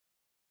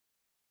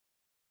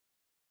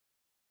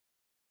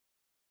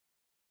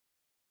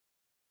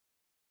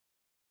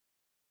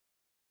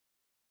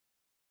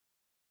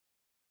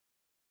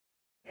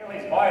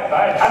Lloyd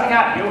coming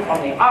at you from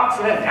the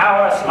Occident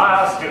Hour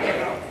Smile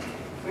Studio.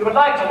 We would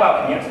like to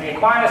welcome you to the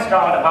Aquinas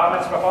Drama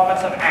Department's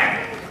performance of Anne.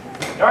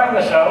 During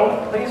the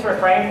show, please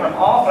refrain from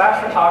all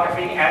flash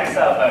photography and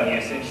cell phone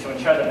usage to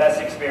ensure the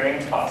best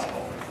experience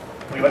possible.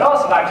 We would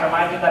also like to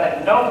remind you that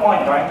at no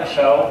point during the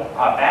show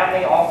are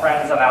family or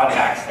friends allowed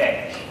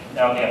backstage.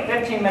 There will be a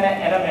 15-minute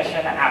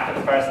intermission after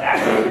the first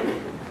act.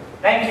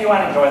 Thank you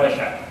and enjoy the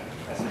show.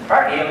 This is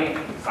Bert Ely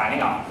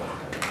signing off.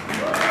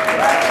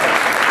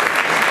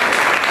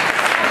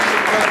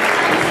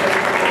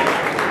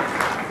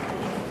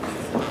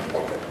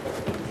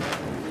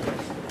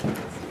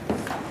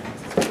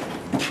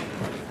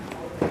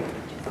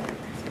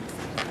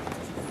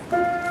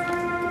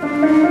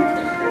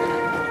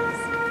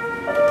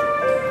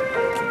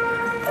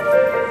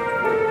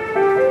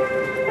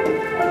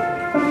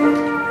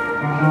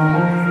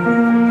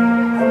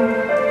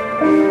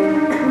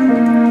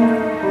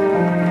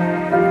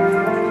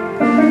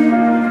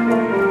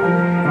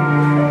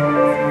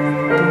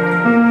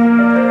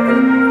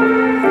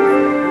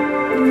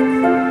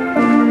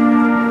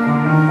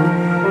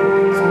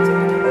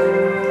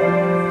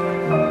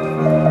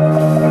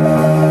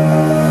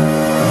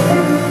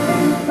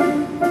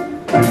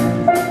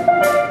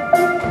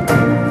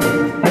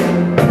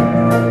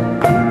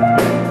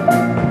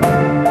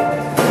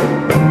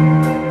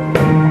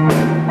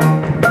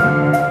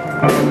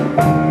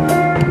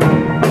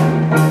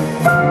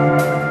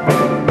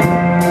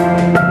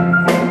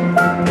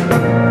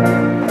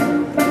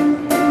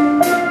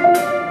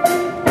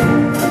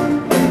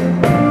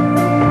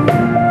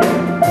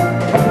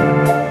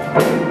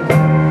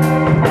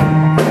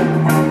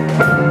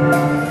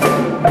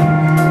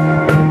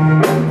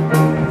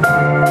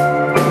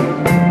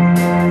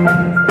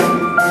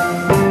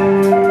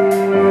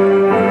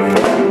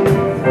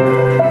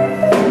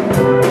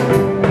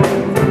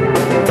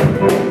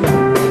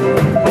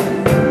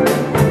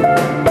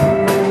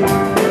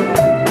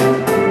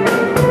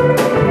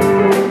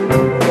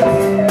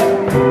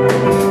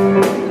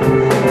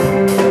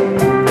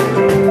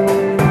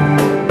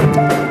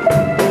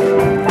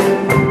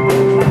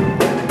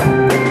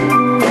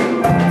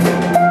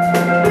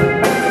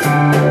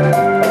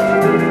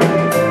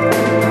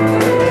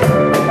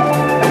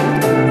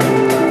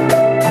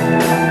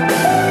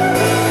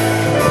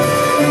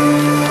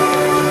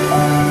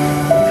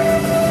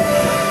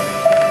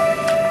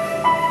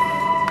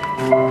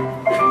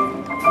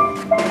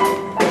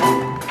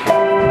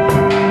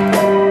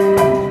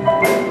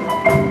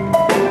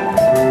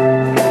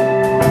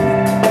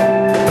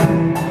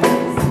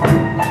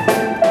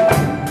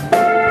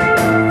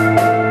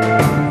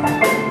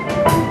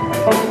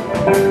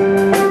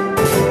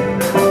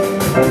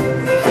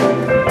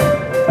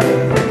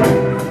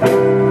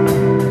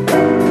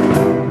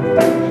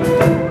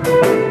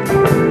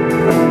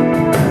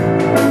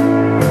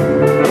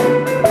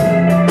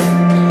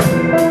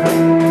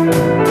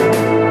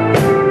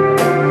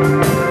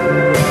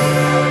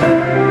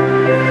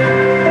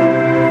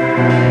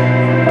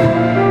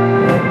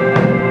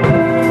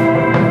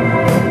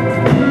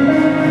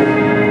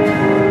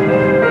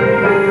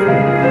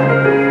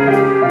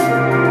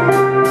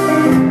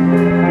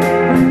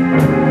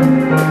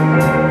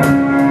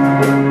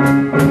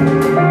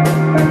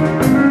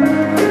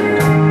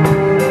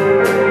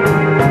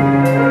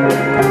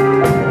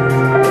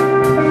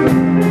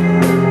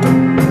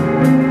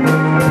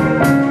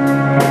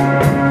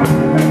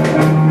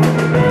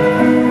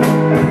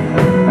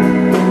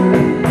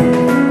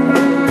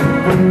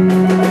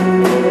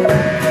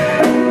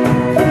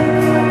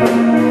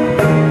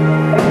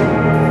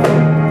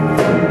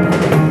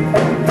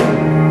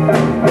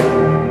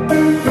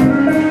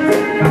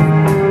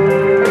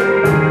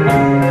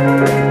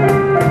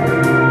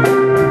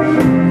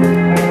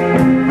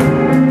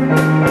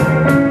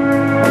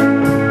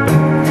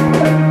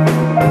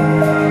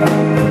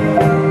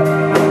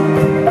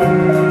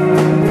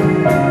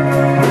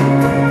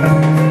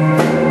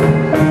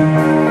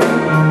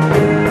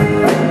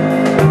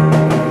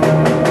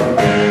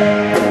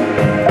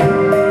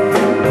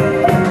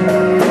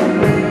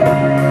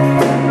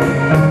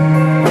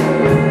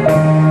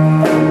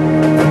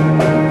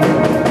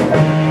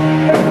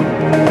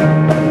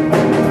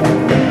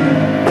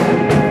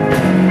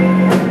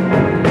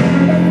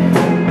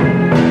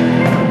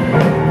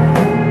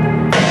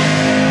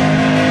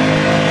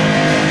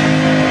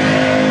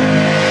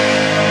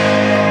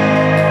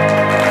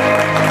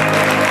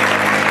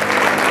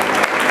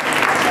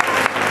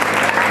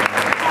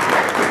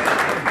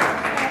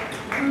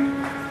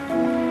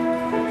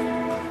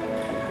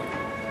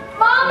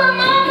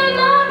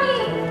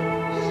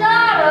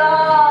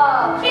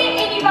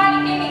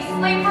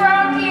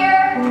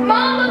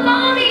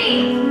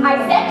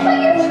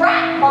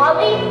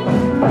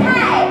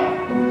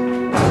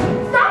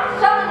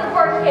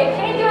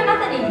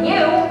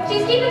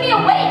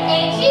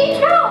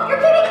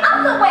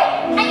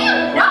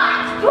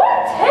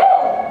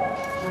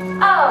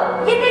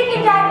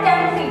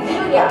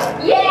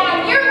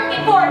 Yeah, you're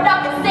looking for a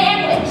duck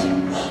sandwich.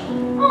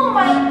 Oh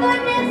my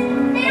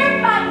goodness, they're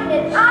fighting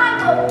and I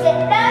will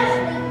get no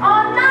sleep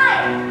all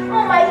night.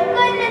 Oh my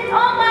goodness.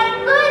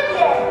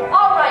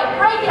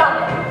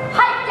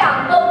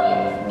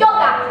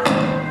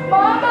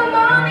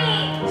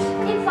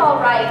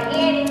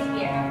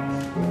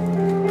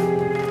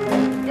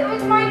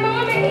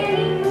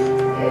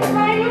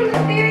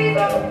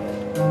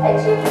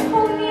 she was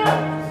pulling me out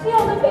to see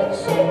all the big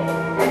shit.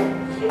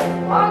 She was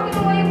walking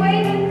away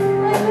waving,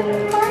 and I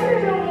couldn't find her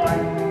no more.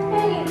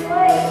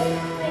 Anyway,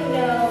 I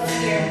know.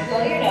 Here,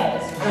 blow your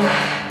nose.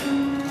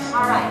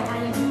 Alright, now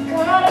you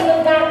gotta go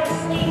back to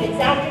sleep. It's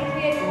after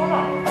 3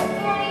 o'clock.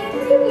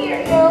 Annie, give me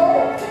your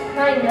nose.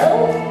 My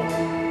nose?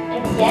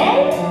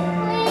 Again?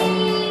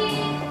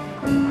 Please?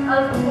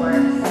 Of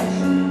course.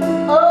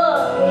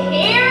 Oh,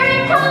 here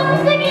it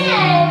comes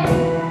again!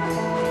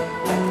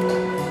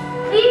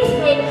 Please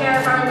take care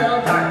of our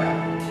little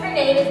darling. Her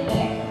name is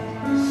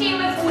Annie. She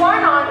was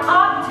born on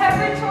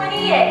October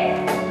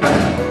 28th.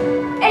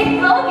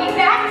 And we'll be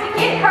back to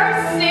get her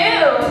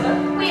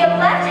soon. We have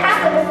left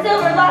half of the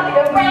silver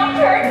locket around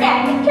her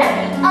neck and kept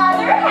the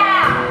other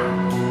half.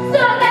 So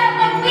that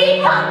when we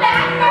come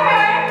back for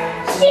her,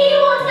 she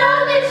will know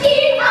that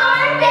she's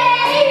our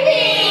baby.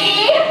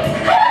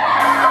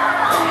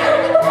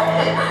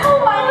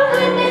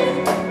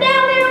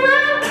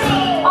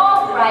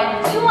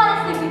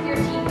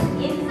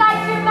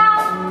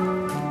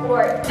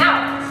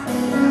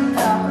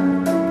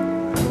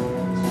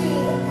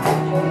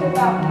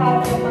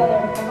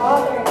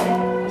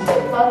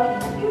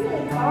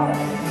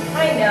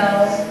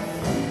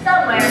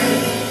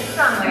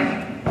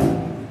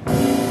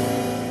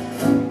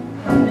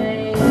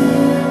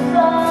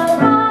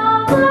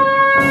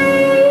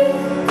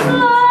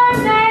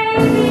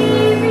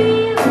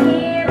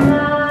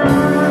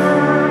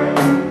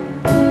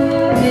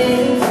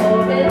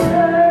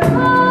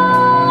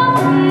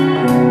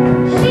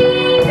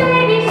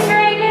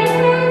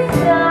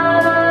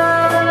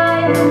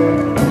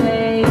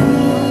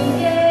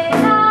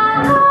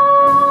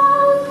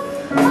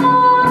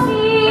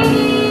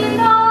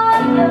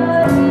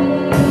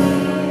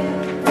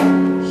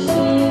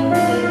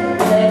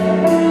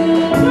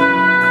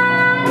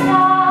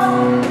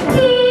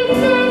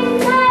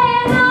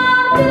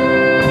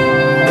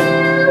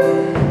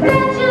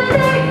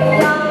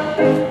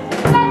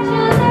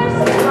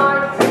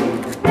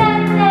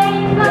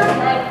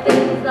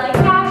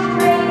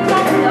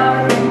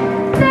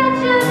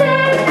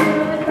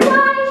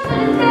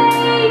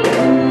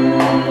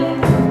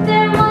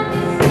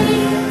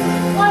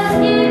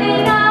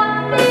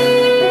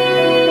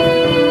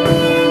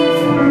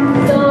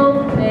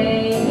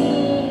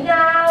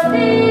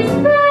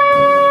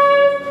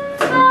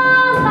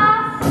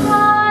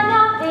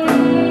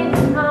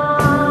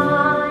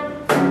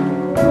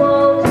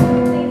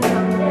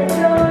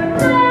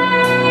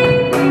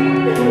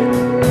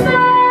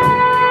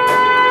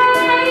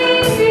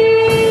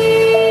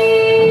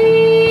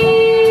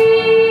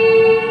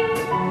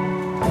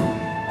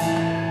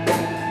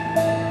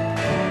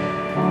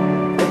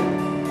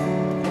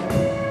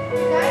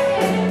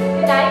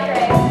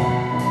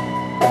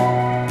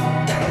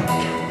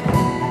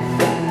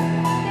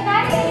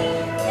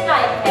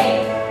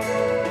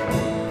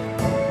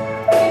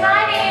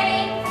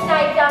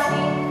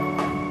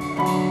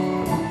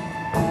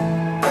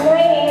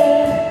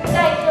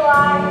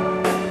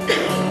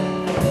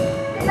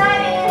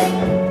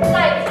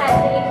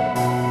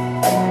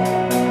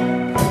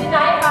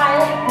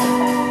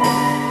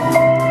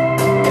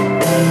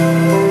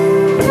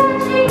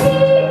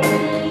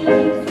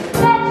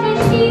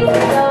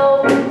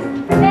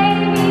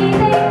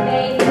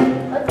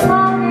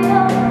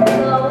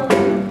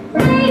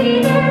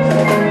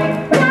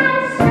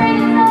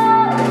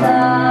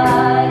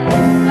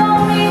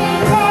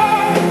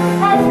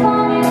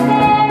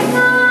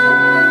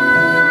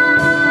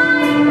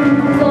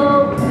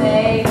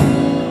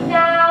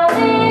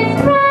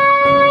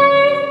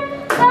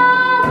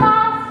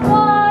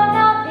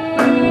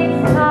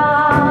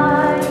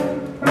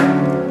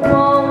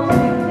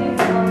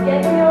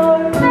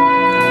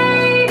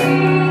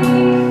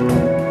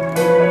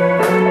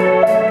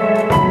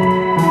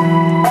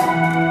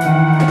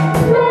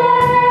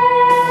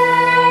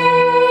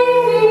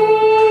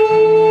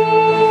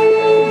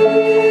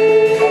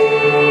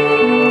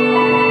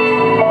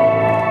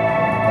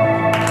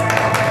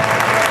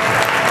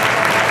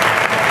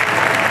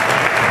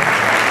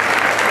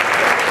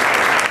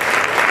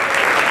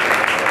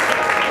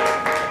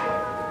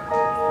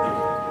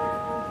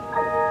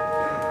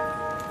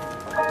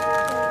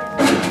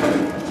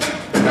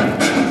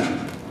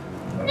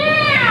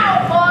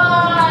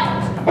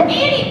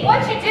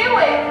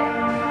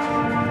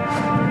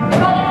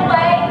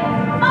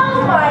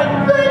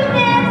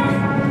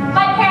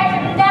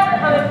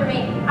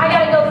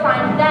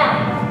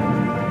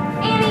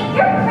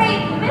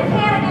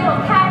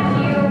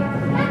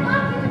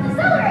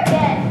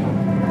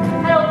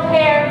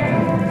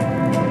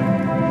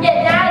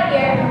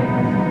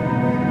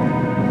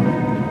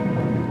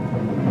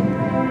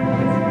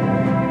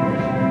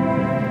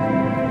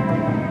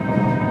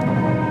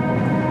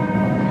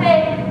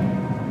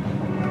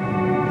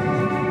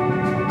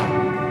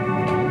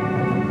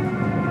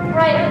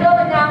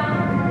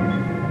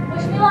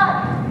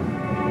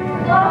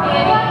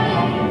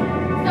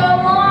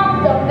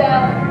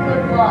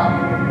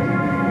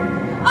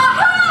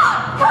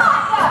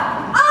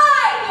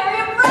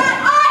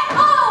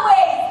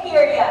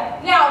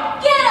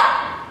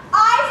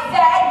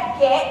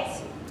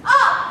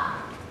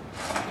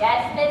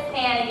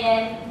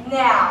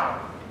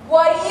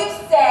 What do you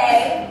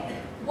say?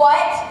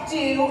 What do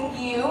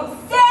you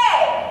say?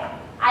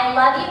 I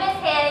love you, Miss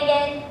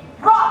Hannigan.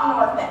 Rotten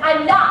orphan.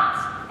 I'm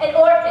not an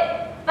orphan.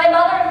 My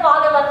mother and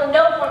father left a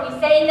note for me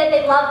saying that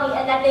they love me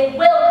and that they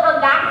will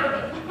come back for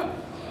me.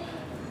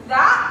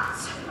 That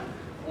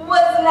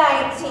was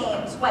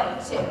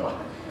 1922.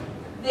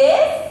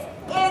 This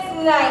is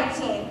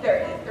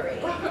 1933.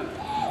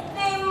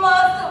 They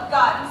must have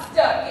gotten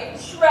stuck in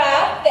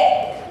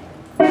traffic.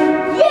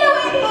 You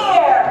in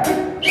here!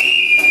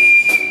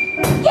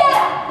 Get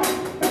up!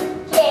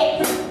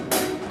 Get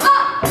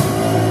up!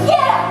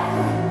 Get up!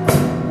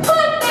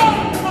 Put them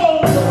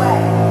things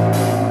away!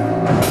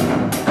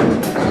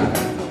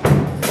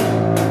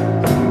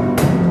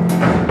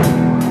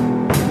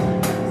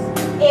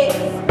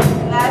 It's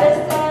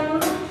medicine.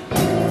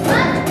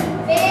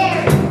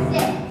 Very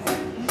sick.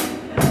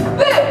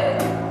 Boo!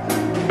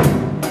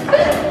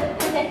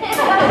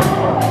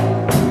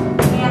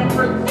 And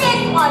for this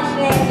lunch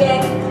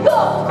engine, go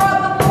scrub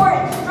the floor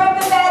and strip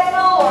the bed to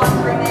the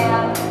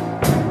laundromat.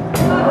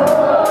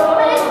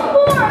 But it's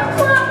 4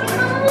 o'clock in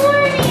the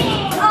morning.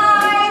 I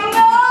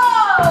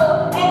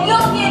know! And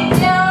you'll get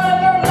down on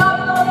your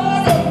knuckle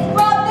knees and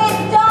scrub this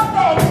dump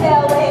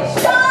until it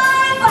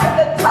shines like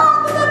the top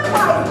of the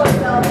Chrysler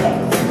building.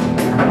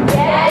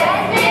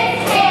 Yes, Miss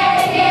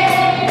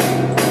Hannigan.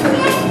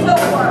 Get to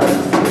work.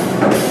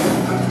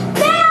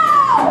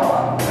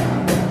 Now!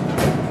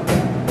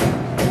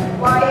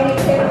 Why any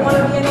kid would want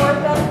to be an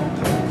orphan?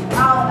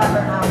 I'll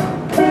never know.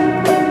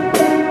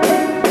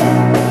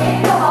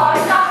 It's a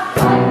hard knock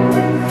life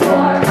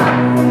for us.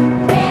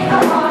 It's a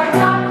hard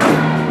knock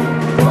life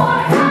for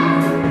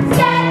us.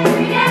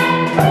 Saturday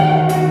night we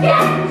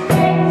get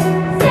straight.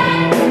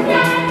 Saturday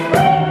night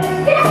we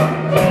get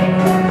straight.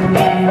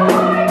 It's a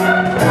hard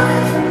knock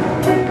life.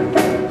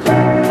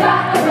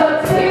 Gotta go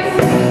to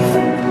street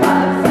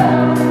of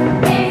some.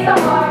 It's a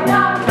hard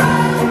knock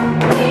life.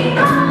 We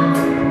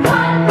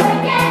come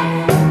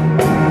against.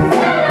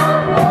 Set up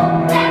full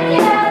empty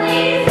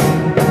alleys.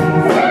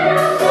 Set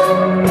up full.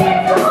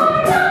 It's a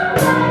hard knock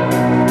life.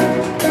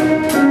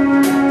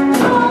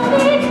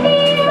 Only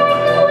feel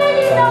like the wind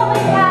is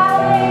always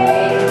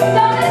howling.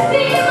 Doesn't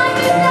seem like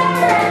there's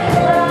never any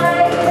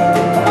light.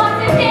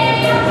 Once a day,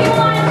 if you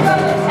wanna throw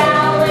the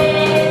towel in,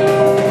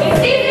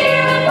 it's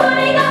easier than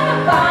putting up a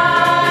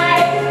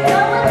fight. No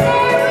one's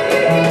there when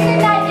your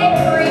dreams are that get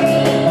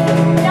free.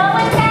 No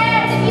one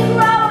cares if you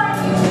grow or if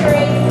you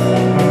shrink.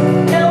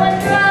 No one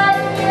tries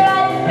when your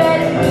eyes are red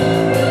and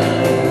weepy.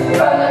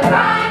 From the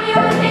crime, you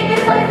would think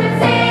this place would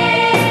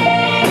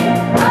sing.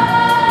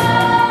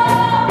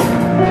 Oh,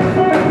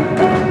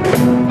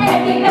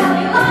 empty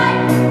belly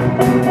life.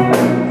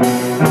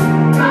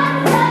 Run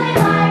selling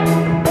life.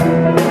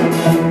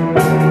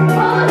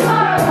 Full of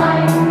sorrow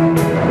life.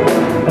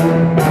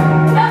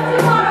 No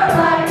tomorrow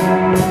life.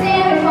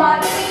 Santa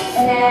Claus we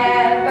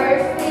never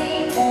see.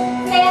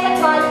 Santa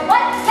Claus,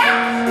 what's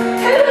that?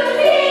 To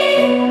be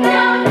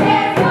no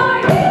cares for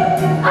you.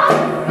 On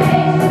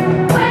stage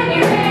when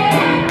you're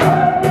in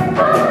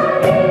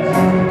college.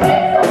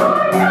 It's a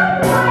hard knock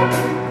life.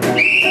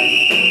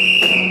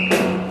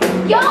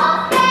 You'll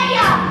stay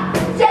up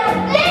till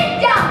this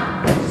jump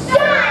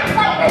shines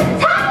like the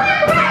top of the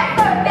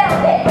Chrysler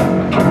building.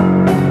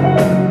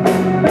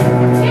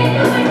 In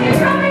the winter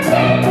rubber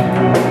tin,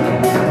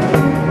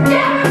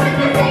 never with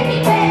the safety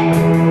pin.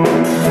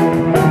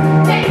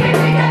 Make your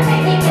drink a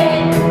pinky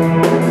pin.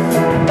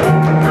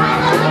 I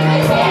love you,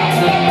 Miss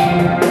Hannigan.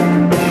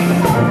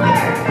 Over.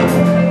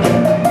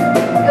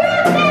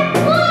 Grab that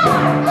floor.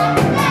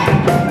 Let's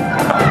get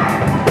to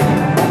work.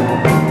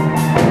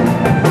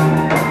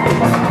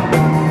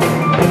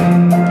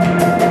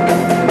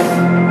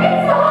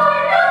 It's a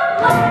hard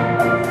knock life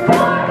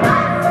for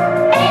us.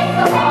 It's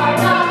a hard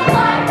knock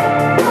life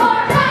for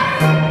us.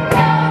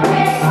 No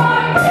care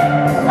for you.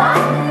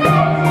 Like the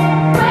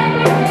edge when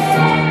you're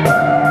in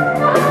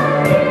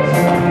college.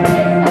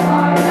 It's a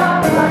hard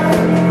knock life.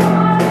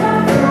 Hard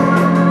knock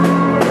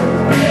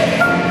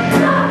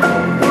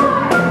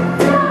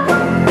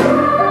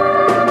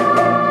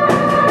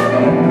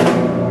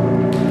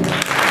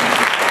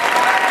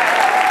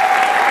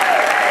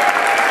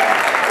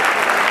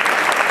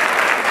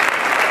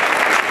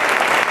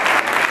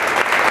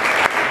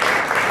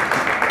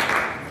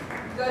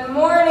Good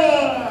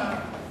morning,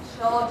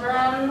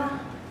 children.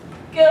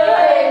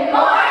 Good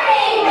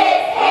morning,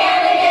 Miss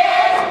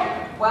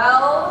Hannigan.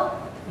 Well,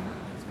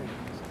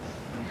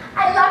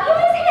 I love you,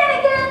 Miss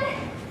Hannigan.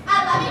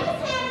 I love you,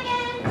 Miss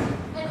Hannigan.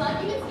 I love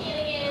you, Miss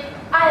Hannigan.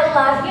 I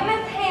love you,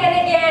 Miss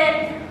Hannigan.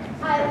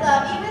 I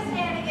love you, Miss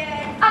Hannigan.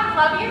 I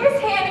love you, Miss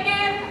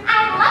Hannigan.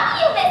 I love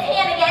you, Miss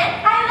Hannigan.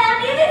 I love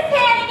you, Miss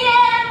Hannigan.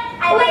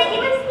 I love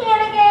you, Miss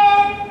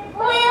Hannigan.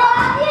 We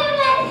love you,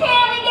 Miss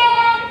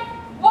Hannigan.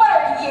 what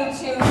are you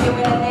two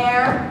doing in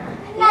there?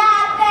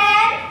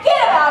 Nothing. Get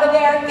him out of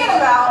there. Get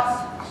him out.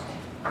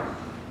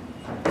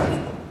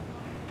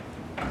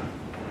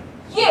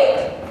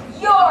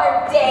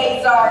 Your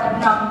days are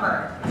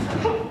numbered.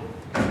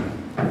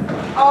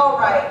 All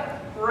right,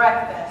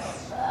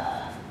 breakfast.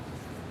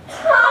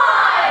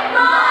 Hi,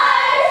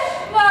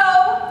 Mush. No,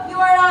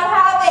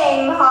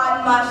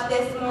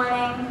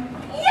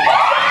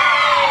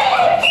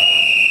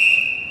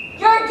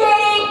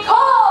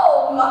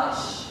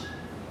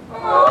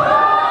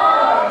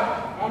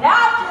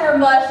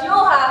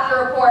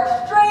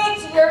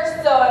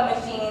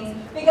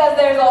 because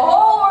there's a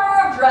whole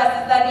order of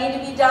dresses that need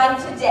to be done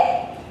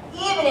today,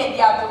 even if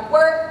you have to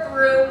work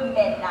through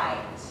midnight.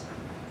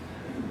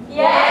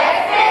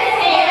 Yes, Miss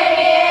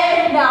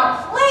Hannigan.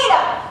 Now clean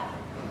up.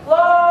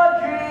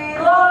 Laundry,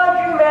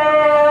 laundry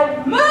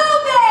man. Move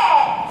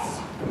it!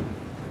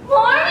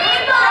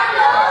 Morning,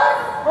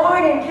 bundles.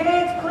 Morning,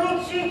 kids. Clean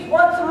sheets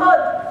once a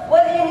month,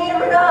 whether you need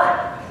them or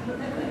not.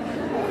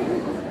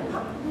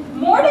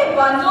 Morning,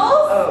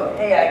 bundles. Oh,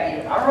 hey,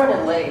 Aggie. I'm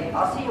running late.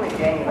 I'll see you in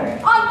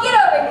January. Oh, get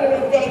over here,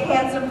 you big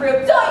handsome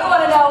fruit. Don't you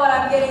want to know what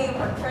I'm getting you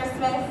for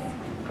Christmas?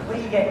 What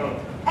are you getting me?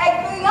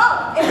 Egg foo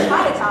young in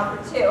Chinatown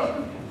for 2.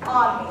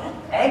 On me.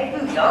 Egg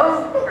foo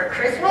young for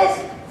Christmas?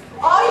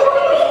 All you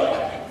need.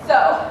 So,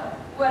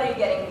 what are you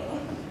getting me?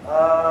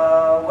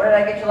 What did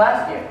I get you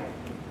last year?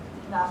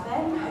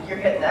 Nothing. You're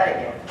getting that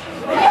again.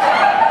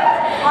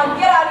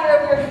 Get out of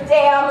here with your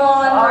damn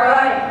laundry. All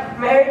right.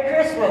 Merry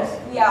Christmas.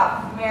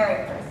 Yeah,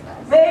 Merry Christmas.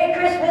 Merry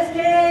Christmas,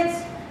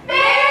 kids.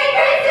 Merry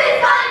Christmas,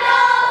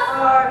 bundles.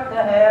 Hark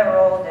the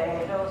herald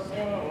angels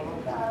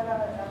sing. La, la,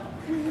 la.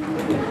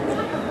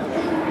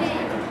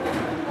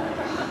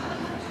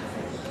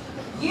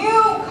 You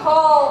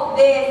call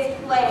this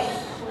place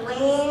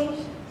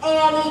clean?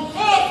 Annie,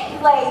 this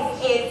place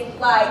is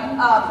like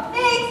a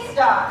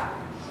pigsty.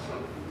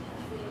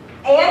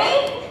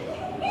 Annie?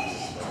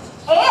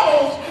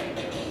 Annie?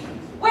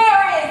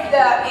 Where is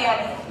the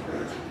Annie?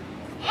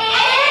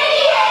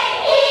 Annie ain't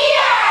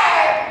here.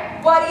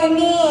 What do you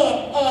mean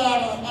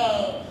Annie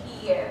ain't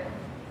here?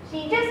 She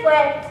just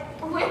went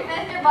with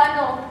Mr.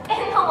 Bundle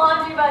in the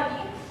laundry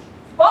buggy.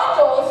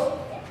 Bundles?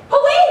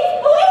 Police!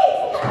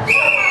 Police!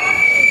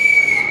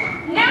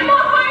 No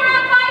more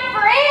hard fight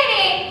for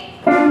Annie.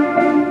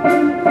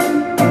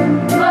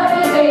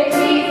 Buggy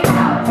bitches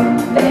out,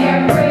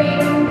 they're free.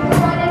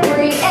 1 and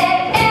 3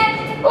 and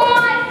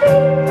N.Y.C.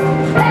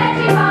 Then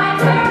she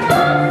finds her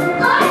mom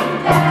like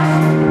that.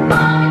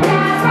 Mom and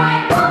dad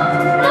right on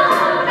the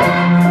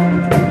back.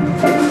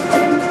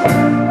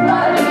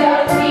 Buggy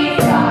does she's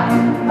got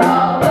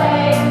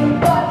away,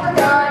 but we're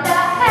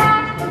gonna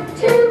have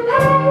to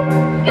pay.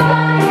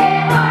 Gonna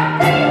get our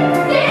things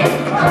in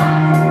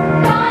line.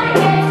 Gonna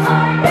get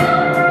our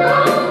new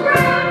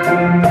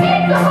ground.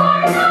 It's a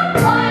hard knock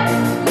life.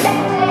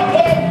 Yes it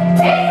is.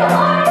 It's a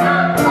hard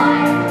knock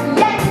life.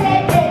 Yes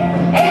it is.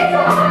 It's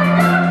a hard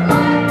knock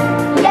life.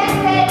 Yes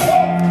it is.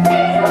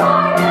 It's a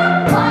hard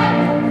knock life.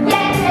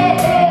 Yes it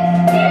is.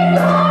 It's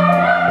a hard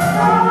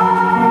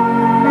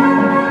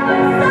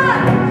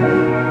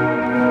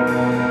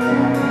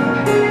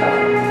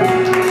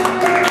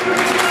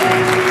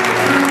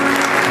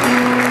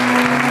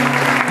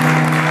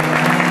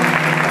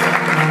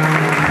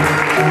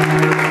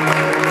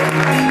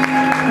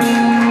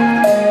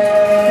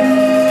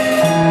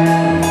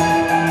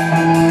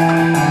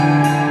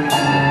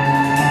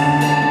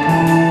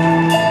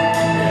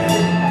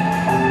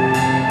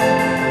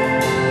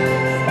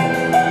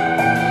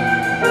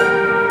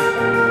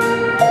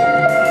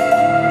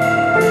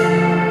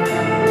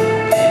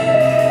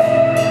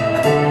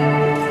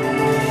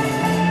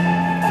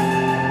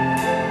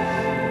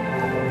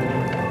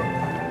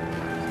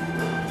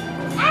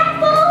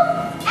Apples!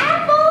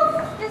 Apples!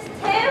 Just 2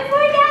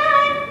 for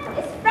 $9.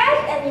 It's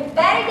fresh and you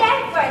better get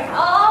it before it's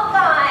all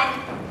gone.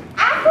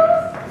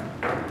 Apples?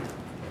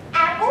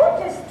 Apple,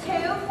 just 2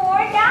 for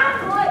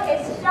 $9. Look,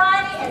 it's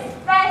shiny, it's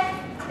fresh.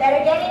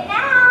 Better get it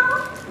now.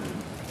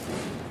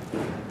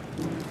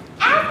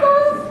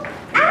 Apples!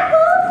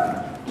 Apples!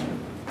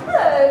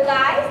 Hello,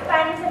 guys.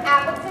 Finding some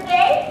apples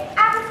today?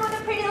 Apples for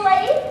the pretty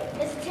lady?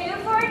 It's 2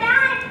 for $9.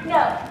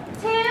 No,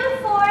 2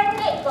 for a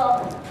nickel.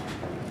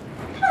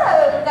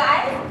 Hello,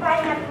 guys.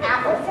 Finding some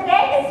apples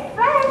today? It's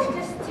fresh.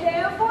 Just 2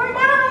 for $9.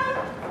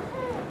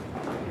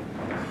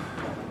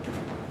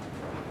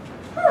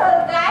 Hello,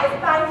 guys.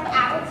 Buying some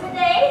apples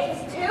today?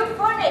 Just 2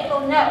 for a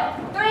nickel. No,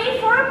 3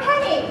 for a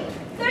penny.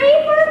 3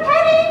 for a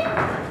penny.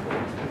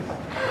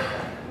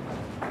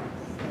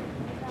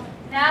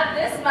 Now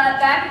this mud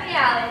back in the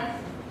alley,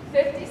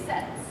 50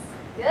 cents.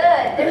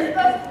 Good. There's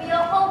supposed to be a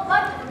whole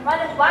bunch of them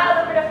running wild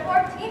over to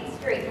 14th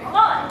Street. Come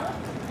on.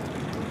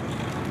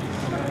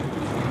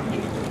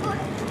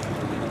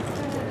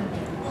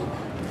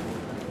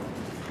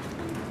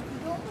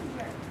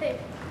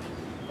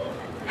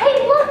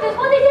 Hey, look, there's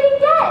one they didn't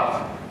get.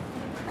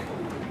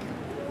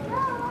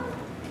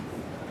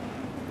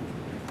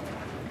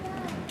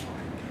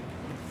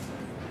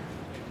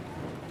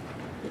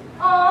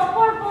 Oh,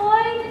 poor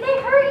boy. Did they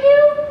hurt you?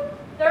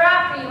 They're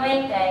after you,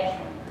 ain't they?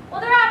 Well,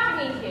 they're after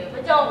me too,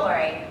 but don't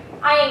worry.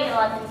 I ain't gonna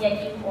let them get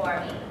you for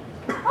me.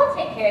 I'll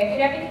take care of you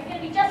and everything's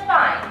gonna be just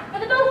fine for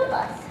the both of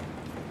us.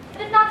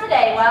 But if not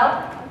today,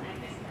 well,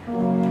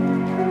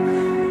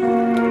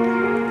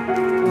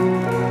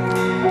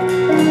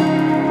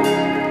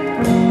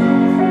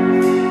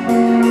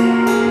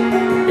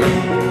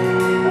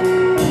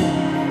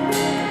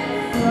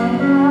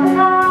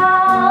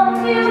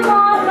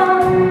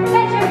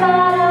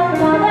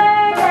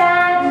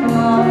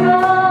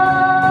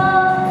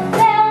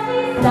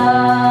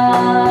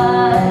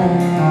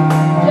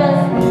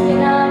 Just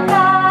thinking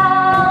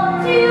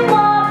about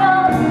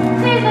tomorrow.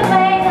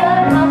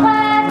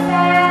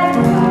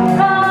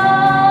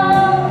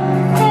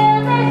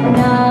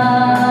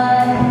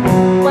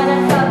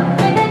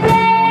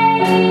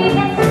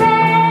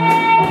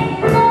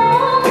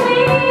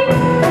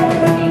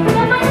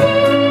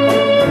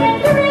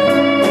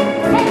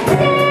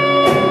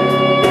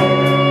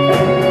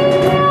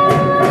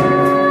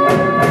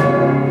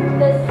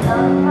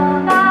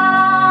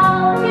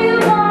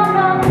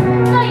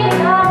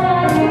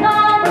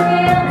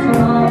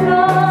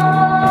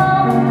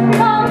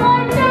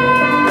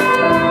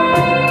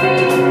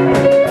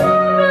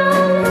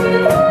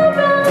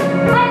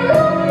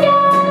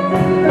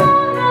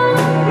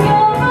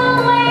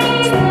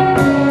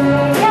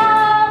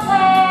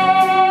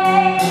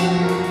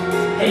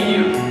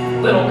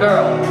 Little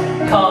girl,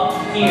 come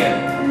here.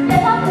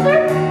 Yes,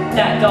 officer?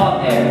 That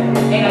dog there.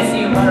 Ain't I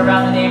see him run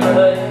around the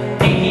neighborhood?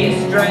 Ain't he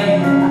a stray?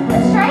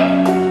 A stray?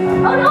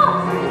 Oh no,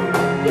 officer,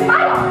 he's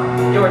my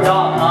dog. Your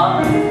dog,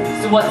 huh?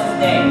 So what's his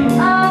name? His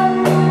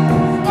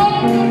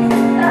name is,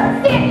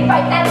 Sandy,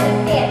 right, that's his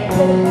Sandy.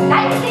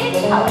 Nice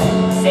sandy color.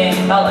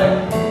 Sandy color.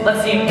 Let's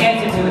see him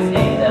answer to his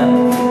name,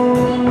 though.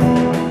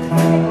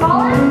 You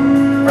call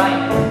him?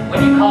 Right. When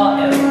you call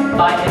him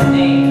by his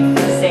name,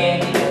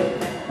 Sandy.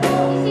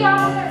 You see,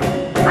 officer,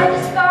 I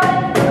just got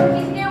him.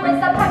 He's new and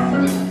sometimes he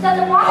just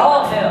doesn't want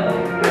Call him.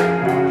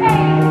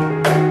 Hey.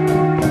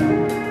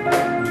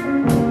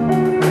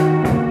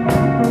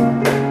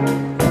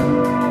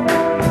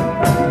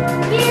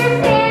 Here,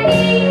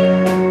 Sandy.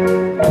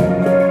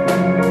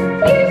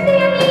 Here,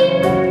 Sandy.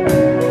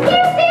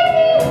 Here,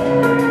 Sandy.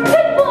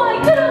 Good boy,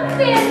 good old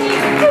Sandy.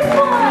 Good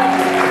boy.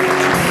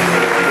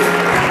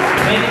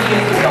 Maybe he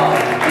is your dog.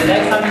 The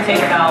next time you take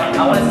him out, I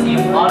want to see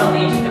him on a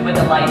leash and with a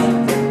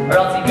license. Or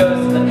else he goes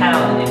to the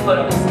pound and they put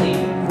him to sleep.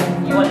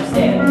 You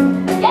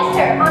understand? Yes,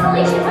 sir. On a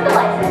leash and with a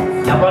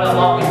license. Now run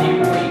along with you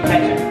before you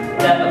catch him.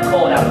 Death of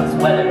cold out in this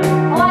weather.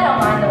 Oh, I don't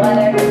mind the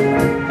weather.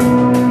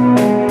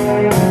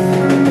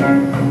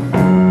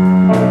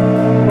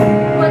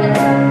 When it's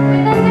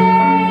with a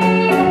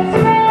day that's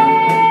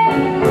rain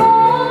and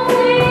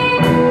lonely,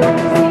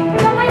 think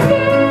of my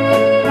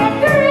day and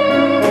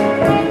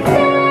grin and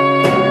say,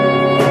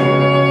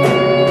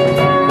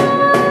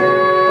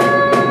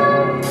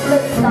 the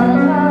sun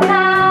will come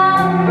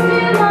out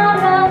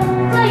tomorrow,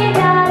 so you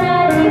gotta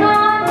hang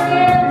on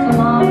till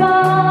tomorrow.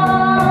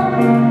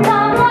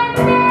 Come like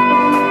me,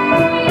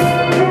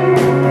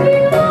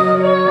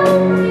 tomorrow, I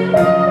love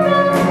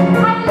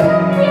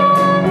you,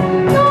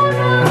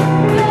 tomorrow,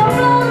 you're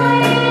rolling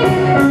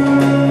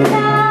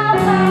down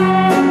my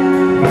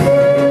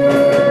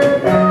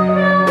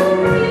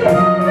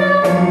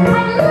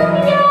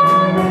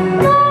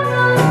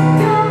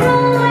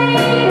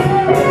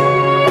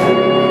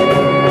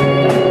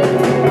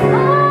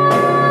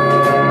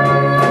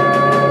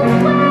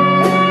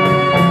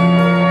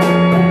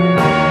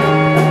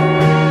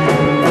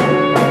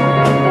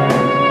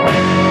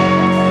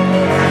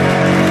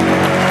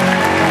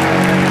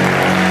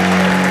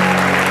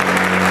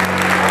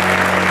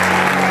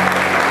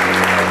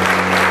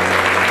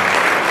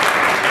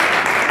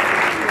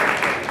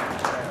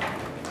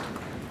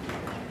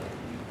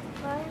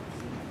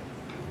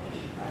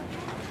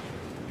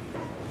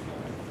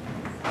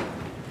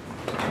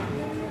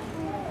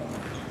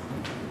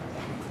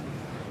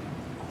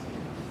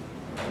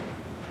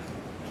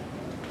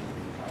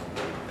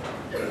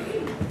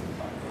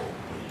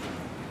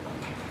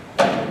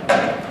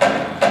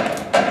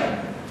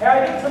Hey,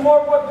 I need some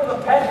more wood for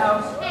the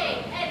penthouse.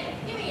 Hey, Eddie,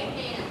 give me a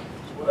hand.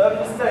 Whatever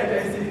you say,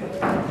 Daisy.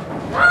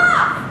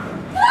 Stop!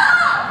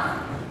 Stop!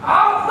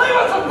 Oh, leave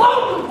us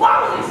alone, you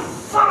lousy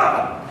son of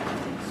a...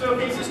 So,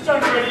 is this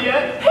junk ready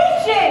yet?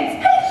 Patience!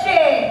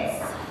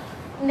 Patience!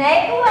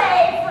 Make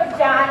way for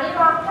Johnny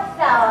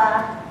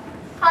Rockefeller.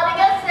 How'd it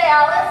go today,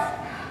 Alice?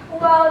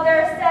 Well,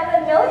 there are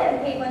 7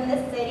 million people in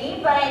this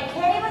city, but I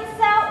can't even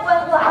sell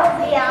one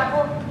lousy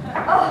apple.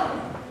 Oh.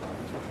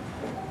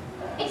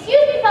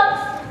 Excuse me,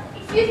 folks.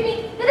 Excuse me.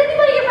 Did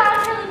anybody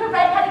around here leave a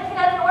red-headed kid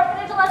at an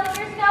orphanage 11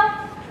 years ago?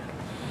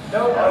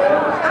 No.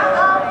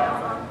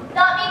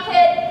 Not me,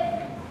 kid.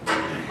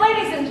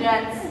 Ladies and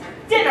gents,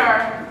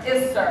 dinner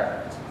is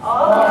served.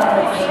 Oh,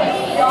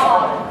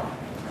 dog.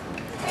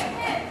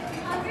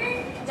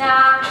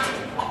 Nah.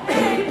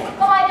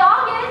 Well, my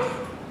dog is.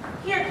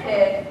 Here,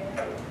 kid.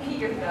 Eat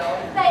your fill.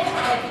 Thanks,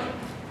 kid.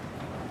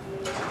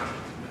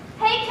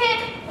 Hey, kid,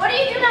 what are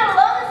you doing out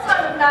alone this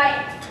time of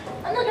night?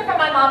 I'm looking for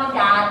my mom and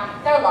dad.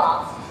 They're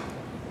lost.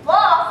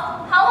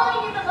 Lost? How long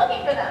have you been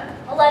looking for them?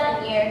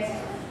 11 years.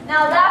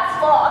 Now that's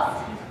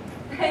lost.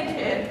 Hey,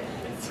 kid.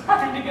 It's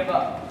time to give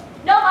up.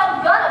 No,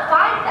 I'm gonna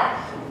find them.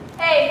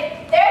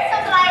 Hey, there's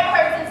something I haven't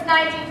heard since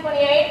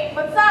 1928.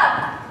 What's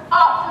up?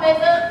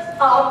 Optimism.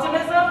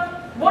 Optimism?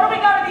 What do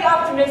we gotta be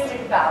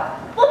optimistic about?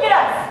 Look at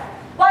us.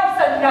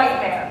 Life's a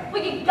nightmare.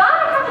 Well, you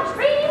gotta have a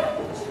dream.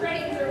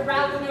 Trains are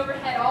rattling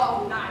overhead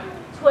all night.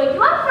 To wake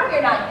you up from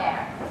your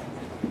nightmare.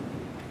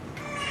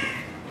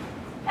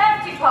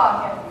 Empty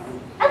pockets.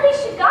 At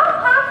least you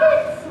got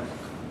pockets.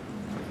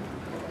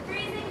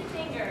 Freezing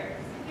fingers.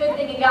 Good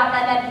thing you got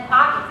that empty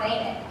pockets,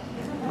 ain't it?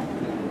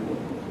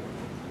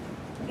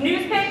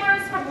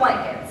 Newspapers for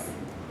blankets.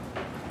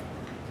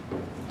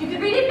 You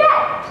could read in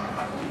bed.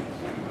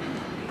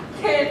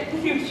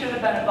 Kid, you should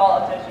have been a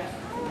politician.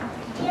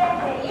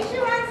 Yeah, you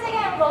should run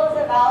singing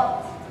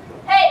Roosevelt.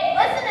 Hey,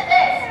 listen to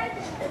this.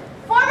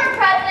 Former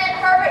President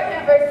Herbert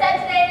Hoover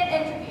said today in an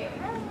interview,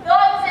 though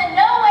I was in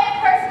no way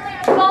personally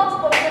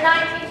responsible for the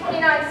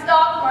 1929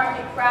 stock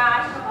market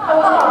crash,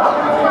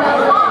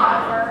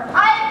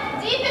 I have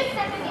the deepest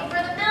sympathy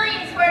for the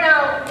millions who are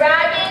now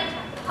ragged,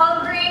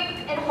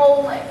 hungry, and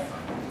homeless.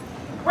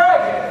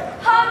 Ragged.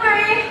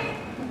 Hungry.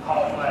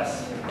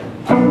 Homeless.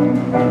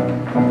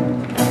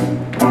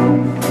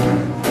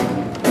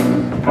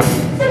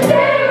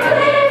 Today we're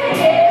living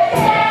in a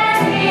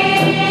candy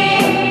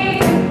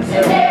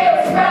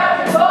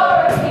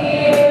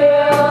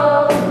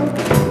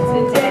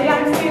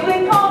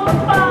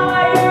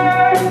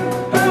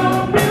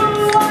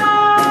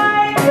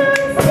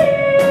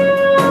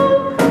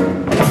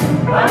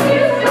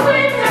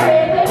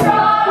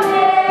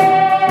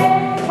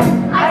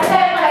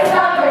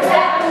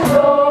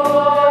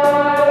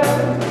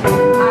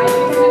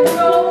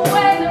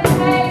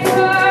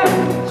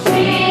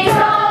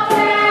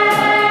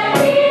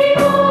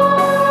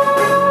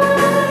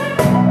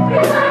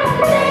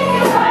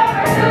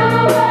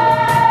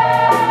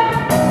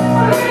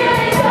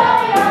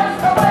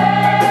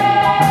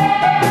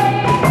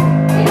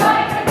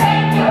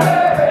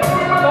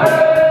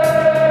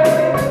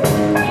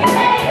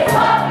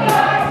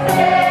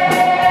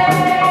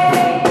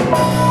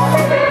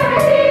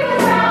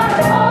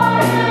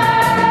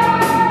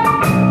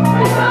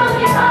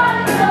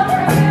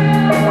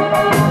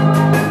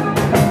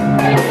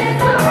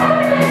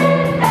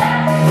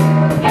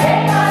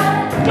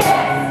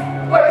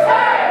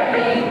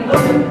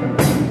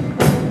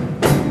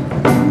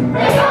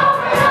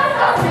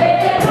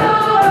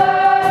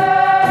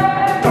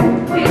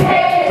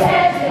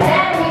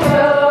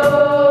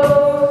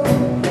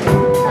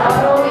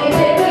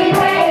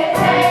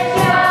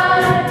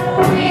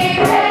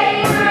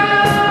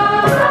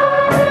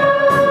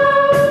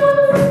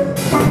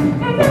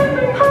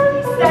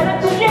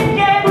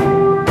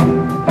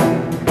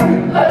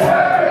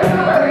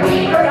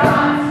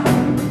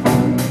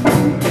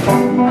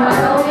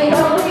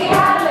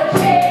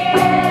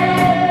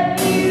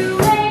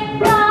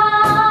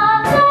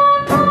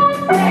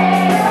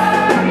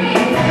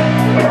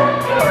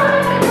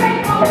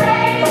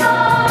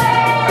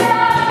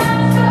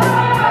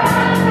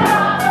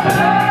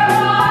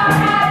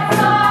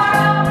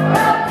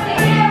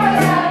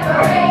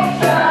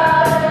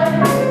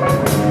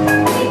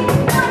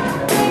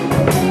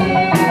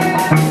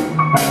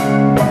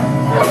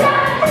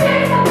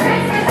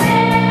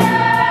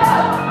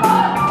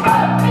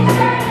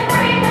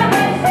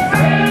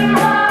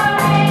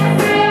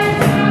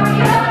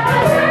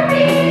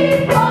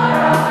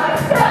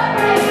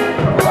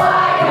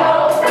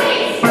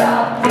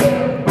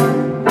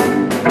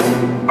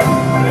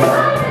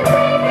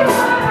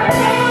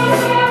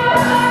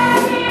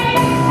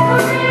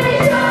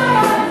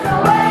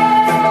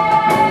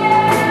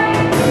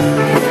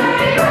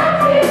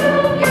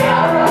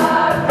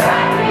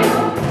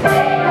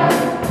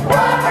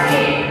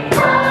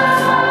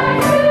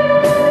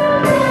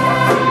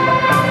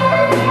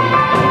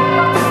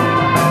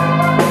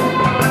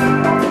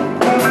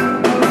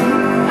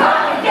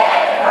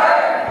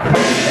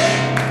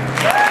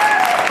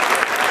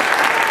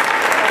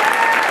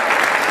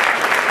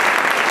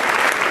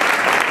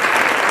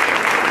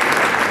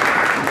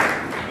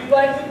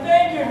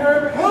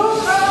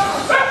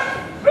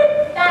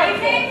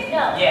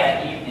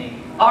Yeah,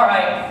 evening.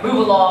 Alright, move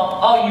along.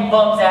 All you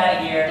bums out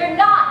of here. They're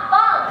not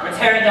bums. We're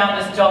tearing down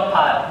this junk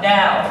pile.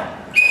 Now.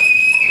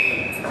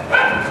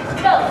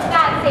 No,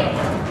 that's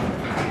it.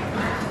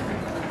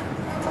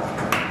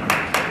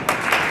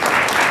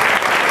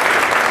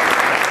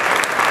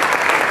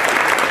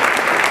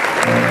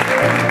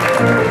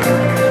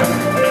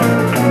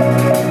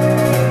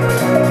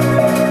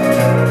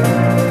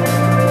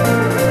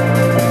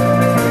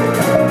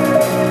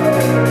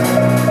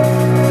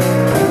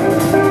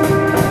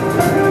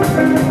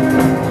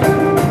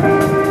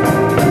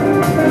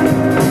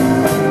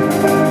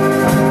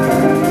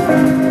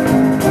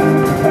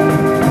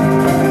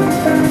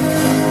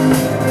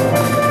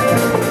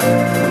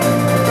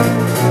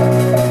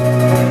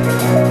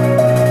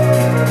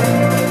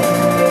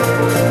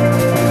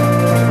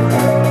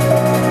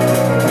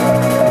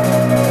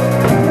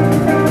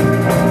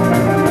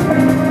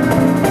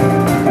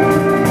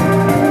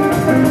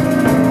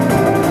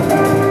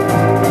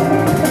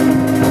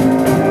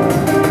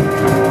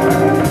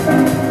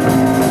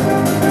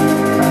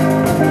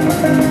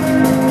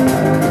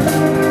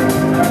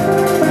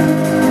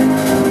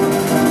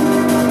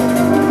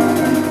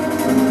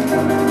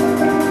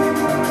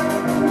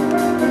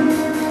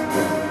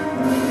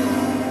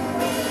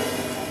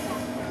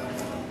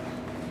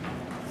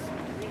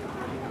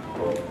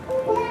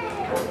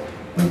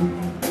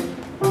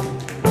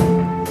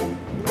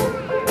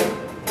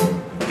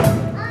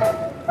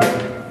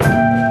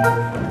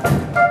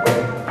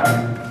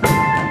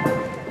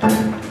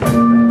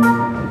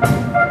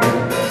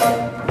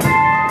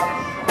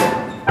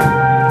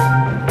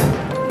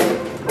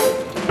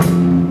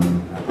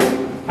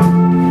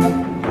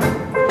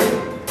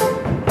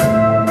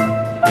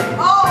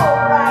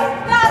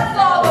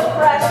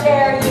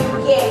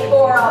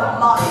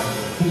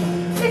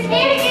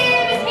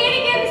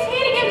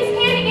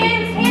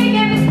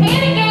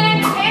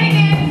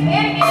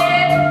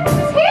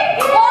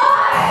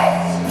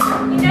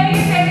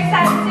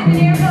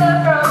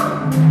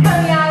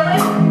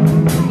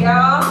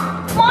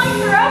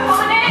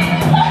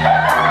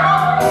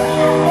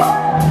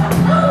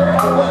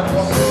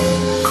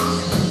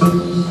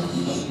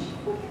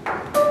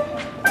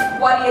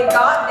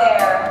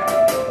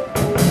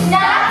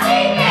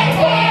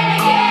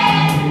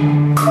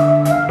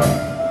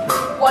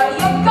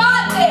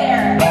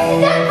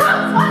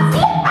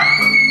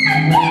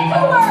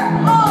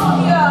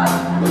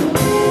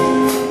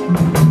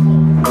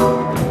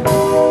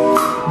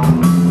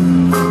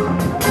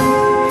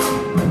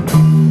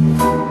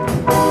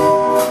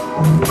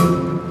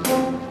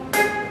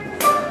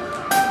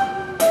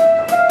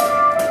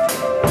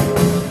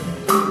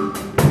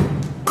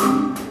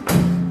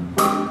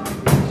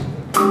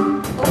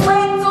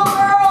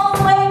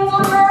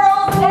 Little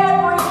girls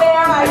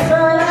everywhere, I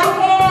turn, I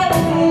can't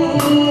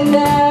see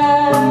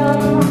them.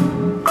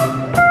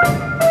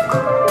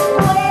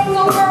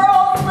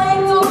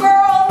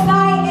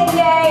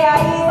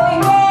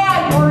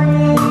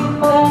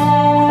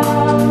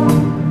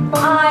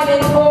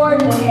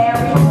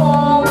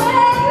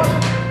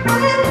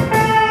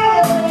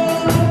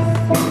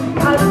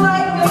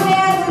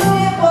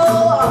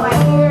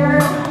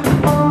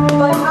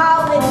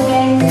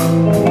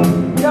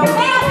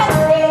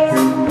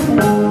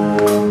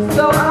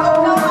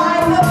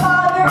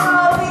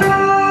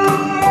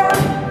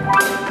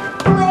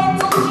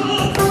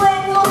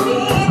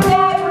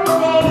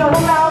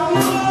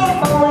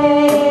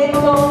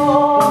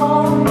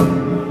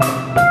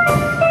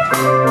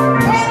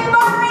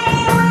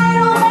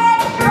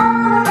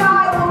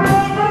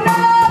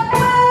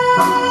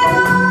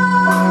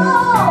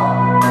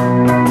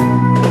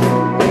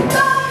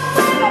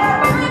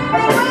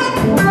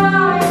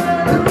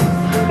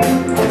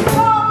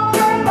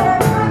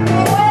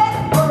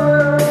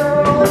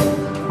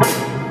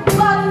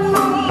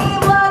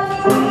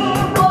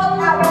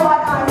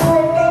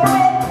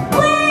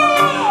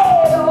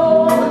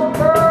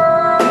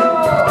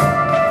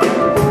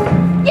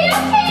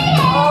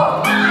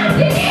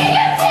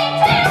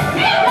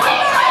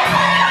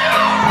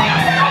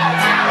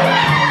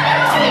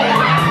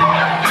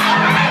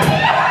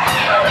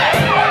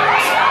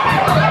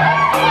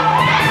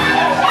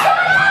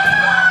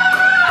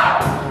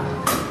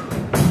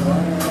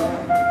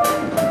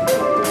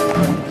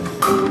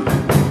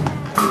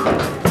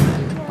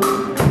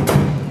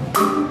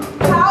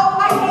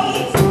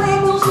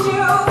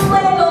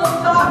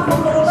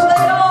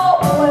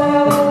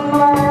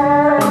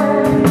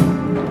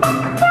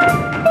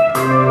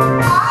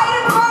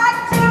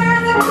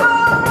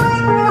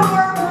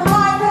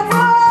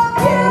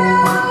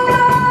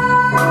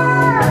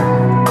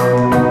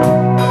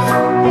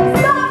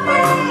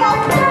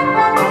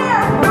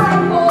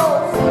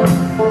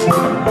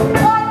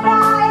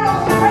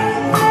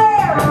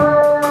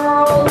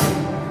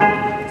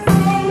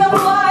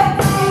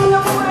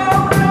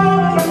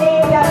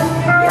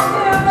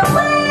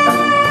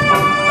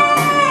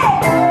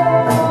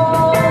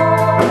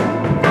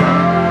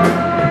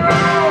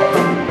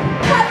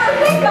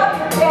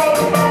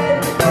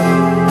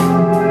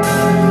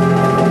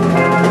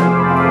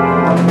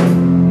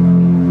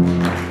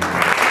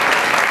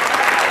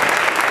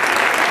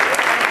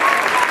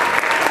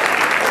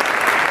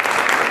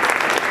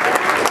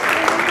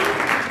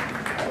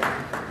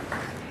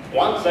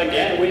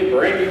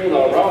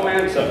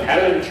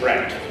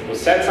 independent Trent, who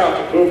sets out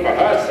to prove for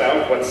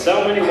herself what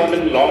so many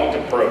women long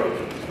to prove,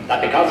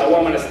 that because a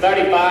woman is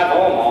 35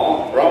 or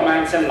more,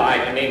 romance in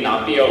life need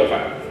not be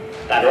over.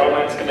 That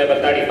romance can live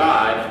at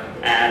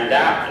 35 and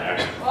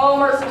after. Oh,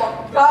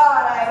 merciful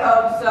God, I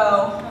hope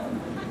so.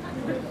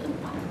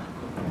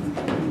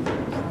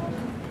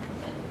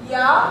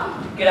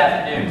 Yeah? Good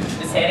afternoon.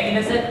 Miss Hannigan,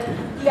 is it?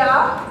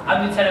 Yeah?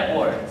 I'm Lieutenant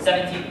Ward,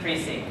 17th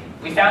Precinct.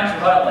 We found your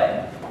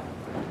runaway.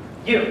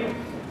 You.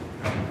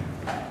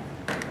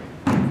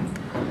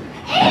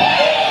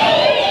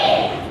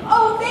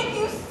 Oh, thank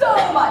you so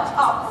much,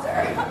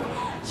 officer.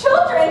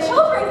 Children,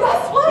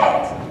 guess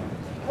what?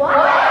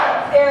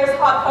 What? There's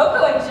hot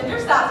cocoa and ginger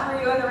snaps for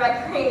you in the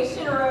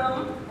recreation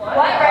room. What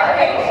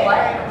recreation?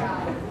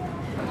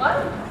 What?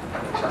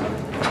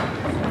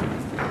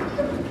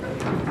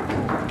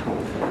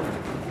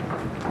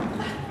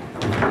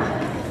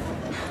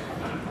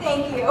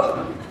 Thank you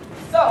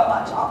so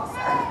much,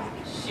 officer.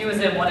 She was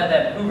in one of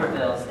them Hoover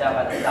bills down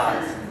by the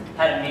docks.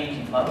 Had a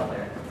mangy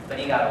muffler, but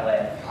he got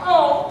away.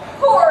 Oh,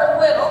 poor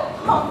little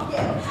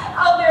pumpkin.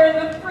 Out there in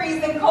the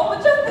freezing cold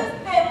with just this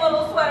thin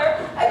little sweater.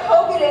 I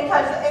hope you didn't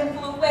catch the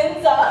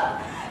influenza.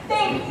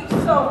 Thank you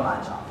so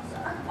much,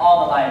 officer.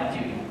 All in the line of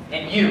duty.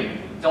 And you,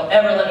 don't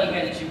ever let me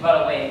hear that you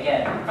run away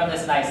again from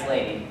this nice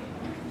lady.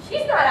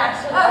 She's not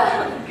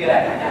actually. Good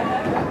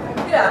afternoon.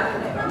 Good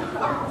afternoon,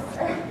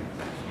 officer.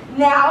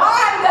 Now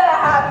I'm gonna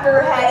have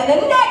your head,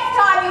 and the next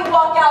time you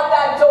walk out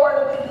that door,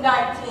 it'll be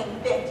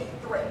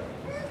 1953.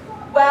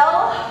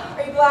 Well,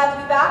 are you glad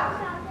to be back?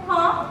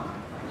 Huh?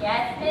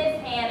 Yes, Miss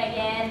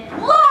Hannigan.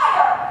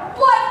 Liar!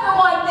 What's the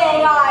one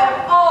thing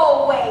I've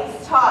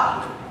always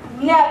taught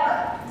you?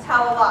 Never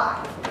tell a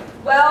lie.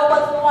 Well,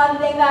 what's the one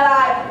thing that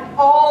I've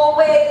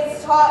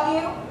always taught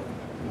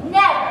you?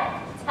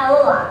 Never tell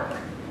a lie,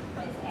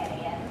 Miss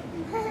Hannigan.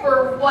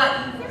 For what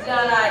you've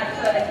done, I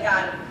could have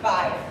gotten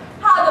fired.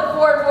 How the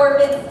poor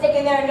orphans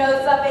sticking their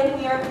nose up in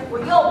here?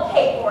 Well, you'll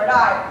pay for it,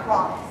 I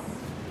promise.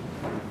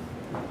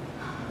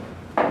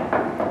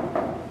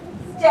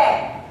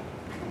 Stay.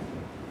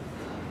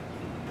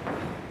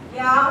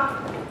 Yeah?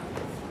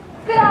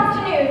 Good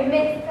afternoon,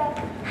 Miss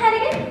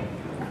Hannigan.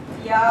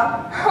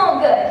 Yeah? Oh,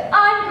 good.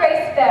 I'm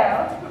Grace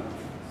Farrell.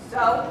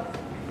 So?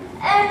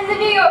 And the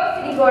New York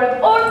City Board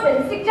of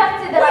Orphans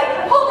suggested that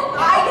Wait, hold it.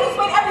 I can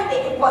explain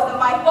everything. It wasn't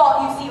my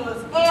fault. You see, it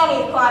was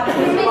Annie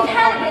climbing. Miss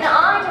Hannigan,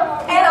 I don't...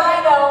 And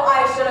I know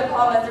I should have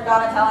called Mr.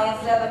 Donatelli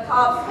instead of the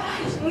cops.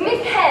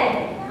 Miss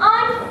Hannigan,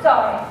 I'm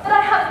sorry, but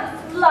I haven't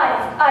the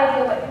slightest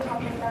idea what you're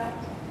talking about.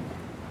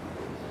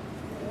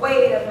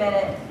 Wait a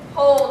minute.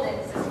 Hold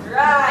it, sister.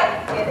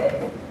 I get it.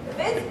 If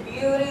it's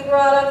beauty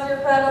products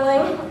you're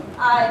peddling,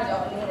 I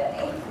don't need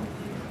any.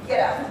 Get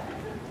out.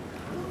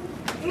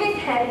 Miss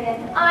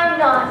Hannigan, I'm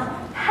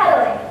not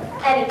peddling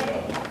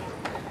anything.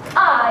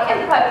 I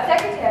am private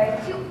secretary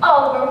to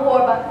Oliver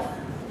Warbucks.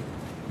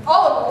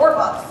 Oliver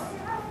Warbucks.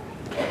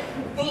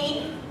 The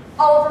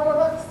Oliver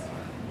Warbucks?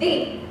 The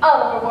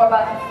Oliver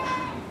Warbucks.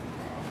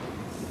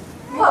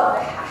 Love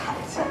that.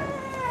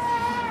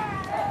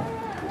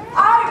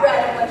 I read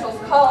in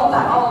Winchell's column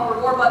that Oliver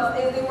Warbucks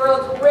is the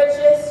world's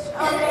richest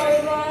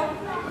unmarried man.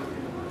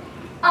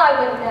 I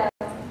wouldn't know.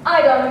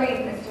 I don't read,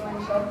 Mr.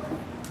 Winchell.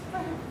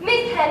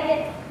 Miss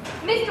Hannigan,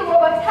 Mr.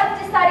 Warbucks has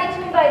decided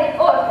to invite an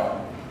orphan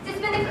to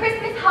spend the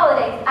Christmas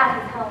holidays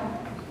at his home.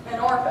 An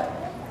orphan.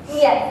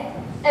 Yes,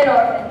 an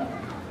orphan.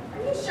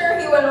 Are you sure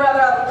he wouldn't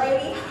rather have a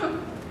lady?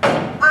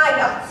 I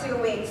got 2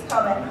 weeks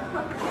coming.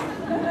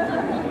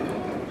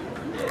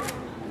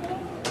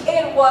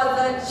 It was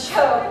a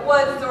joke.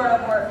 What sort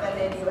of orphan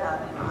did you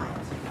have in mind?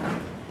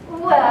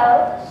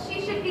 Well,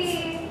 she should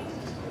be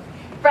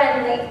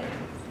friendly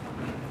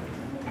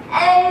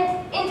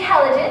and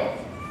intelligent.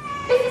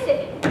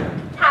 Mississippi.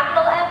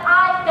 Capital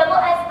F-I, double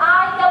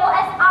S-I, double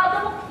S-I,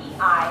 double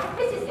P-I.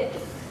 Mississippi.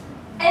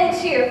 And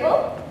cheerful.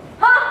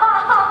 Ha ha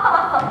ha ha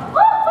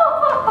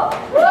ha.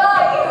 Well,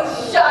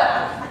 you shut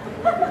up.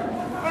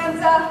 And,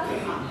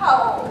 how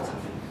old?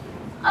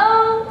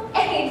 Oh,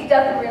 age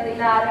doesn't really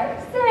matter.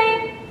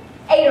 Say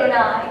 8 or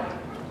 9.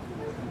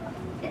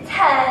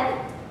 10.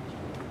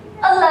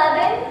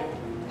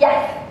 11.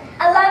 Yes,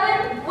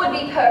 11 would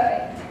be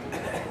perfect.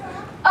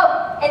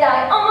 Oh, and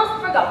I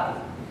almost forgot.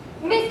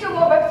 Mr.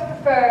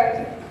 Warbucks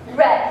prefers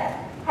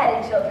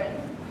red-headed children.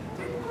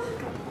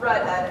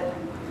 Red-headed.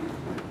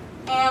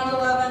 And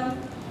 11.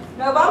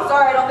 No, but I'm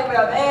sorry, I don't think we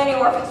have any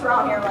orphans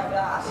around here like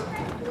that.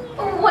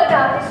 What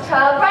about this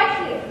child right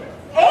here?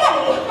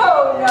 Annie?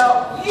 Oh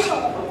no, you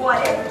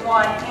wouldn't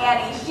want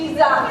Annie. She's a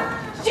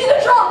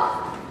drunk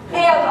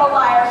and a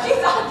liar. She's a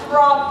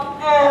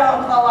drunk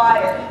and a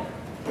liar.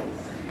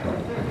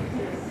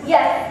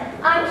 Yes,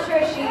 I'm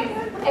sure she's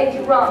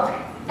a drunk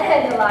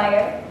and a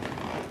liar.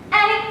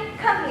 Annie,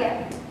 come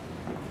here.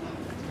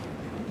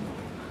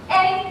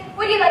 Annie,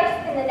 would you like to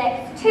spend the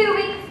next 2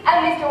 weeks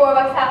at Mr.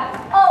 Warbucks' house?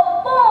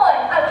 Oh boy,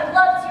 I would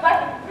love to. I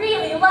would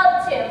really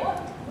love to.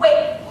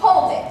 Wait,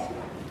 hold it.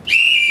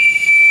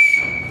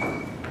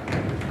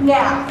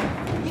 Now,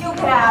 you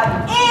can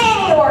have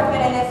any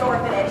orphan in this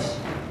orphanage,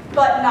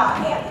 but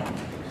not Annie.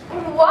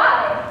 Why?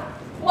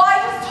 Why,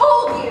 just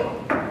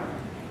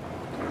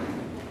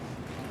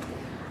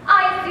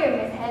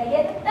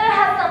idiot, that it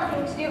has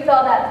something to do with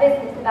all that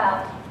business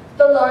about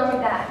the laundry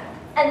bag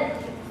and the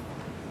police.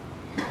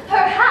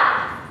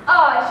 Perhaps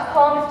I should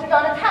call Mr.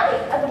 Donatelli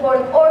at the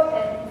Board of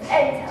Orphans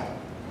and tell him.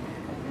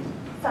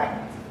 Sign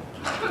it.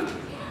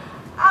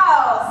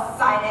 I'll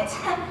sign it.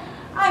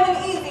 I'm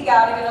an easy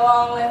guy to get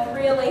along with,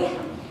 really.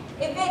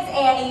 If it's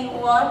Annie you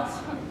want,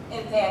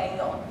 it's Annie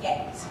you'll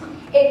get.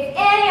 It's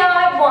Annie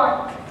I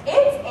want.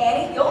 It's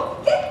Annie you'll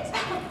get.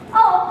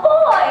 Oh,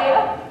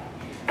 boy!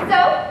 So,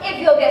 if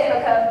you'll get her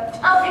coat,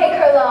 I'll take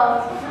her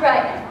along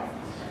right now.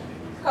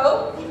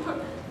 Coat?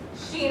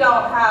 She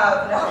don't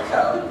have no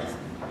coat.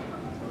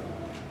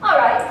 All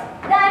right,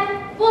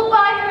 then we'll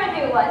buy her a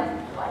new one.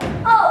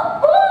 Oh,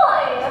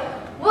 boy!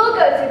 We'll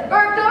go to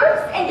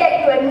Bergdorf's and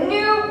get you a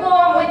new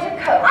warm winter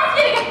coat. I'm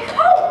getting a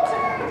coat!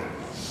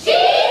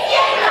 She's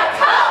getting a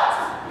coat!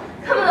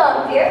 Come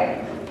along, dear.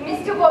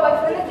 Mr.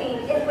 Warbuck's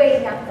limousine is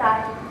waiting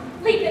outside.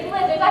 Leap and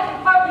blizzard, I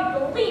can hardly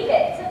believe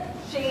it.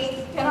 She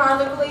can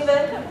hardly believe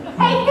it.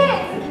 Hey,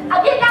 kids,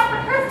 I'll get out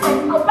for Christmas.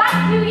 I'll write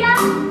to ya.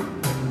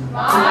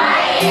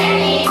 Bye,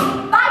 Annie.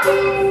 Bye,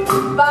 kids.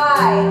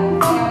 Bye,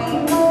 Annie.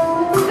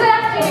 Good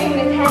afternoon,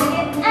 Miss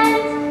Hannigan,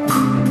 and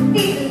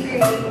season's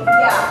greetings.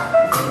 Yeah,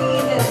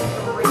 season's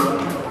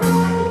greetings.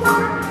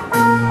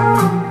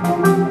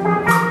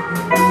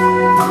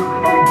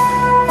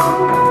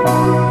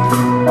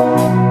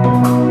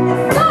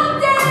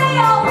 Someday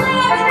I'll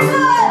live in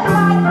good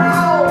my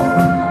house.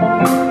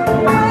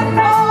 With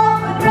all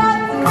the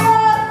nuts and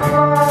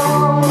restaurants.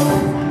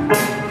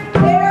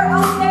 There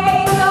I'll stay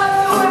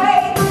tucked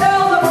away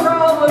till the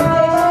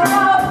prohibition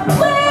of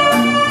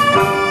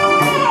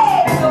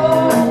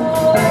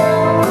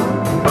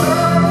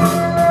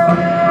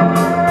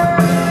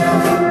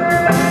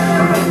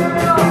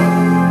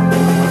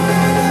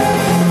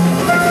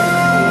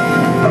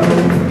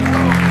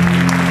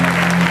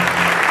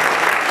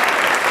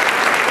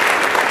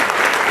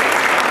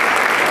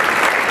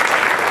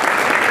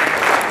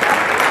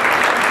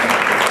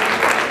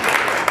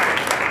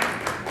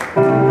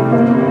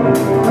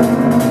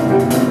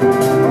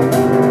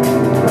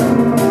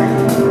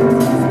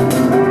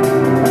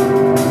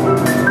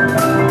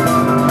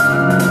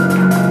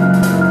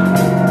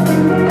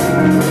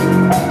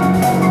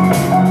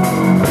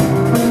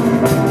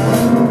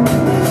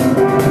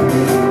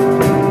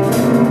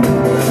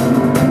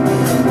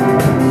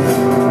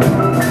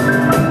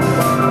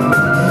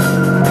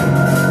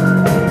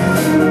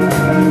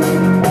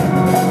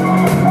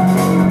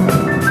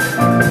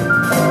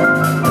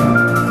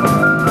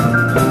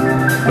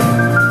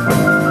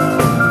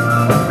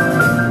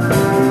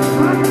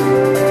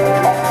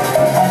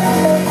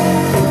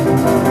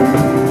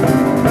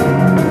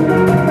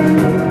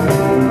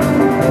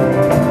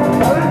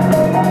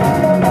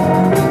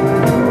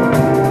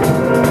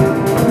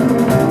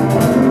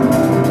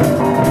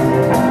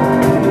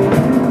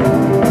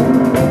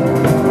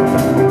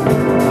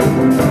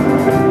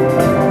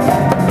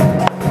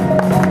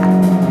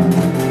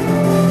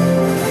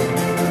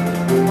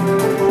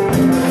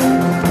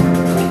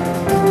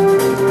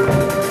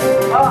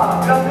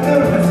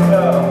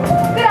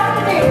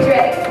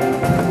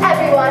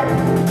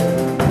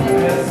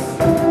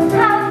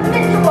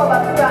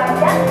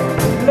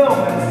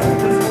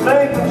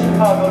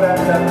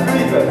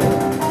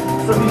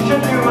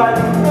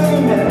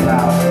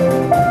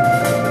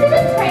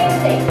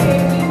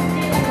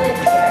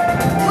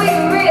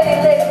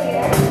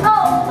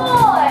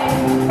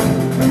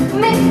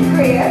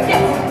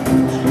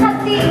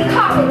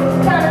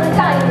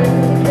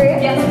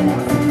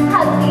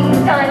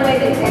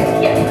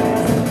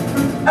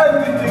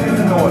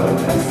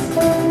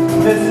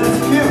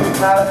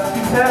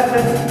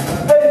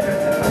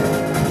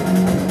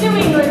New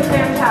England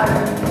clam chowder.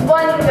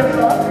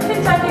 Wonderful.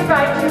 Kentucky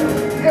fried chicken.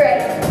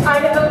 Great.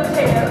 Idaho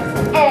potatoes.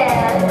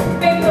 And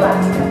baked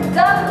Alaska.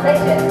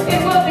 Delicious. It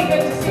will be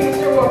good to see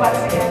Mr.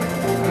 Warbucks again.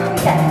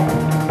 Yes.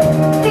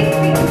 6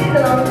 weeks is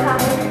a long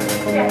time.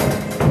 Yes.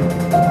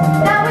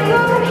 Now will you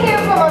all come here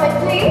for a moment,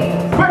 please?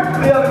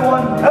 Quickly,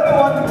 everyone!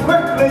 Everyone,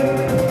 quickly!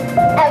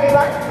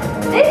 Everyone,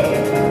 this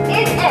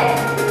is Anne.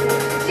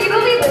 She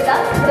will be with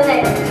us for the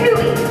next 2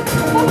 weeks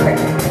for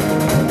Christmas.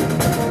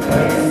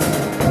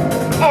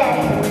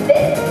 And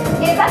this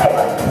is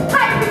everyone.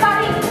 Hi,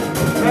 everybody.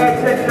 May I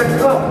take your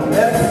coat,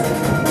 miss?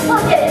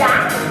 We'll get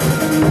that.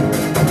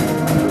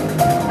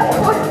 Of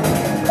course.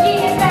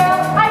 Gee,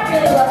 Farrell, I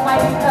really love my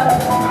new coat.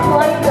 Oh,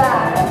 I'm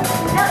glad.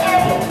 Now,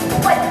 Annie,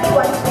 what do you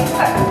want to do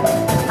first?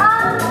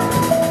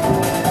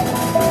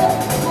 The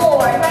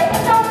floors. I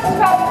think I'll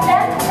scrub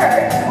them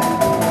first.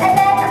 And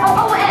then,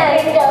 oh,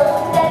 Annie, no,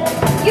 then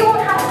you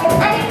won't have to do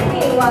any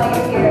cleaning while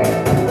you're here.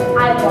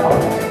 I won't.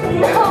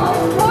 No,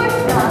 of course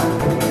not.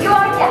 You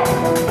are guests.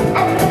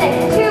 And for the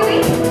next 2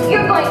 weeks,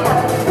 you're going to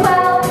have a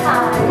swell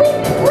time.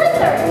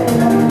 Listen!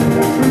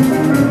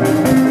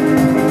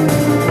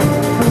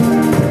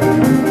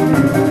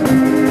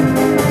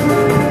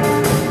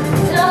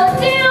 So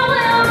still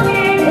will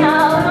be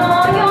down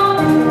on your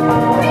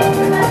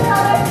Christmas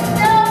color.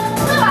 No,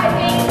 I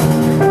think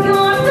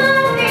your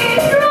Sunday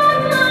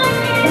drunk like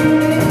it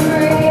is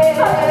free.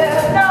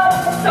 No,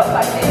 so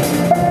funny.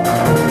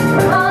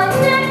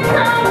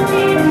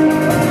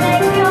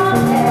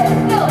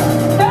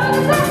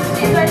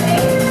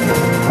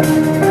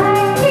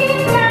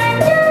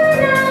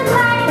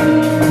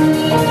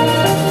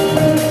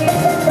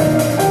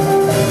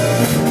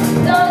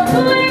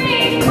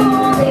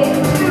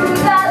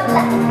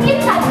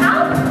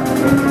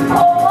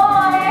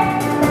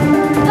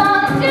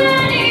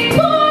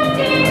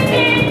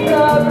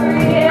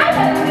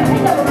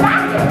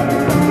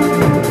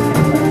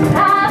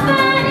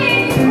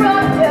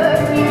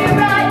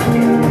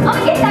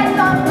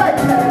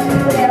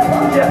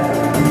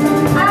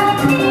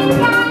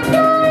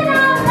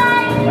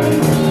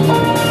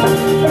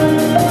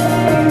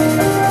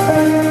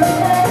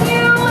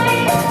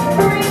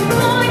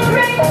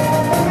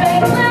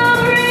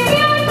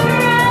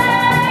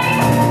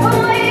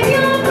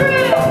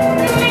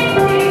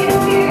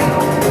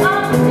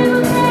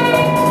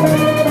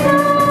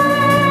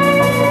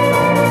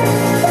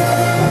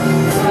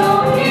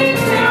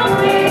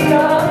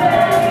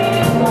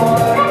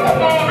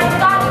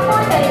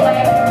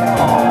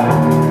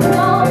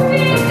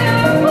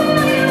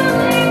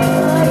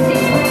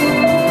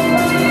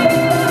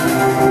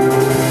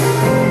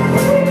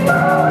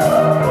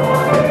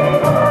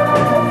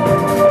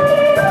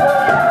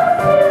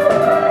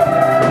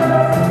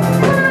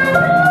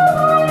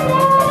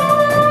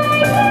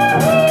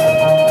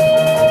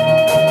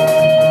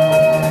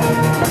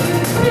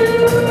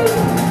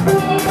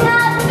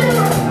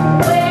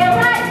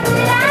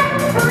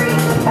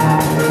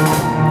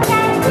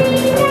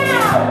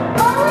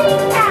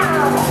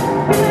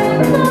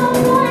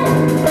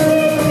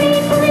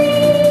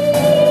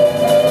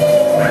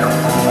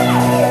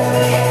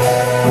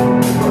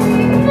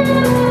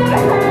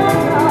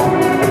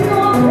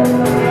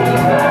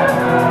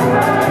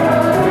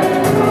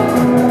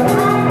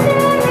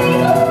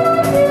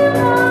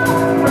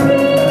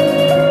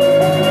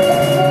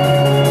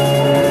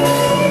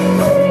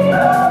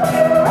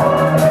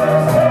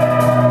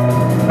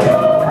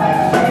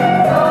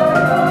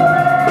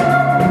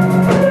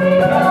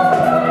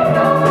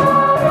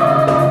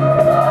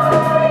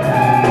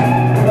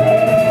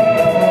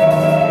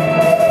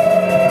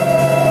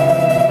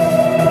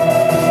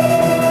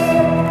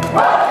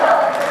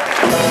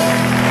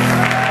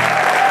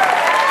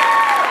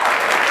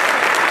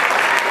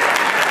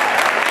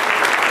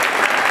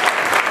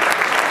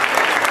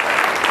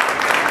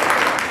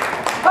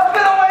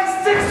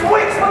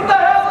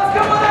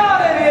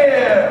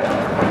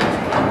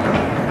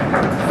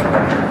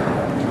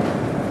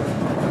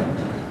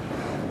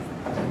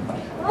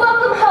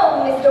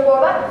 Mr.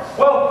 Warbucks.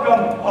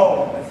 Welcome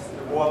home,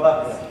 Mr.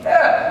 Warbucks.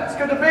 Yeah, it's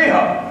good to be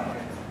home.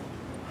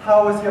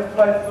 How was your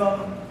flight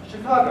from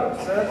Chicago,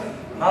 sir?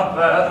 Not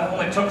bad.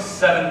 Only took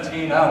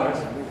 17 hours.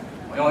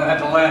 We only had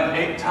to land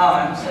 8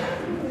 times.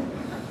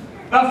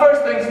 Now,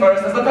 first things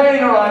first, has the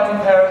painting arrived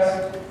in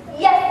Paris?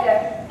 Yes,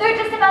 sir. They're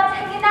just about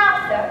taking it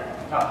out,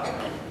 sir. Ah.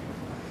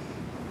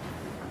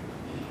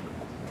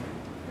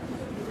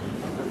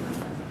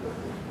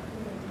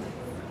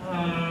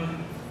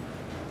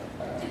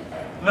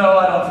 No,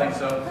 I don't think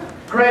so.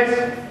 Grace,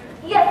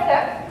 Yes,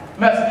 sir.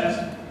 messages.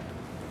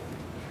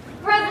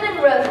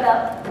 President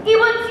Roosevelt. He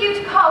wants you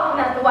to call him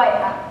at the White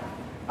House.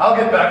 I'll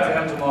get back to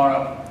him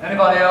tomorrow.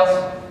 Anybody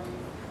else?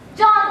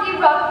 John D.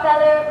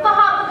 Rockefeller,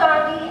 Mahatma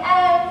Gandhi,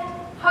 and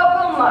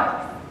Herbert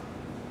Marx.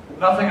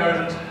 Nothing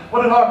urgent.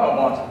 What did Harpo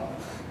want?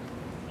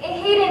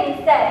 He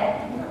didn't say.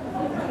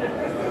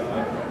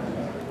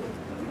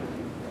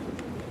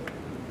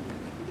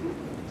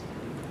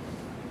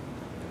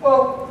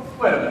 Well,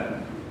 wait a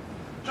minute.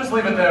 Just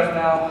leave it there for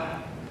now.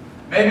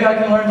 Maybe I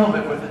can learn to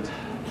live with it.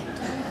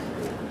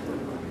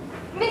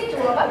 Mr.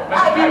 Warbucks,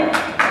 Mr. Pugh.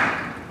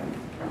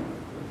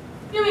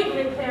 New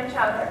England clam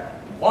chowder,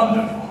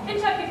 Wonderful.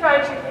 Kentucky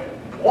fried chicken,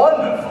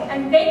 Wonderful.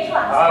 and baked I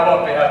lobster.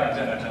 won't be having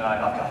dinner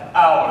tonight. I've got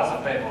hours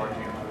of paperwork to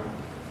get through.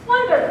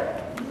 Wonderful.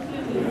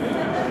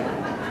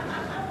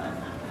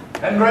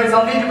 And Grace,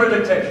 I'll need you for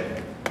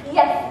dictation.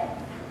 Yes.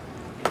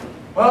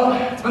 Well,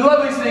 it's been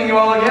lovely seeing you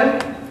all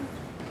again.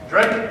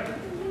 Drake,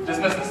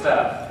 dismiss the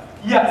staff.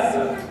 Yes,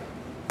 sir.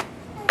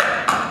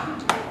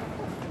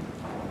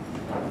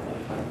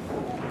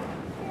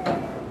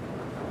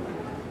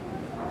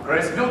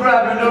 Grace, if you'll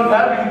grab your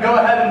notepad, we can go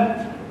ahead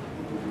and...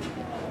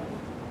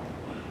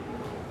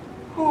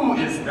 Who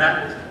is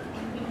that?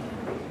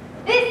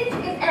 This is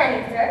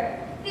Annie, sir.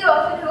 The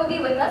orphan who will be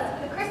with us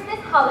for the Christmas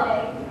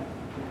holiday.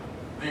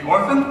 The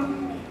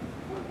orphan?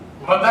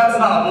 But that's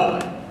not a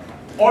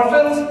boy.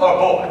 Orphans are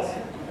boys.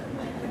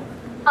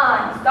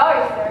 I'm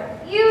sorry, sir.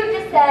 You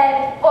just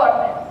said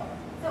orphan.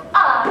 So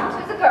I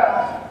chose a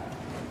girl.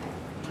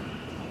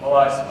 Well,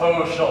 I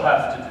suppose she'll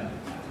have to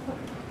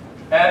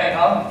do. Annie,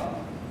 huh?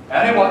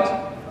 Annie what?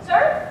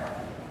 Sir?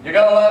 You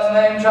got a last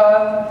name,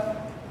 child?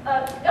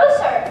 No,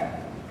 sir.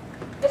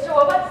 Mr.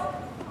 Warbucks?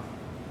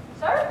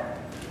 Sir?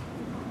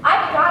 I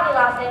haven't got any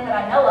last name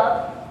that I know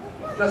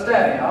of. Just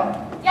Annie,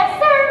 huh? Yes,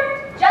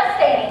 sir. Just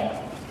Annie.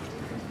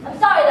 I'm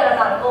sorry that I'm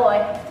not a boy.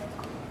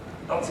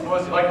 Don't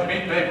suppose you'd like to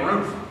meet Babe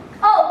Ruth?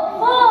 Oh,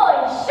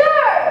 boy,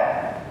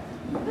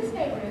 sure. Who's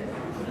Babe Ruth?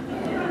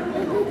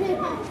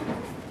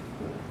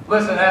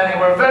 Listen, Annie,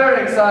 we're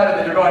very excited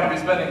that you're going to be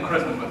spending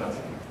Christmas with us.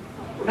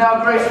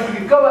 Now, Grace, if we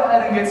could go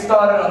ahead and get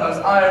started on those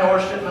iron ore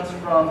shipments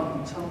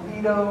from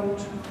Toledo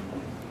to...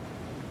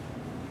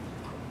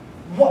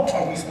 What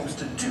are we supposed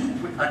to do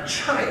with a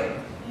child?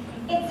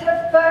 It's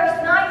her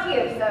first night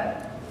here,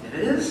 sir. It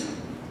is?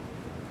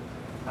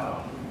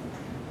 Oh.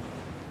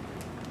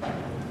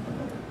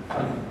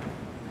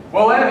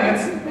 Well, Annie,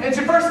 it's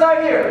your first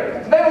night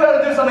here. Maybe we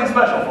ought to do something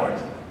special for you.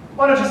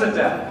 Why don't you sit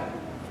down?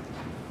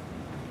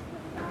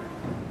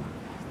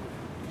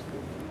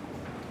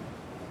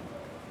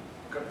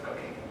 Good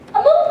cookie. A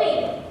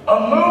movie. A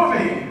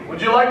movie?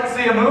 Would you like to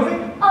see a movie?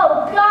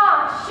 Oh,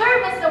 gosh,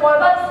 sure, Mr.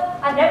 Warbucks.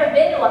 I've never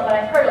been to one, but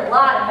I've heard a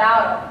lot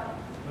about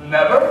them.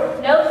 Never?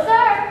 No,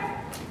 sir.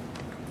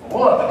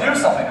 We'll have to do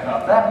something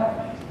about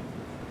that.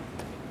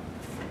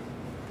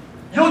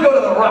 You'll go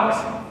to the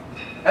Roxy,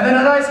 and then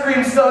an ice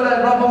cream soda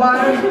at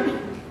Rumpelmeyer's,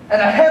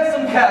 and a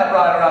handsome cab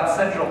ride around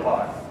Central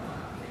Park.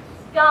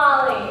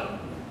 Golly.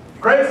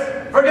 Grace,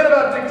 forget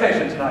about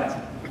dictation tonight.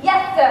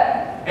 Yes,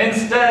 sir.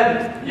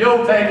 Instead,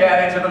 you'll take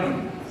Annie to the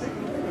movies.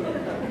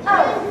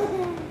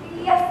 Oh,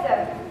 yes,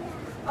 sir.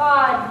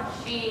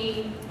 Oh,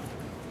 gee.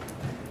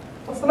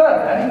 What's the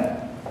matter, Annie?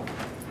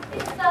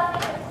 It's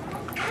nothing.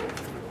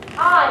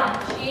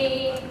 Oh,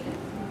 gee.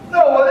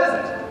 No, what is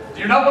it?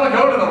 Do you not want to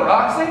go to the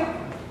Roxy?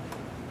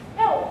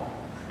 No,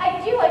 I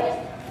do.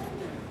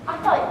 I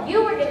thought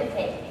you were going to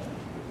take me.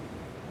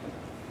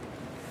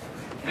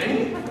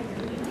 Me?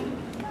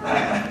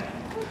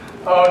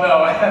 Oh,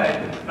 no,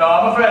 Annie. No,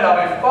 I'm afraid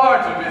I'll be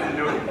far too busy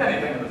doing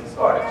anything of the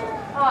sort. It's just...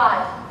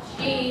 Oh,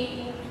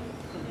 gee.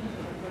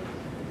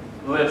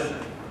 Listen,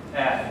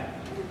 Annie.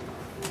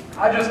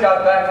 I just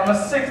got back from a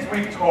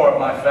 6-week tour of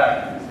my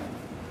factories.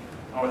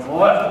 I was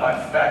left at my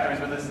factories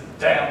with this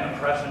damn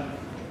depression.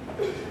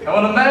 And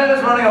when a man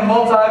is running a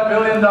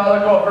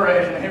multi-billion-dollar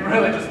corporation, he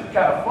really just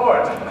can't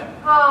afford to.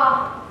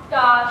 Ah,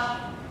 gosh.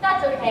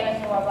 That's okay,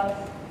 Mr.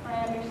 Warbucks. I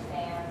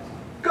understand.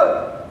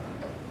 Good.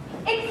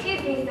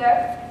 Excuse me,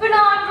 sir, but no,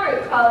 I'm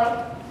rude,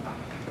 Polly.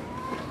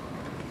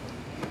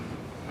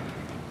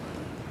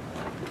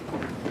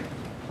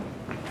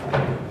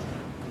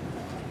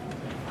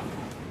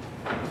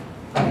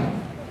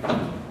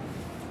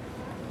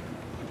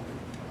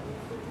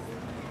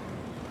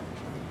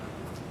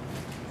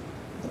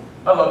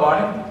 Hello,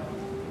 Barney.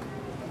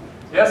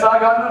 Yes, I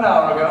got in an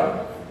hour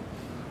ago.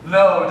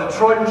 No,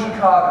 Detroit and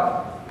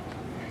Chicago.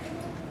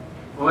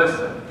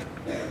 Listen,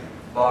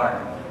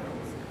 Barney.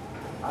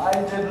 I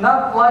did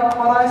not like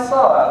what I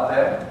saw out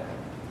there.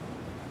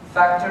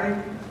 Factory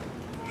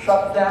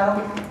shut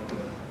down.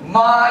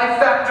 My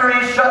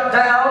factory shut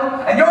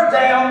down, and you're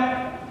down.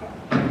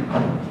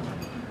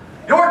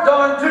 You're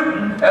darn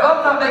tootin', and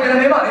I'm not making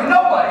any money.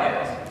 Nobody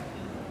is.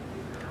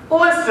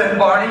 Listen,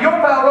 Barney, your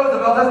pal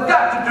Roosevelt has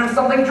got to do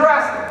something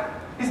drastic.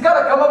 He's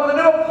got to come up with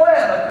a new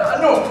plan,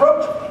 a new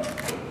approach.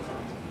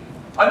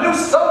 A new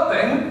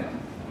something.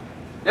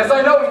 Yes,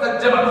 I know he's a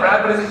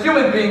Democrat, but he's a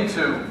human being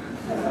too.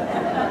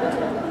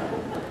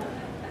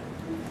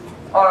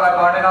 All right,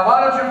 Barney, now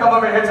why don't you come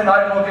over here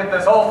tonight and we'll get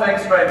this whole thing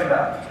straightened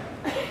out.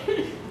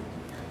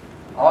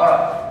 All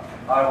right,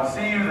 I will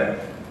see you then.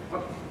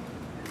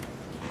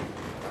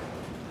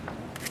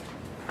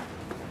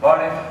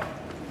 Barney,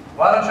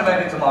 why don't you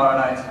make it tomorrow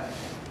night?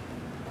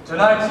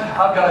 Tonight,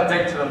 I've got a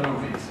date to the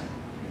movies.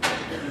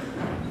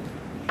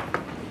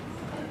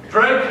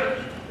 Drink?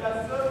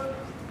 Yes, sir.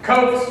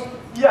 Coats?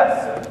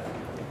 Yes, sir.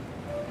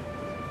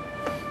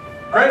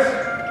 Grace?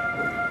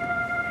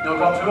 You'll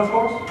come too, of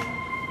course?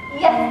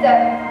 Yes, sir.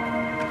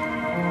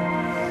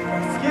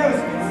 Excuse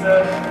me,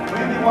 sir. Will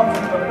you be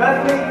wanting the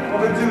Bentley or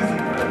the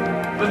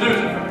Duesenberg? The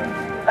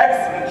Duesenberg.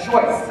 Excellent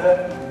choice, sir.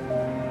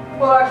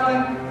 Well, actually,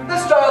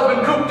 this child's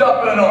been cooped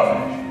up in an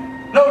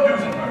orphanage. No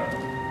Duesenberg.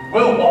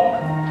 We'll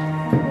walk.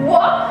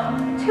 Walk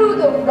to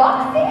the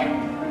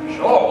Roxy?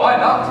 Sure, why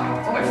not?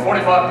 It's only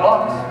 45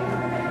 blocks.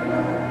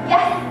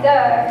 Yes,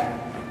 sir.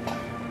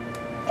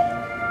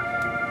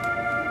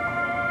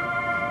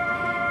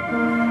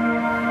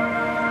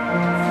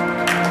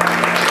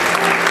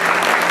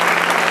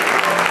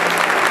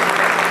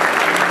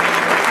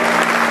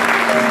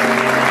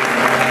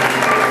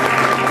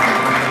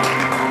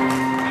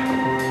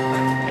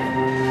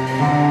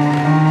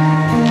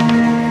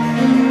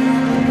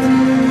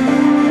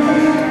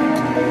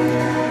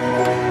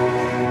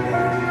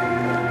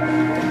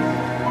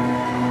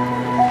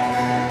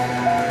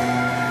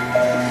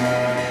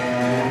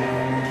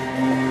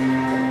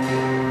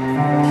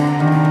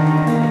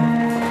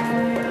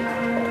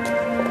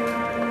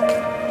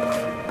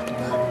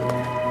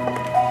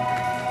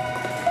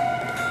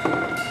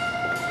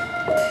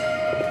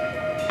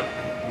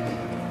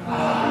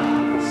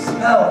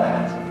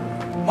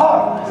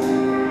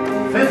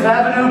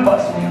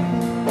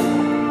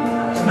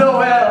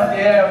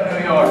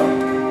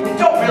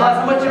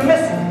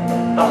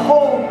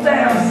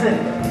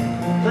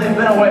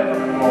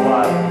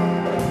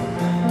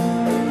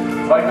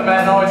 Like the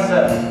man always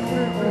said,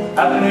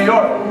 after New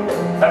York,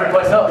 every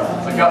place else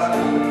is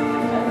Augusta.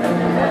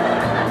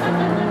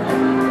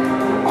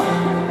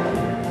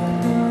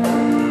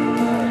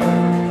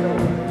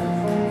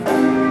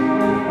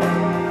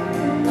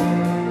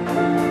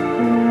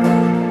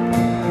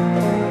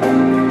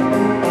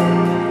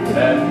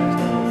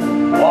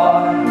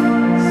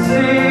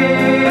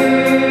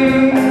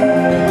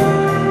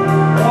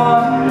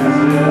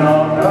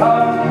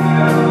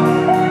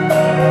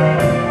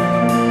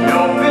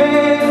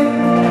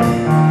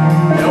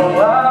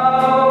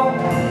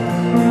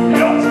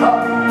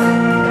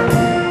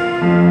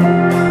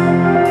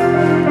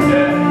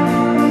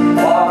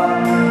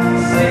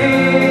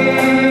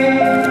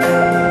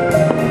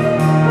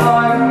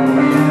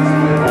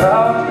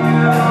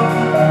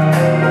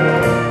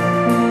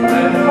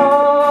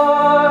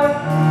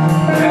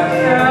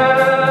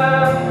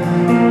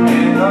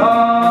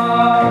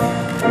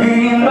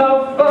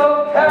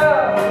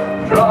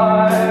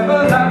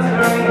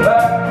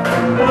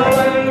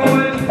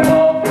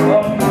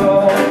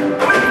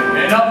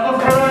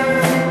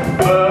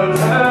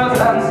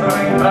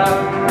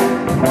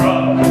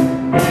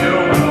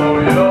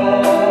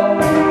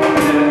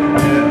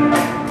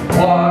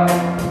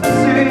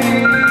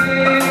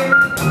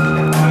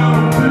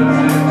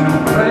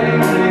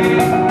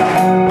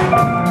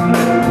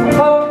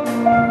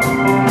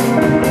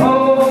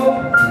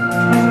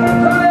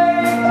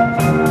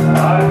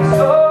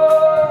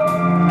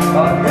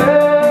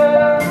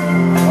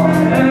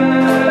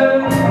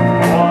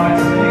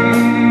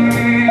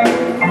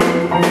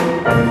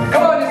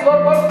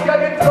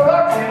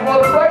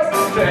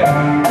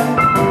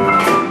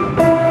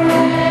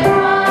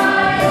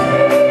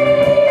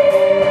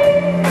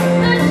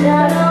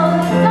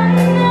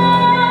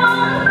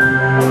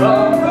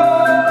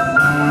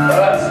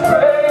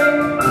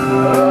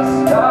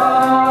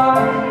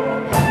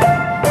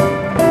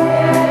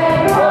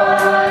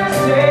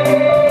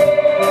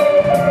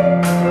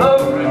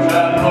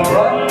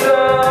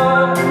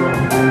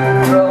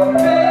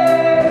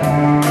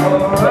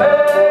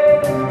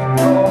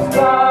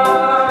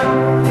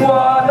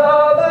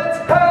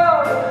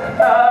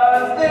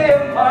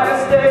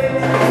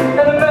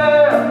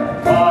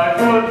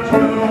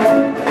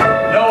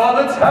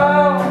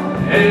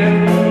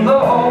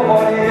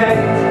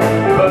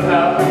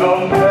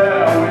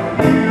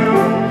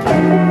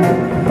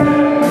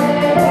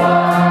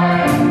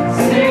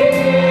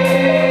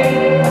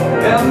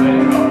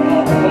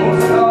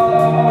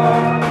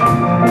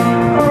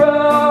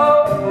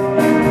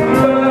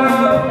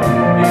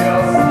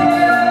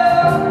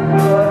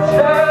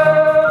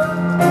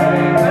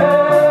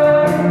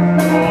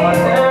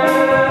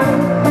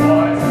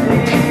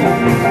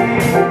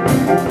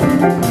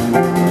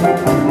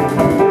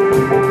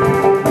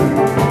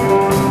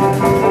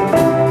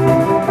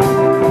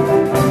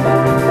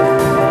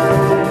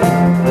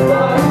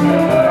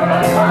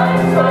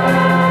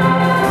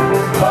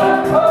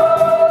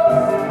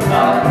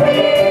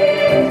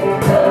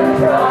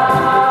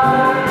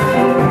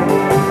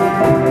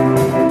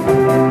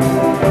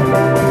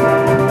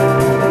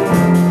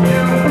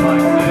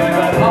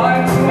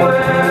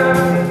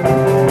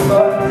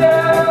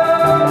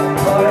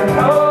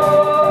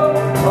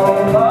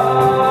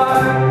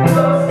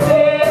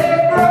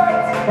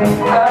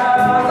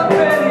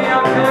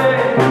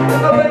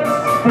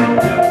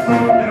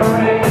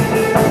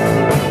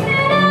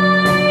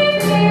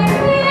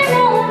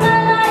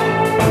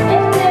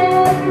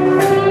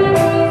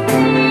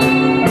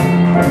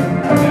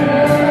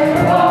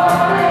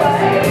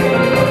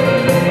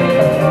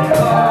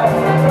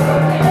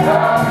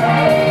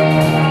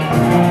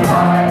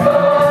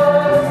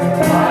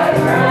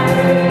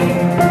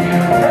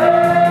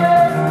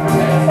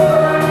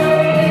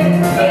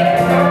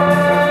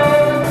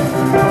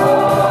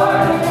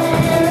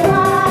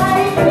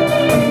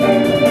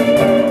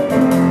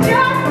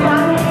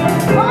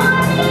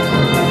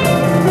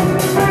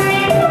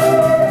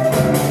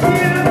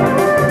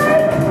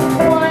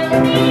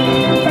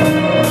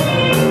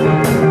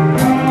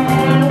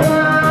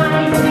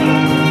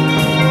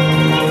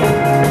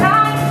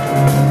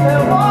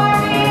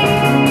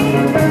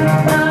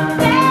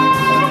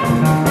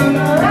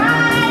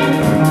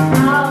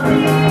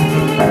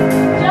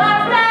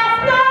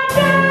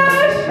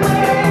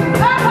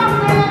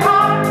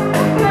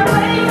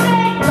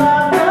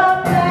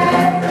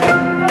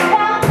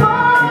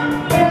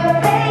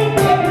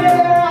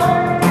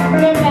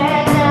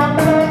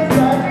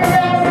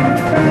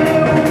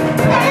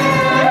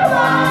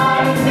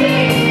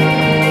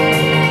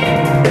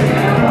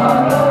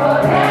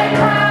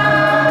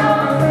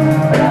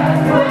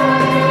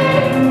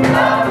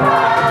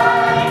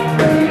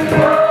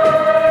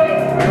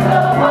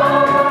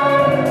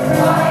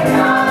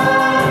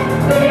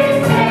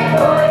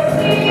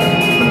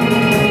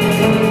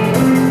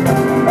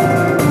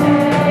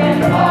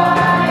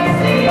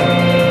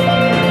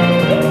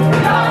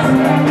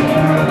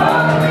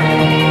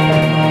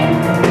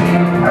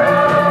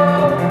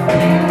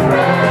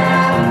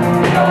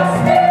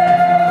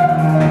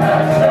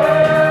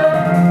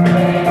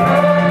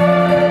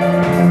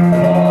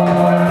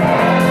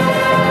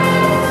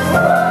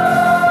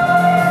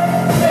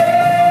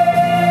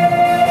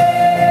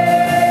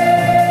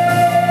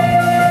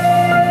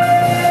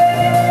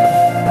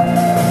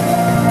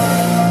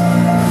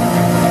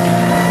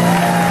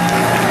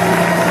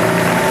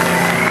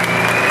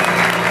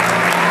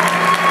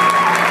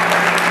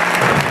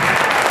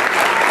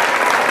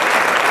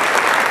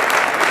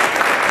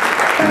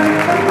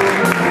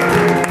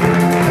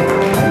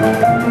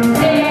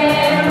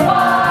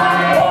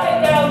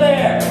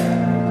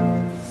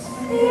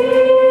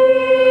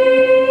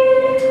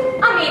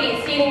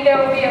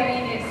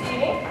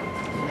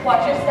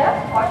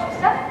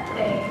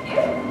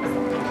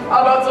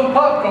 some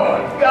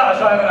popcorn.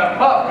 Gosh, I haven't had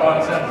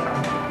popcorn since.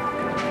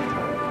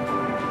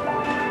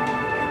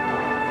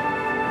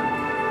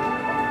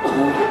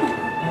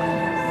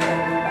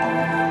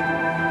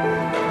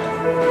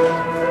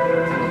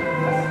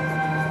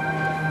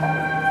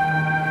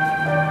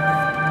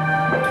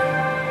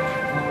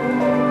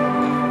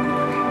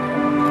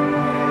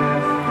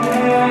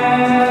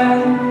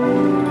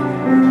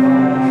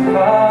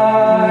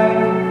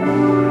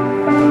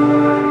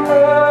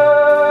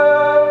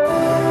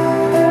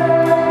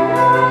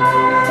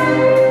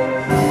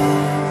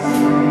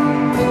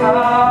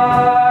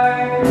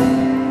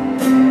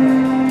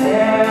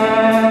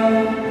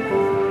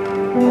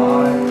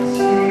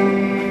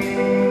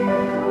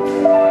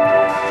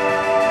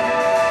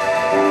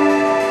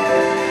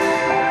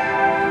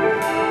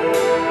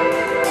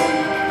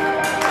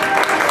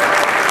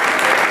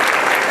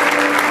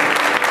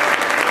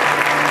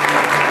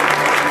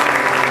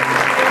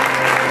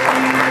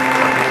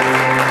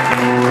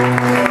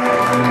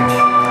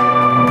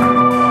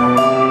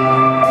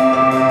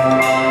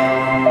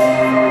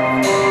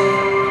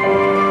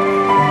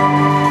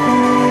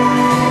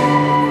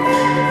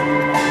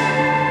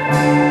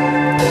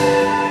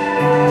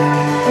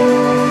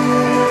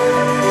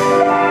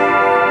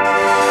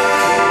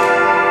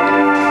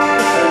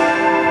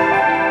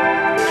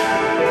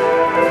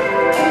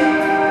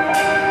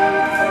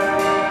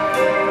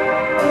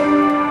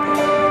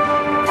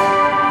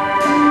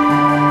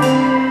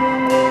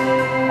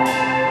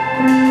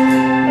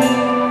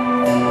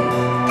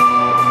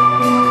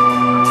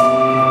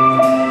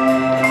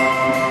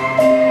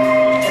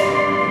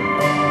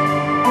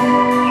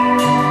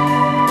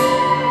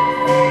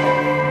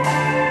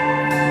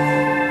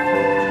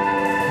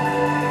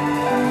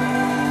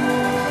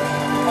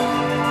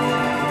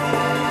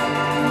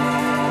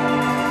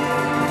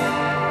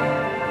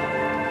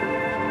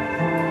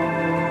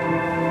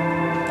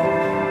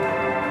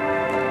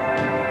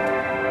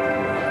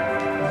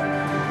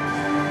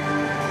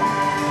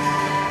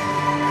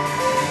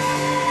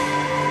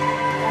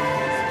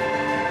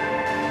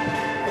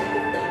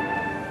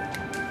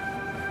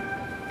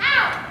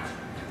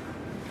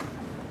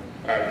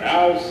 And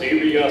now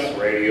CBS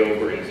Radio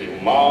brings you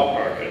Ma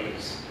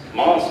Perkins.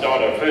 Ma's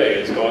daughter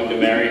Faye is going to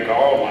marry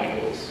Carl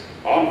Michaels.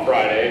 On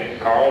Friday,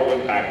 Carl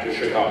went back to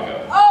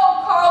Chicago.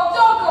 Oh, Carl,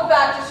 don't go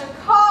back to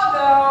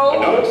Chicago.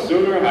 But no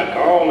sooner had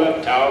Carl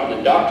left town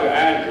than Dr.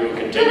 Andrew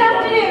continued Good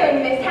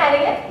afternoon, Miss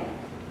Hannigan.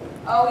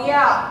 Oh,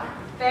 yeah.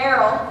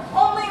 Farrell.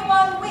 Only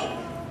 1 week.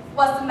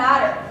 What's the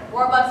matter?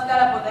 Warbucks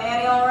got up with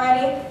Annie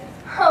already?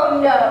 Oh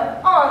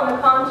no, on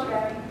the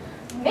contrary.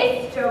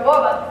 Mr.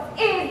 Warbucks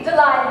is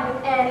delighted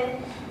with Annie,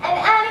 and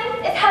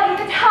Annie is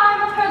having the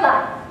time of her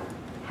life.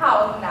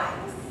 How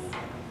nice.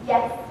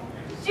 Yes,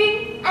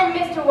 she and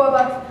Mr.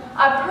 Warbucks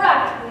are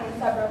practically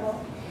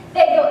inseparable.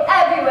 They go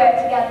everywhere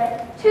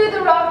together, to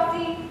the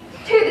Roxy,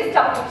 to the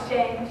Stock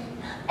Exchange.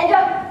 And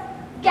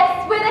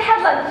guess where they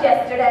had lunch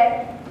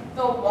yesterday?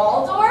 The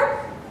Waldorf?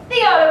 The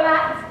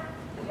Automat.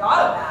 The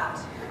Automat?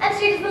 And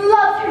she just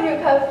loves her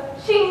new coat.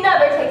 She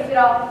never takes it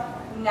off.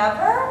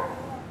 Never?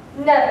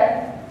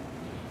 Never.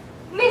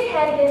 Miss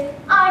Hannigan,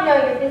 I know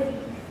you're busy,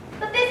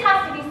 but this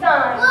has to be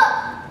signed.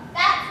 Look,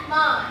 that's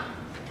mine.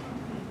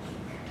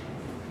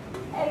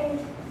 And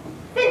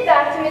sent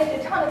back to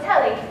Mr.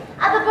 Tonatelli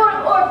at the Board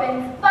of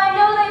Orphans by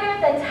no later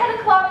than 10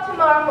 o'clock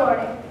tomorrow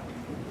morning.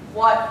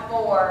 What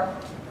for?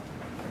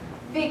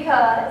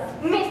 Because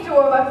Mr.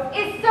 Warbucks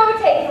is so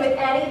taken with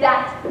Annie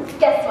that,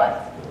 guess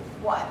what?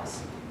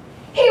 What?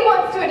 He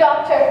wants to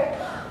adopt her.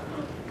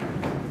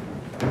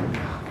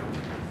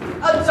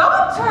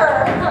 Adopt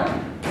her?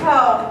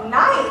 How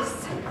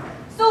nice.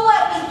 So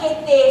let me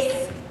get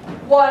this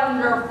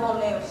wonderful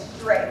news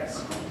straight.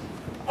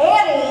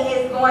 Annie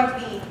is going to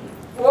be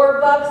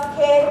Warbucks'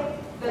 kid,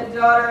 the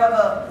daughter of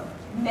a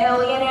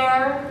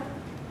millionaire.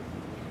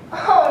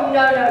 Oh,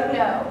 no, no,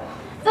 no.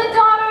 The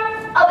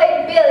daughter of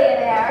a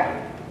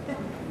billionaire.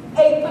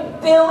 A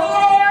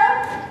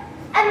billionaire?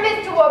 And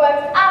Mr.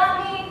 Warbucks asked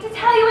me to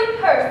tell you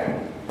in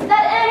person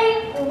that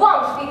Annie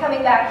won't be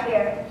coming back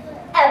here.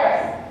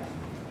 Ever.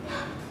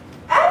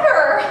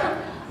 Ever?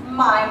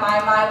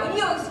 My, would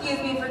you excuse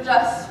me for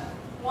just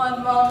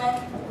 1 moment,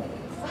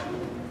 please?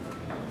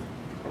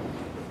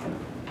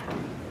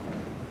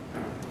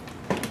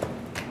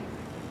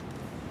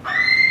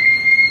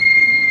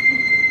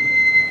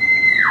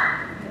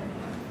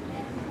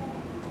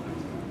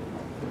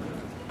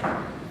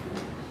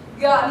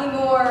 Got any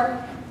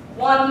more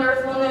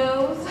wonderful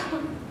news?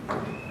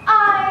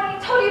 I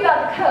told you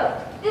about the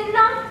coat, didn't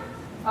I?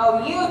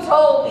 Oh, you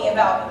told me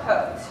about the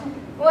coat.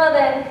 Well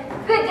then,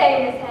 good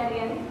day, Miss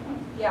Hannigan.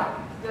 Yeah,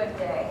 good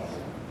day.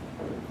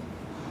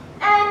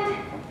 And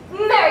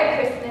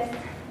Merry Christmas.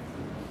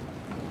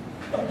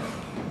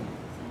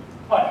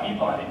 Buddy,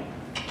 buddy.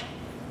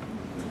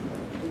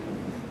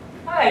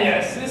 Ah,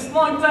 yes, it's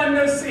long time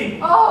no see.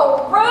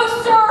 Oh,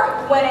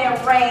 Rooster! When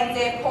it rains,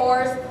 it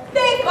pours.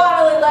 They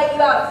finally let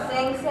you out of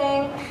Sing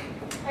Sing.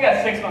 I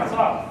got 6 months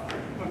off.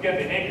 With good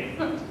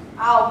behavior.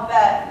 I'll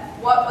bet.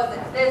 What was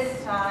it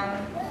this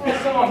time? There's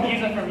someone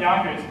geezing from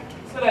Yonkers.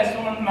 Said I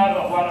swung them out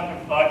of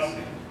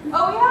 $100.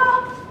 Oh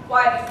yeah?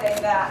 Why'd you say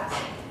that?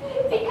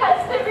 Because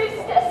the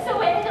rooster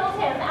swindled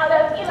him out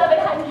of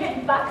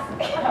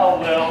 $1,100. Oh,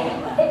 well.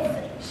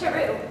 It's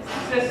true.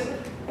 Sis,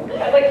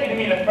 I'd like you to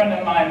meet a friend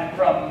of mine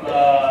from,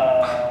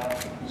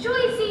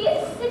 Jersey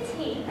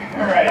City.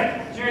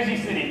 right, Jersey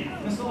City,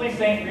 Missouri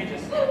St.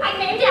 Regis. I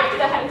named after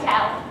the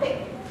hotel.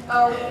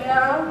 Oh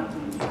yeah?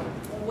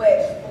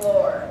 Which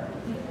floor?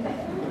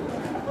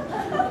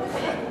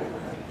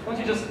 Don't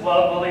you just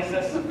love Lily,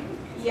 sis?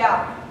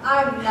 Yeah,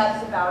 I'm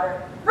nuts about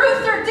her.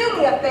 Rooster, do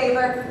me a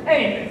favor.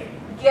 Anything.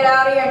 Get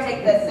out of here and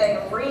take this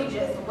St.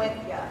 Regis with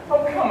you.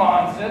 Oh, come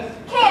on, sis.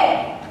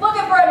 Kid,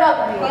 looking for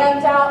another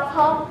handout,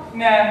 huh?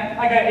 Nah,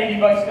 I got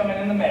 $80 coming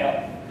in the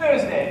mail.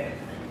 Thursday.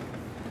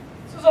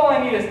 This is all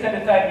I need is 10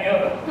 to tide me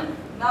over.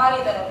 Not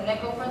even a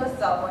nickel for the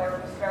subway,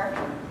 Rooster.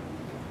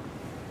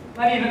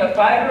 Not even a $5,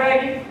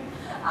 Raggy?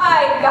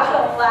 I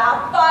gotta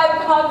laugh.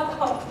 $5,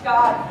 oh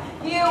God.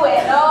 You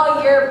and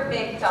all your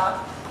big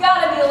talk.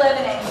 Gotta be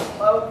living in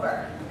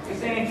Clover.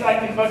 This ain't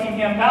exactly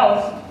Buckingham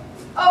Palace.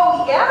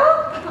 Oh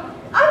yeah?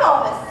 I'm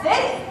on the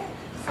city.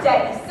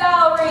 Steady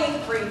salary,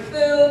 free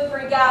food,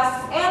 free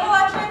gas, and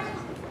electric.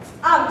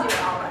 I'm doing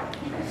alright.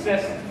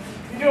 Sis,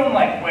 you're doing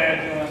like we're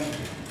doing.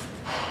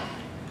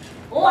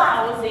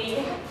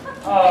 Lousy.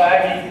 Oh,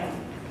 Aggie,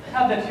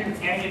 how'd the two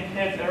Indian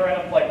kids ever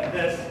end up like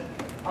this,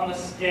 on the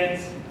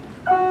skids?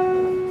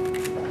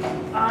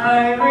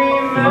 I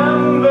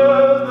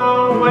remember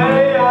the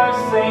way our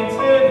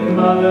sainted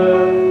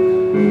mother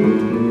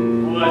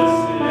would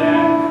sit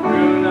and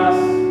croon us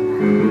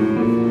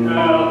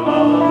her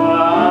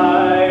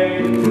lullaby.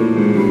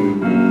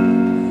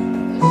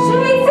 She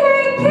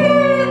said,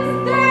 kids,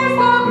 there's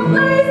a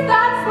place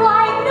that's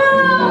like no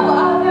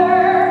other.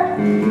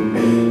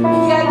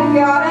 You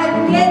gotta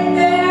get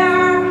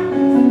there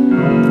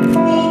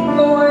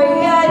before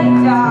you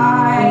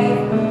die.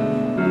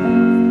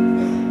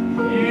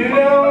 You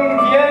don't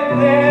get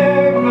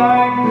there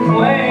by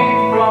playing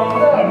from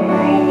the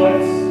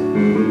rulers.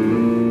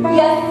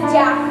 Yes,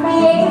 Daphne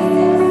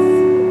Aces.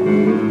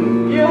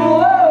 You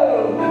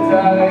love the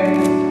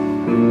times.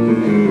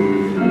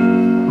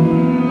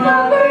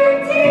 Mother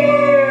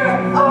dear,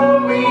 oh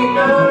we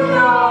know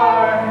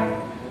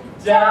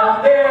you're down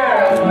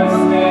there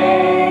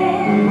listening.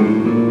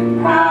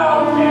 How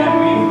can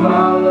we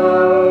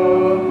follow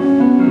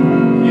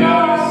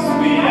your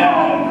sweet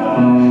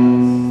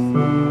advice?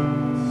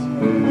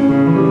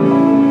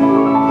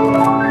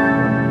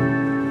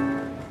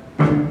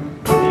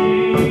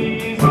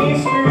 Easy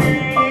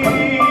street,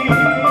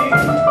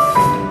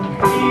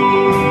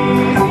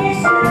 easy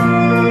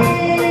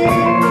street,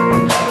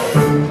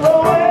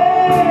 away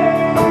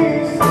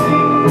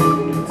sleep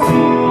till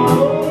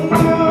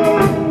noon.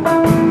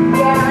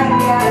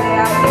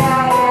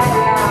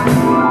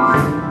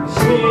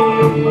 She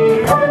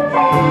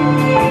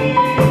repeats,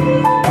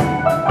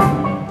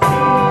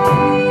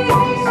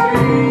 easy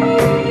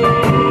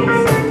streets,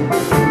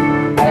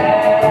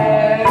 better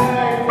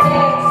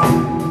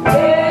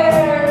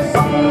there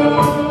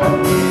soon.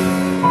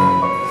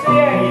 Say,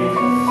 Aggie,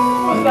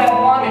 who's that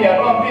blondie I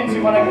bump into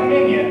when I come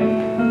in here?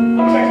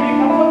 Looks like me a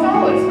couple of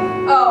dollars.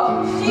 Oh,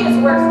 she just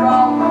works for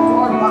all her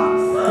 $4.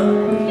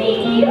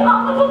 The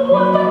off of a $1,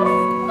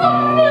 the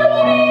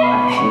millionaire.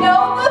 No,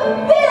 the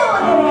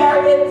billionaire,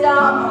 you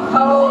dumb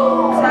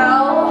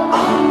hotel.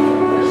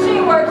 She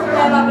works for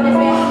him up in his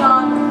mansion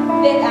on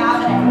Fifth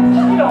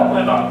Avenue. You don't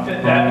live on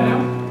Fifth Avenue.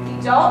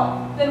 You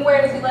don't? Then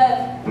where does he live?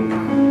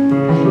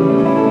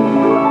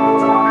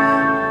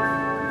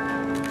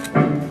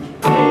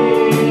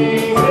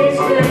 Easy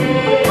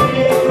streets,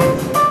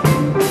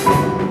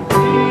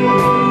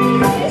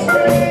 easy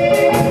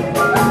streets,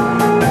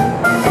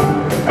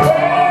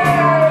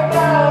 where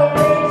the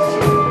rich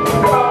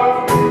go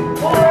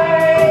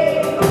away,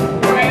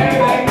 where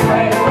they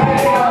play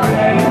all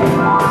day.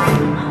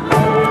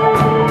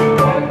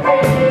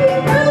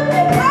 Easy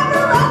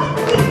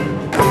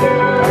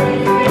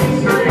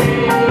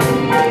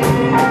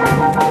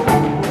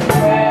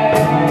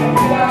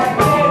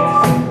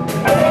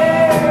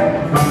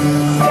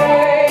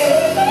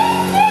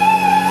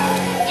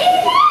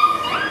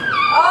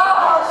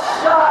Oh,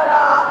 shut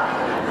up.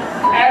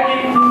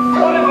 Aggie,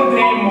 what did the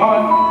dame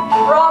want?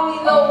 Brought me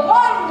the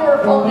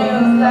wonderful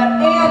news that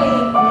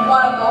Annie,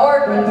 one of the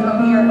orphans from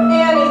here,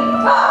 Annie,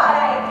 God,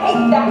 I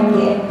hate that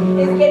kid,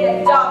 is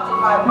getting adopted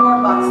by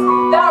Warbucks.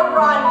 That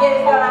rotten kid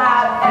is gonna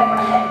have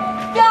everything.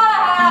 Gotta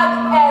have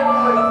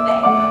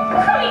everything.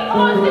 Great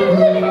orphan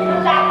living in the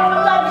lap of a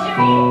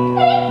luxury.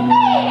 It ain't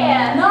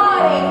fair.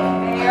 Not ain't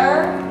fair.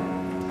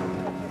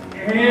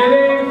 It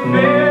ain't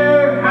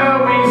fair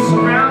how we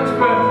scrounge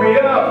for $3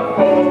 or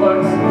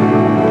 $4.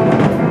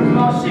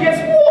 Oh, she gets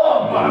 $4.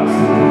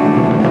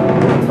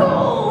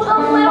 Oh, the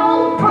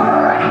little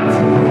brat.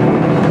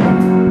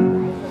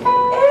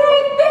 It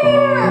ain't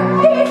fair.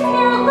 This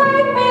here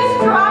life is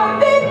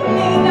driving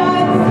me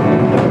nuts.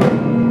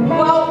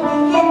 Well, we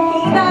get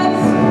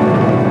peanuts.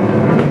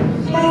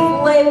 She's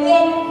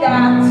living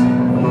that.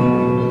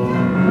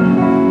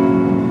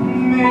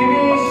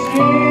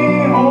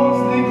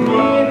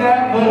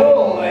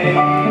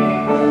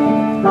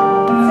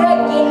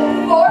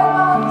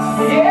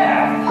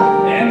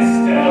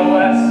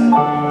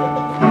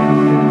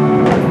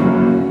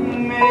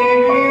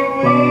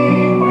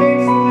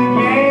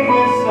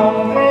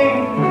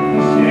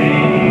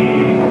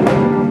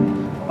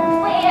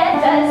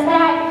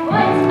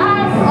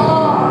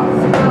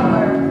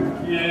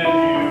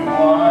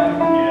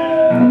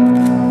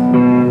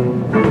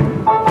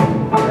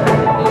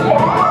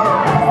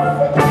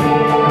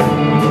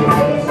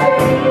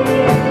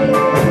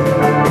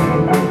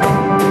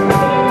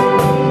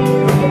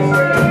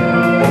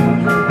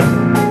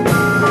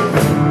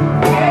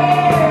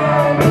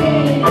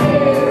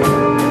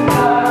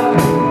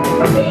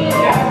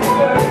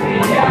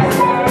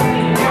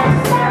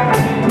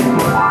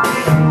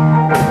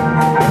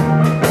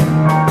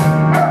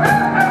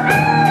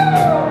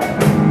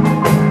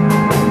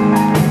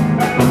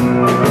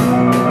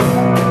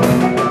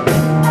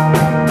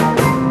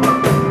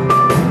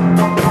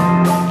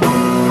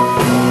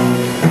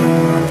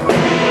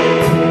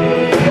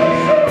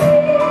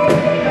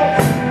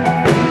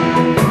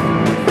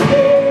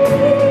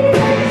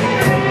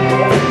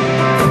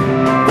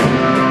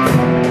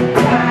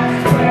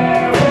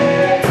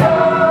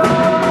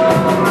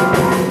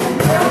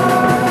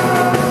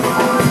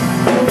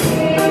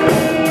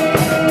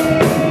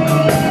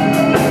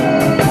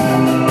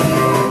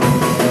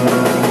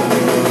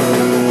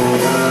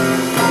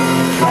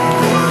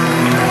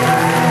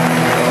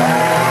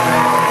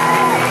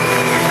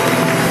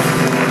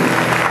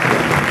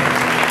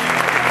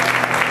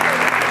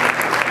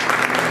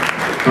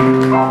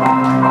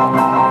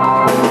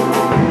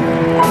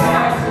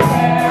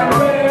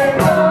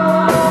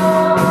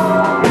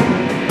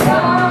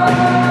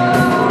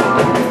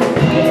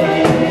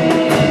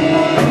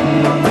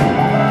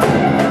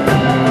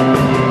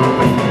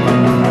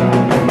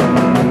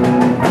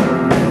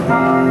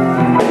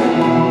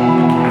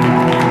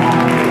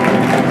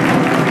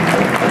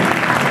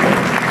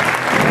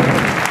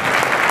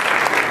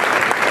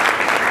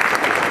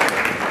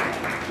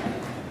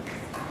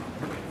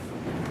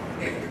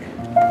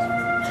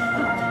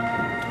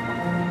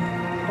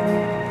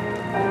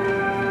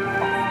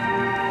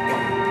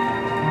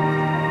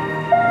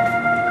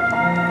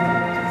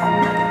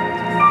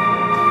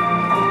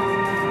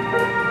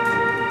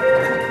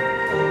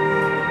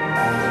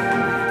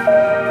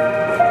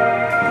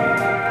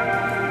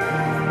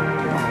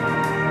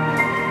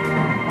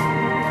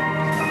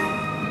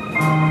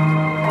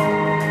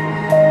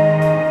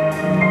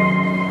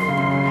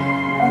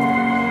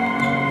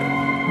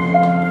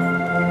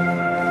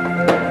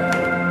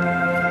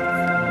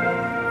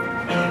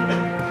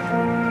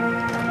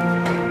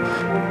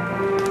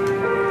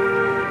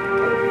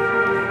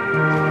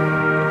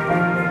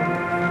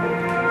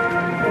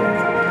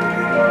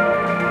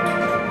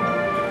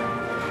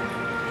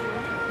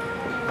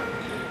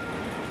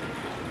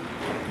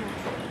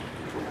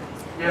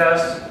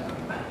 Yes.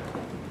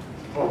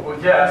 Well,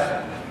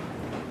 yes.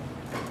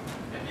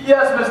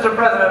 Yes, Mr.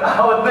 President,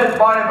 I'll admit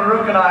Barney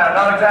Baruch and I are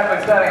not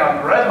exactly standing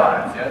on bread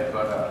lines yet,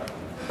 but,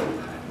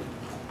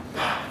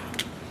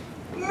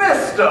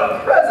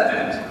 Mr.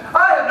 President,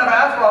 I have never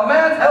asked for a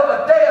man's help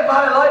a day in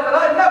my life, and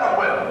I never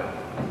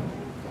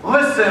will.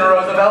 Listen,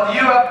 Roosevelt,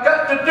 you have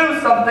got to do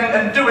something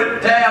and do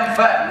it damn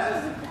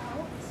fast.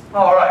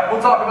 All right,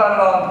 we'll talk about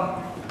it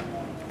on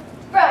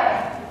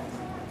Friday.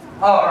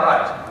 All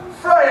right,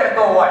 Friday at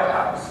the White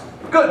House.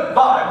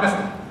 Goodbye,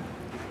 Mr.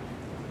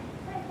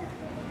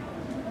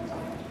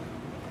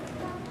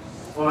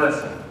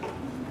 Listen,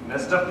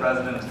 Mr.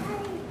 President,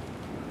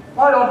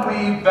 why don't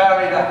we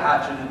bury the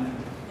hatchet and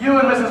you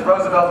and Mrs.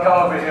 Roosevelt come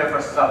over here for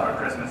supper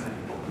Christmas Eve?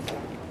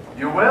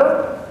 You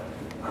will?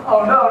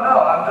 Oh, no,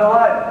 I'm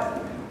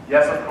delighted.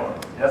 Yes, of course.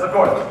 Yes, of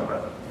course, Mr.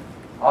 President.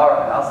 All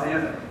right, I'll see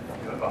you then.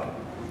 Goodbye.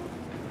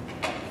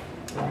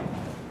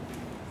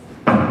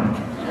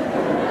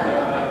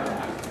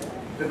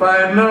 If I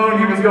had known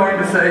he was going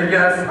to say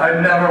yes,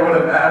 I never would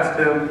have asked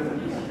him.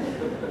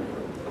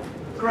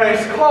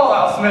 Grace, call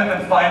Al Smith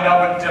and find out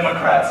what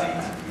Democrats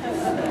eat.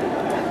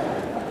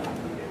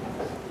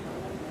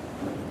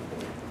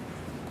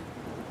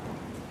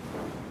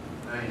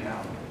 There you go.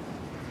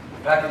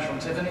 Package from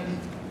Tiffany?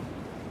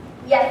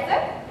 Yes,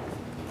 sir.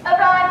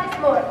 Arrived this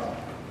morning.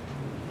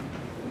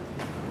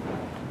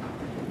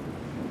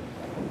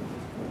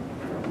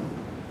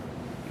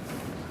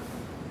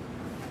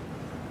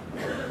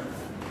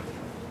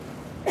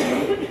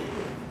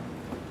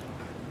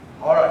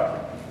 All right.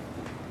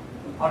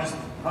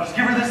 I'll just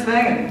give her this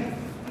thing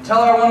and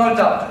tell her I want to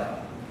adopt her.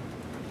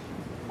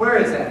 Where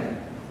is Annie?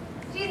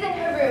 She's in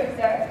her room,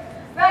 sir,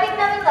 writing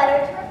another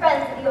letter to her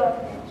friends at the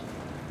orphanage.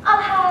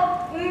 I'll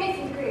have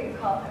Mrs. Greer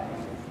call her.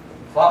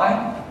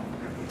 Fine.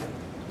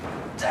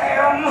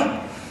 Damn!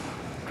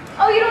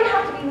 Oh, you don't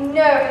have to be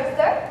nervous,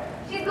 sir.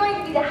 She's going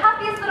to be the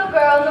happiest little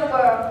girl in the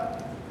world.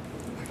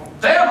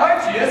 Damn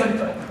right she is,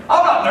 and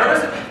I'm not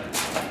nervous.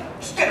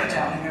 Just get her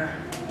down here.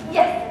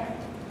 Yes, sir.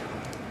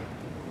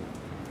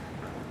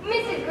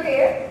 Mrs.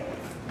 Greer?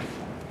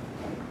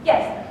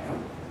 Yes, sir.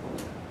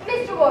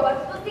 Mr.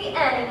 Warbucks will see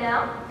Annie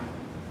now.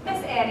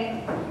 Miss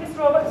Annie, Mr.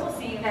 Roberts will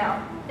see you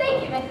now.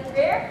 Thank you, Mrs.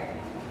 Greer.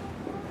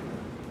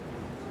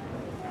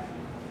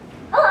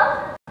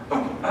 Hello.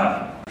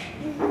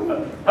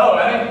 Hello,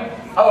 Annie.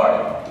 How are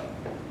you?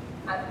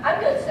 I'm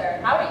good, sir.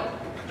 How are you?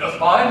 Just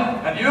fine.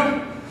 And you?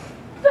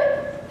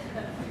 Good.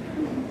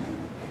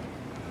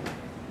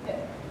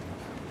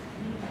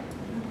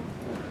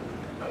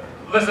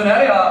 Listen,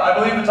 Annie, I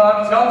believe the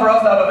time has come for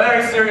us to have a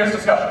very serious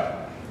discussion.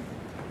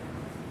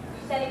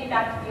 You're sending me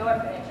back to the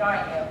orphanage,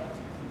 aren't you?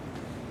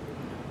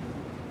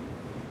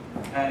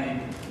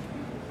 Annie,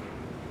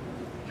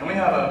 can we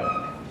have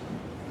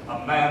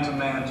a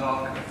man-to-man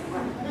talk?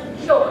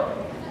 Sure.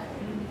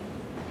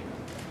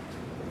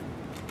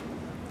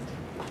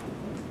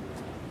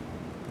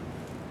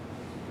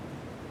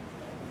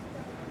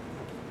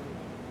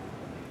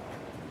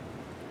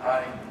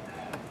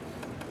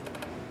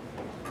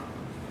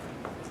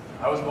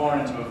 I was born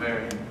into a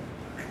very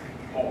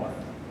poor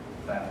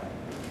family.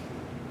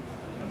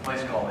 In a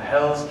place called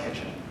Hell's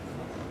Kitchen,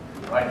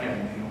 right here in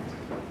New York.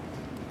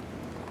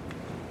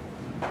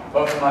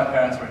 Both of my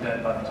parents were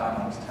dead by the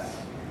time I was 10.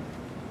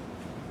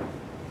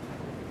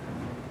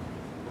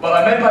 But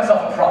I made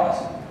myself a promise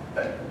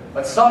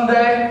that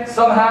someday,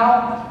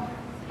 somehow,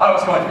 I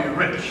was going to be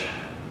rich.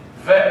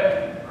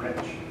 Very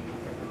rich.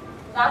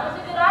 That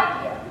was a good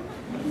idea.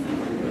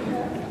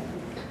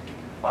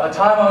 By the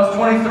time I was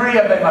 23,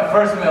 I made my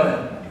first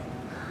million.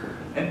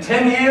 In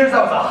 10 years,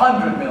 I was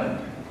 100 million.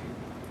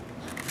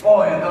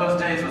 Boy, in those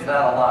days was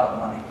that a lot of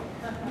money.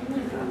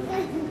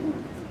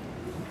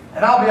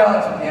 And I'll be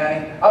honest with you,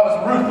 Annie, I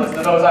was ruthless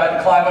to those I had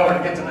to climb over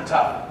to get to the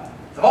top.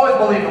 I've always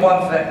believed in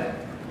one thing.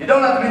 You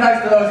don't have to be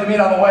nice to those you meet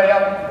on the way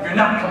up if you're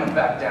not coming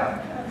back down.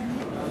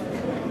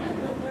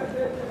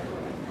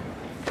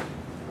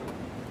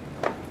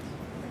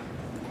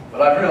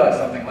 But I've realized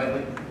something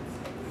lately.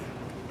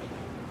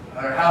 No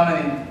matter how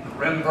many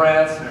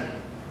Rembrandts or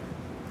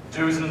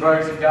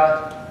Duesenbergs you've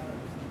got,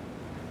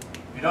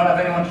 if you don't have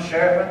anyone to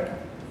share it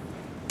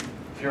with,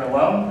 if you're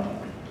alone,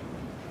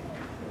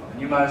 well, then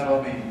you might as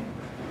well be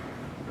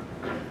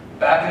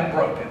back and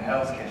broke in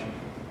Hell's Kitchen.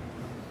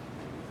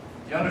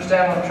 Do you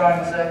understand what I'm trying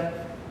to say?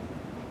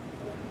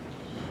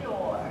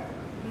 Sure.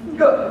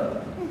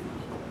 Good.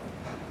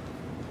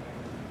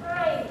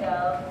 Kind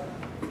of.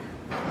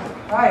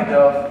 Kind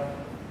of.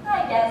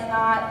 I guess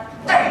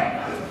not.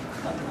 Dang!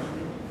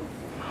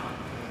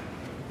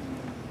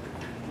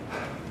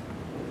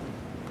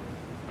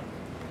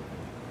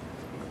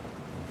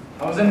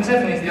 I was in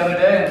Tiffany's the other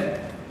day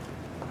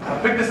and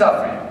I picked this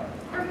up for you.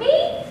 For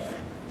me?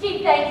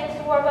 Gee, thanks,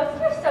 Mr. Warbucks.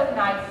 You're so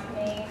nice to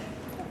me.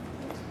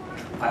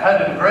 I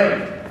had it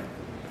engraved.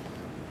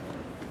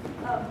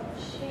 Oh,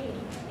 gee.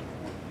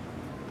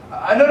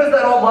 I noticed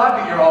that old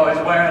locket you're always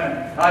wearing,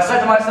 and I said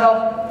to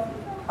myself,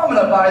 I'm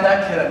going to buy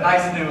that kid a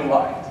nice new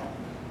locket.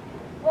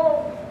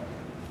 Well,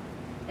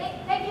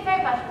 thank you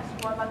very much,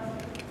 Mr. Warbucks.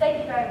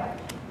 Thank you very much.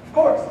 Of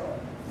course.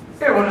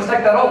 Here, we'll just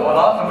take that old one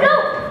off and we... No,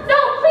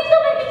 please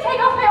don't make me take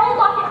off my old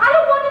locket. I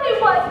don't want a new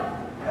one.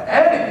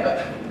 Annie,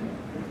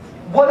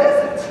 what is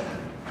it?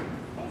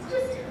 It's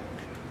just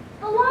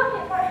the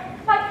locket.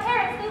 My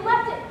parents, they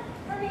left it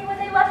for me when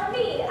they left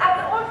me at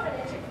the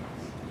orphanage.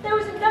 There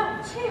was a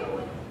note,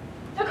 too.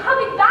 They're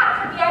coming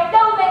back for me. I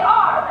know they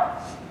are.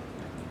 But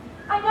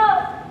I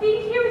know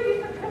being here with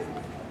you for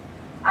Christmas,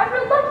 I'm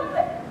real lucky,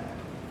 but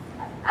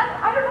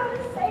I don't know what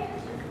to say.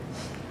 It's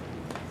just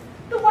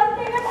the one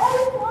thing I've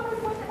always wanted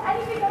more than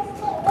anything else in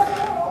the whole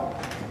world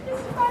is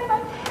to find my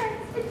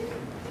parents and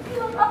to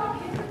feel like other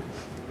kids with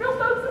real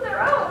folks of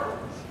their own.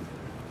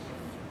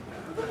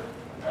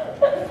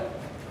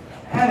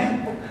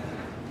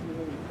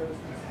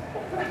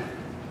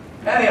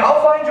 Annie,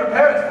 I'll find your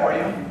parents for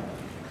you.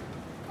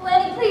 Well,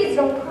 Annie, please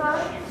don't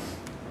cry.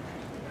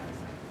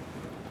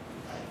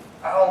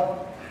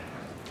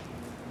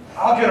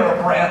 I'll get her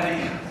a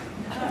brandy.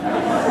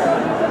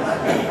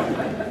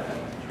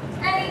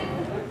 Annie,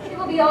 it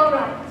will be all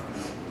right.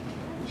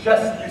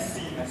 Just you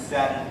see, Miss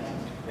Annie.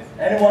 If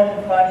anyone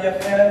can find your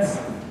parents,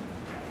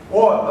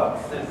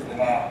 Warbucks is the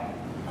man.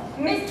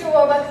 Mr.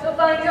 Warbucks will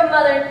find your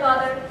mother and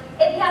father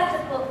if he has to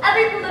pull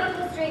every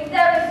political string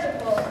there is to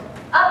pull,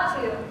 up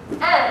to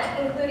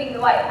and including the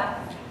White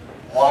House.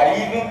 Why,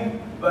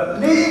 even the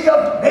League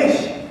of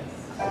Nations.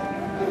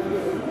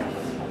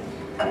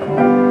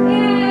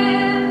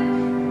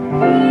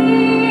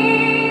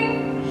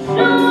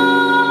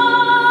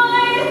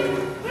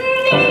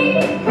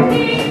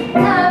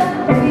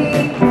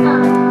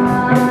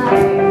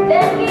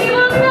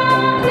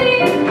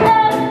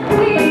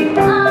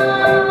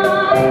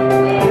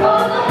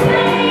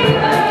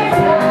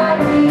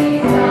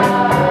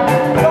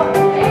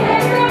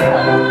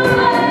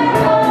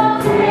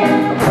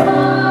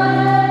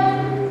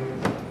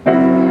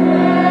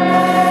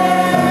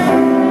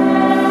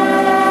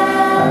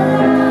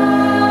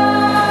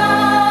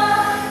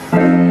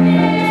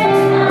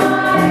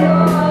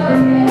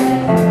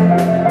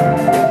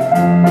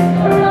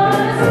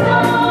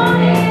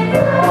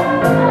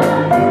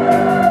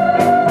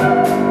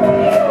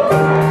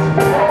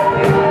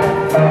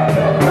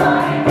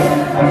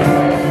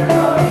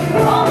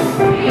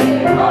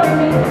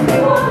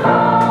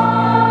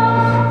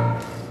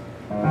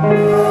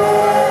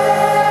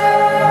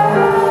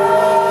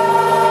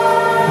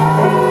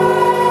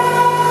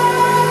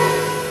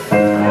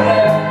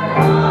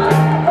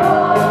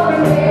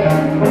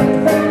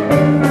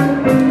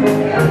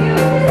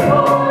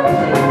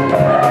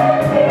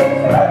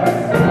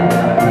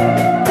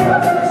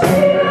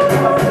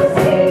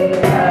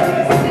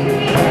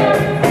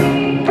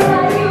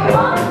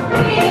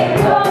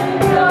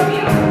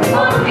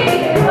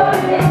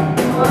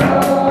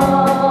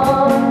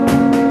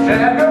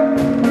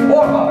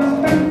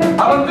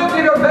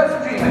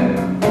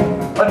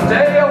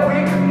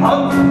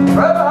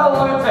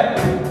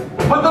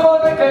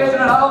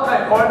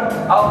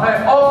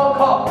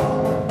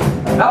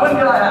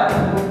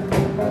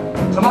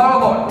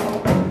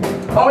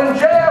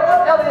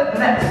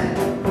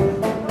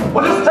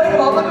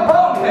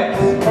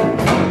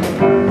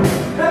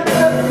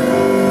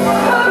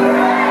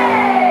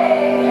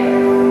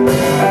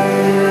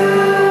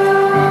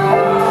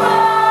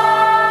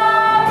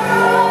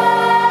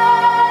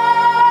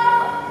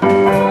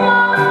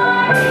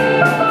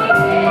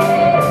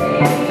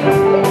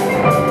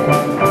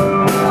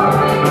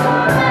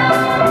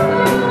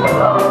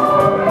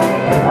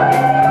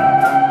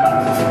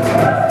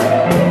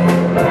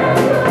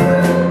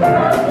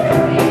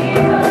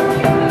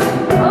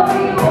 Oh,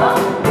 you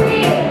want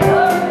me?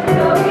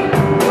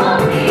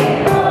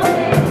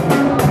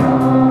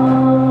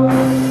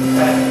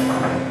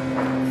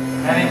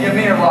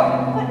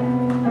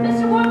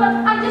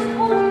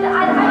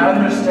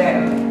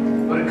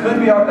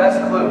 be our best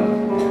clue.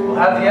 We'll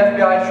have the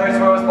FBI trace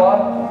where it was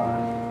bought,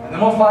 and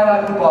then we'll find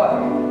out who bought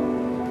it.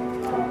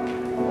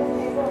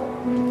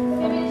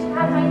 Maybe you should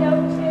have my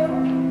note too.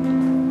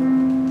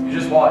 You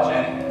just watch,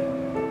 Annie.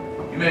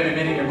 You may be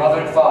meeting your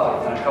mother and father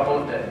within a couple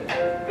of days.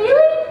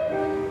 Really?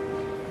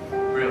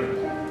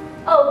 Really.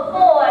 Oh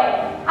boy,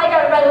 I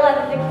gotta write a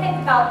letter to the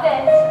kids about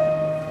this.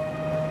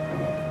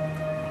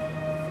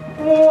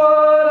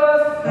 What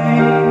a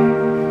thing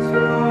to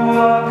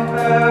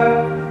occur,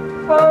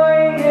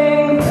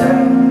 finding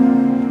them,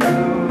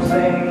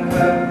 losing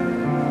her.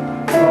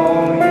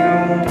 Oh, you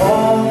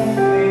won't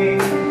be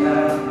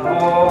an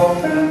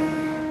orphan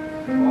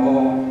for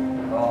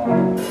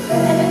long.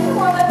 And Mr.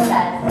 Warwick says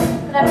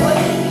that I'm going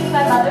to see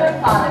my mother and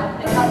father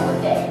in a couple of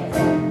days.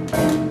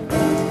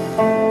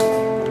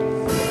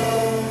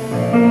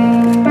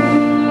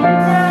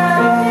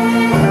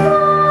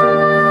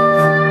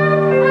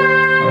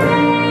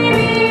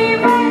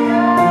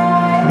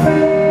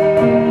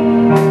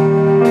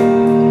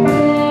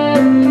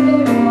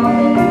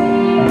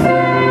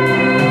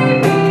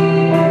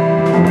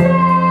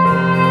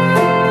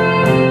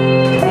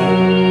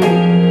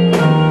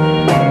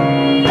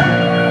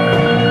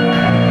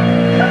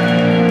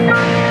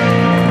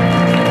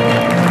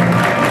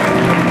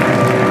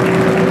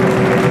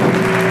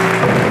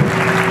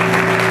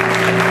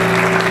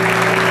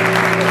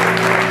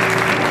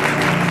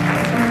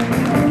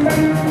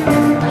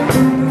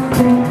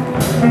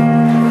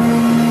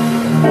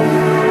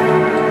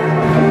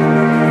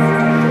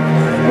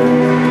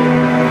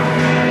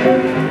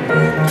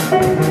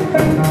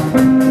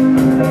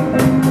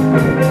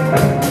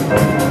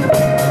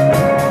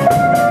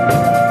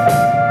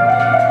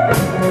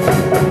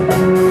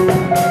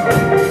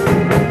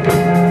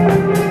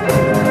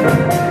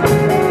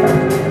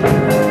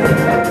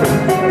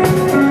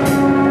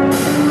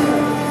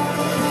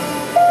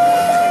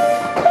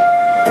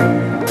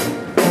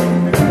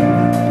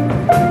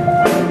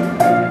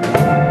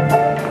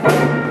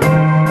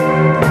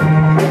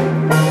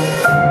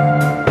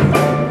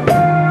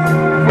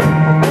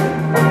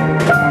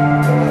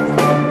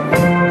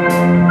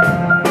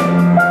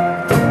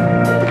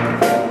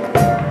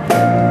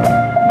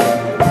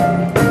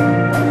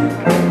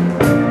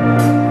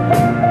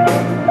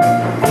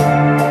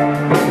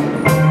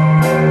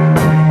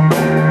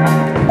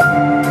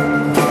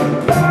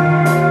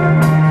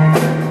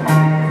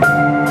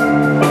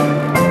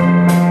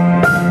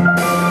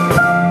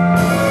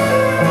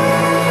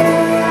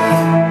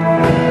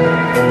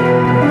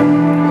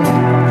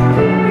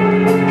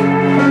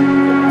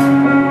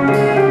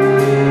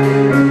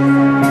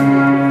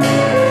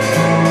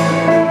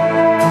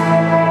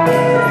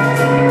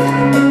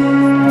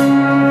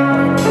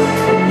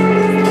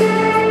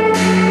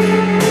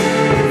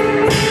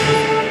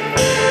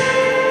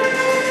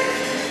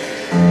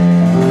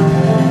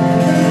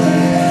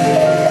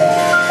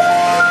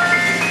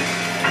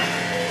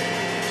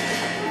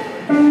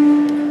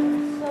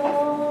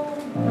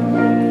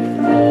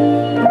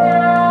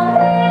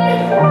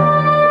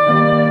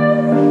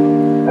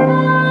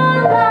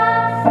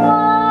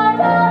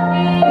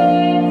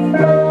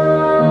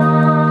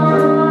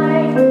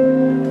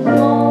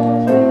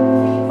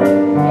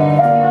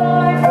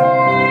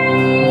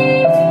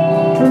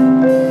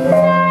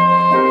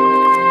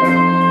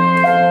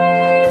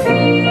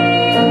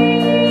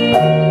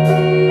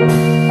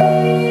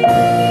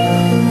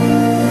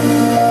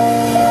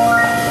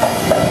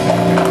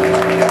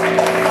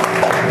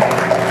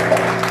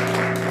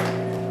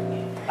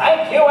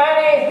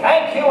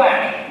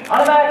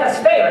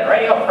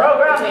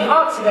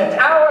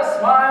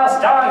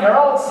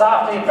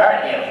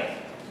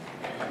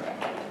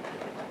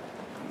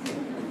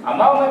 A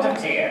moment of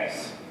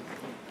tears.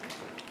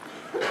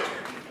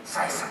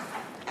 Say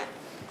something.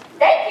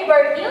 Thank you,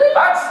 Bert Healy.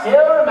 But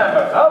still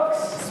remember, folks.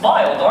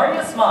 Smile, darn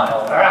you,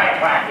 smile. Right,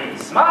 Wacky.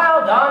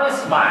 Smile, darn you,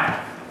 smile.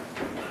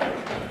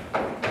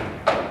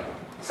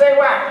 Say,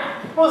 Wacky,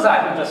 who's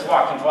that who just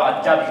walked into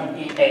our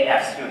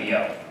WEAF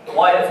studio?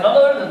 Why, it's none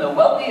other than the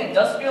wealthy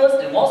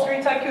industrialist and Wall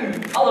Street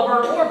tycoon,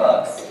 Oliver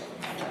Warbucks.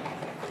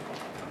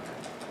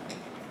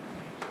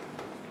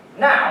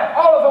 Now,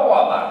 Oliver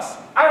Warbucks,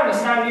 I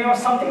understand you have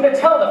something to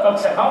tell the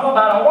folks at home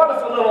about our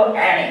wonderful little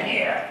Annie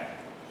here.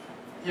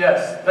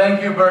 Yes,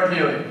 thank you, Bert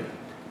Healy.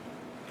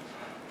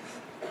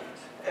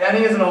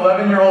 Annie is an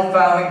 11-year-old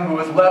foundling who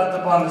was left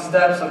upon the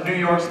steps of New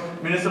York's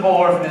Municipal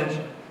Orphanage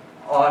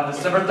on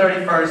December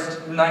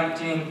 31st,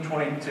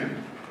 1922.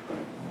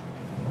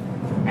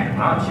 And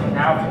aren't you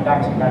now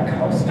conducting a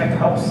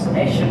coast-to-coast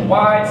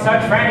nationwide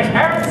search for Annie's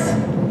parents?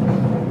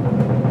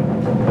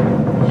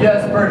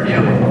 Yes, Bert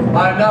Healy.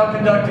 I am now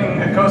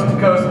conducting a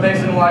coast-to-coast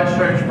nationwide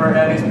search for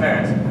Annie's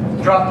parents.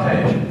 Drop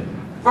page.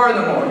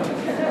 Furthermore,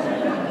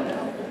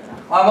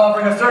 I'm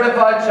offering a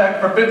certified check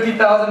for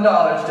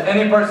 $50,000 to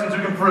any persons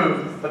who can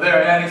prove that they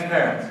are Annie's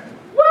parents.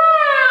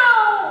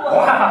 Wow!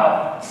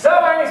 Wow! So,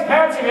 Annie's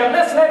parents, if you're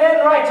listening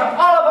in, write to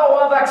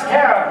Oliver Warbucks,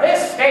 care of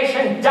this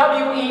station,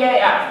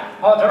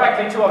 WEAF, or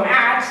directly to him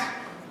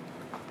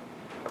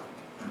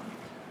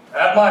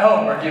at my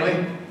home, Bert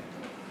Healy.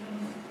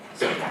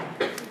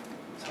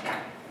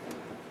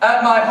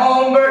 At my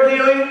home, Bert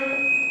Healy?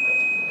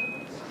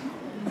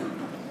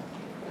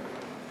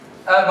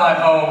 At my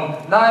home,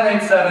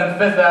 987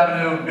 Fifth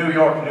Avenue, New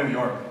York, New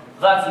York.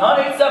 That's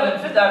 987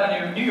 Fifth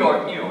Avenue, New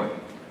York, New York.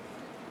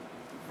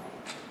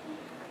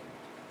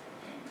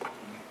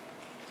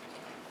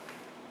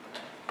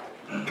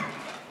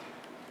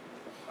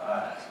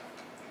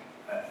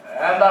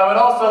 And I would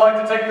also like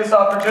to take this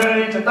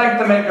opportunity to thank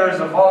the makers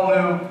of all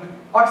new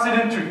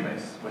Oxidant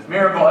toothpaste with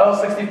Miracle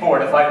L64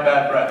 to fight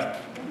bad breath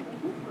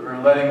for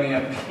letting me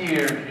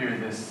appear here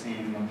this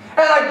evening.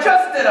 And I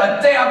just did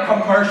a damn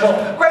commercial.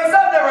 Grace,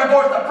 I've never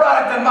endorsed a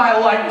product in my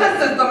life.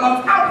 This is the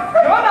most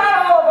outrageous. Good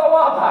night, Oliver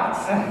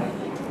Warbucks.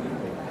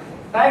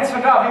 Thanks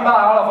for dropping by,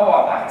 Oliver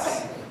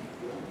Warbucks.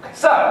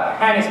 So,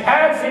 and his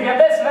parents, if you're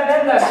listening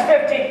in, there's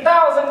 $50,000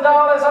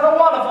 and a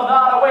wonderful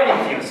daughter waiting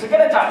for you. So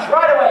get in touch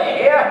right away,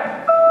 you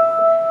hear?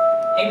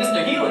 Hey,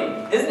 Mr. Healy,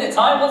 isn't it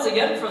time once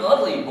again for the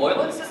lovely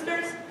Boylan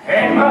sisters?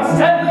 It most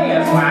certainly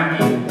is,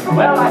 Wacky.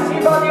 Well, I see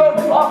by the old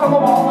clock on the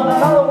wall that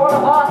another one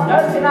of our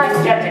Thursday night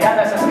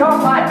get-togethers has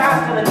gone by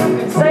faster than you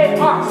can say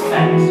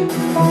Oxidant.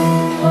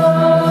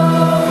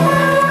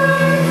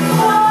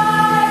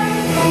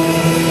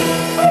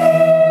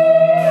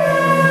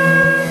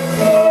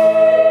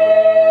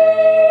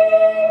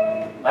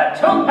 Let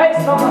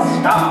toothpaste on the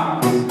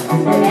stars.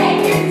 To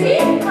make your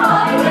teeth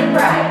Hollywood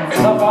bright.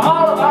 So for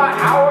all of our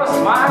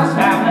Smiles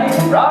family,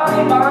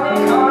 Ronnie,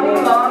 Bonnie,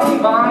 Connie, Lonnie,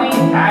 Bonnie,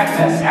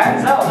 Agnes,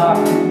 and Zelda,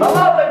 the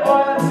lovely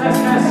Boylan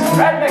sisters,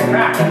 Fred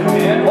McCracken,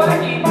 and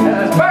Wacky,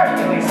 as his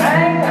birthday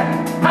sang,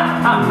 ha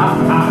ha ha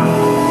ha.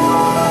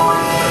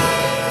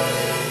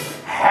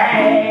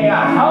 Hey,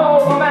 ho,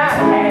 man,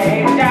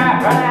 hey,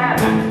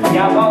 Dapper,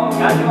 you won't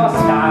get your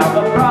style,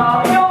 but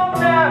probably you'll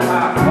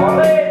never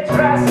fully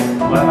dress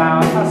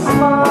without a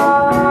smile.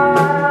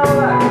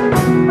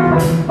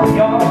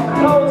 Your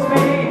clothes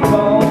may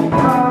go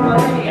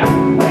probably,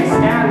 they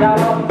stand out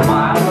a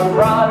mile, but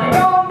brother,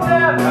 you'll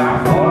never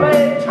fully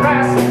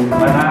dress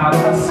without a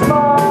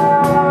smile.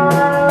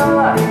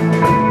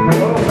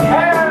 Who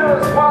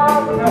cares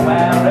what you're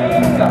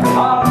wearing,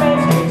 or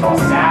maybe or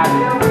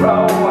savile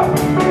row,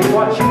 it's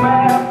what you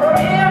wear from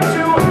ear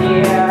to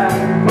ear,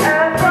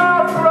 and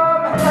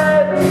from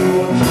head to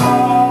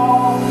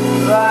toe,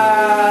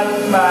 that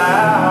matters.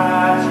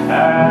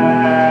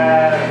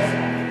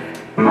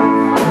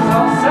 So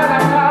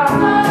Senator,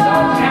 so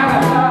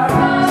janitor,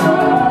 so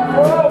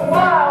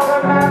profile,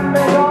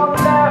 remember you'll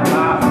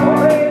never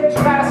fully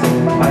dress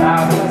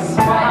without a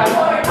smile.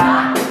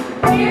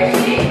 Here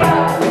she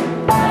goes.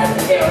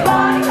 Let's do a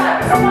body cut,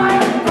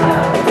 smile and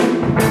pose.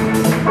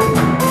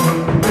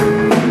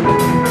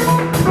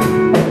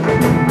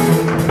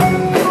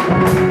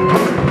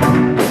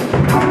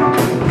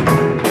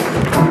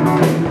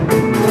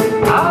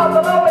 All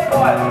the lovely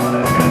Boylan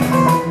sisters.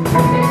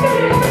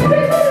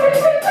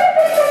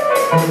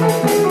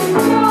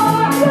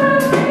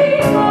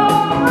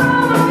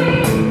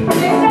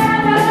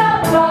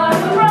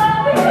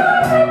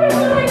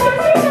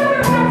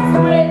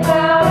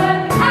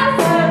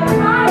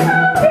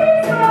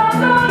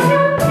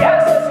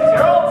 Yes, this is your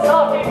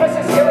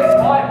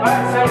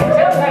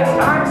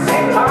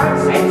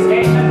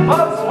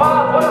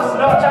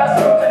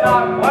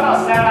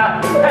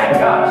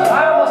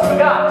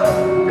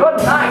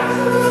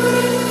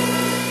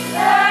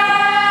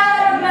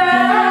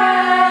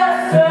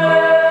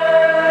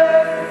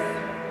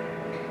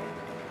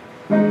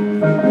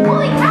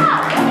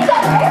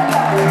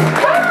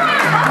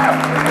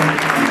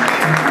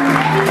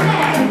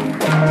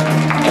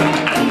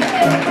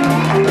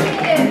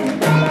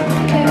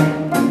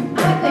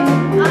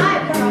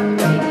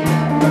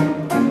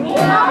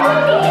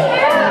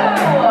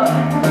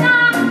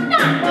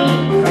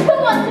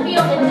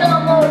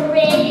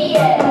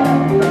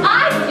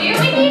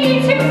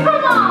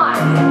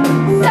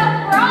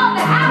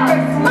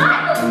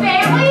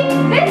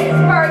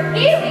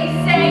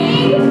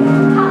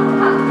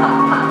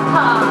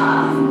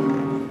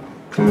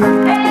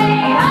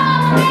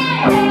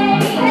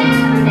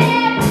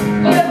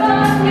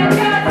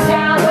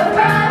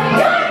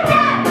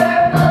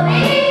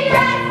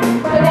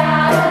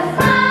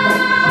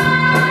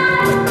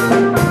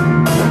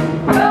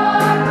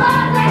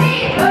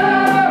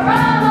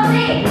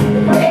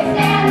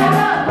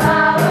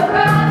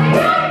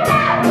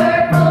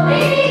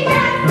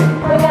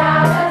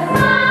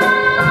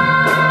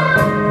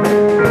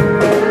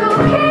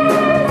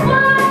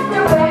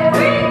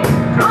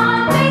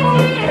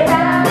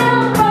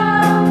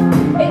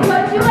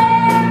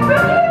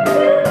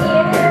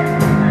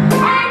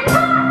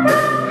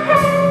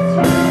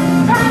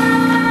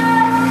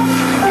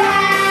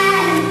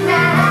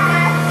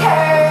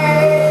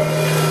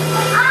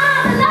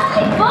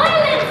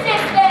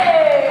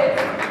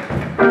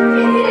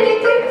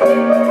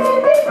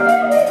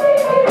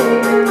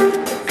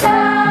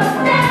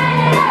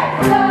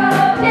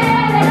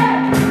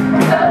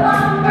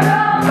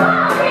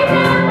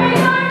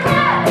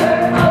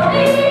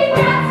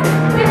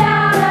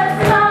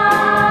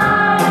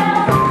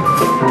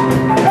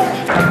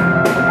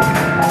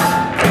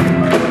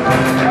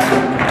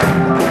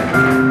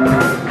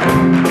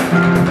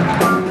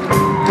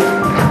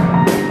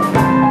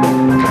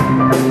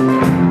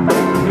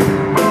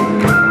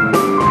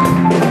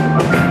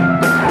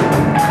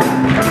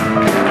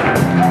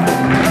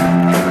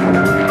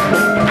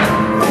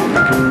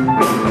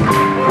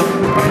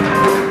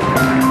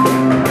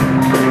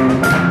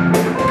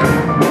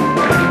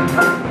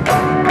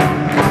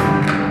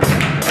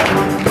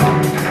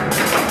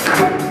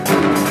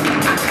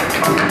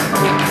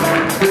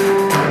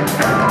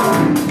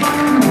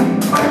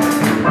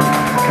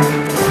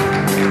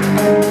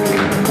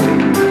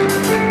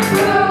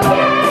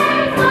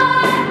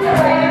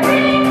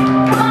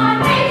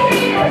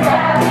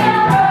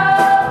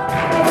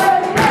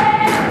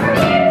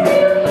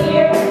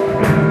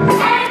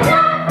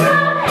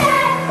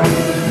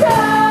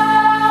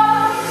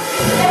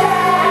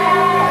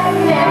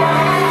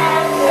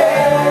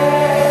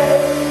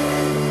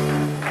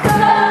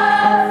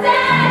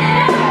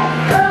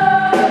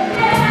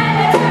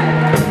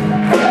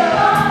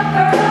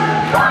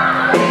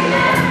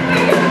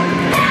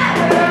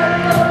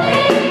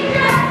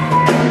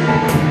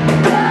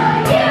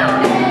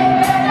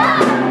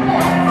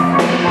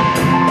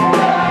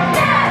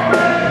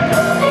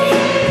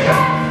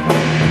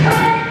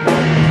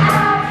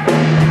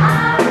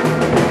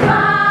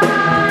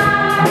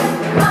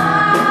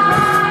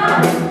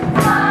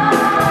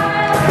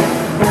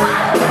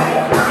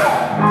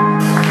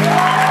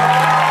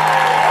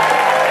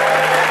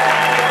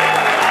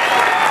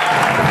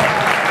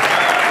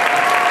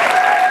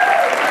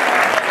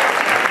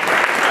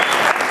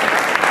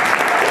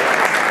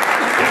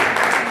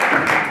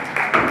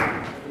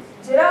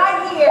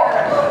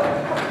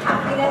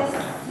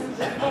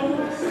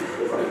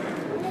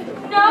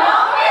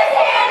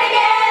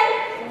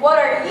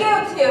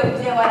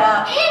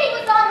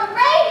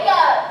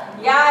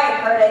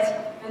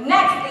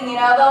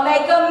know, they'll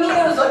make a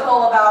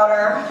musical about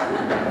her.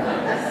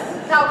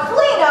 Now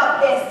clean up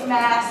this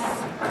mess.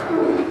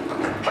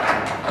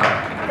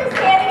 Miss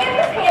Hannigan,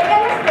 Miss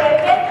Hannigan, Miss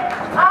Hannigan.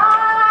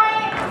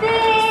 I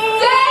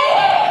think... Say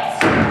it!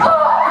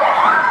 Oh!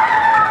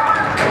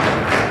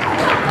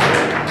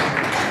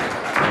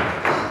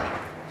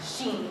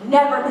 She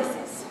never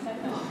misses.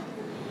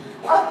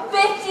 A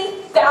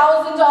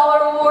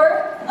 $50,000 award?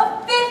 A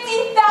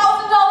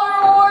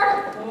 $50,000 award?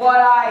 What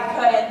I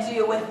couldn't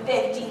do with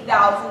 $50,000.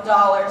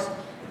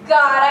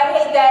 God, I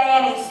hate that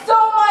Annie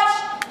so much,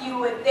 you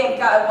would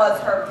think I was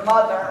her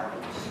mother.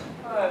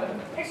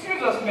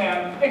 Excuse us,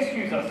 ma'am.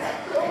 Excuse us.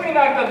 We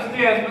knocked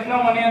upstairs, but no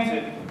one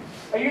answered.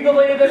 Are you the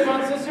lady that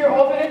runs this here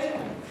orphanage?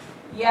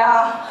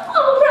 Yeah.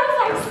 Oh, Rose,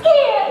 I'm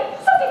scared.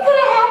 Something could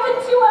have happened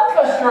to us.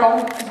 Oh, Cheryl.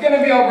 It's going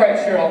to be all right,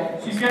 Cheryl.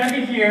 She's going to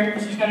be here,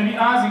 and she's going to be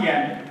ours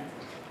again.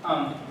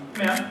 Ma'am?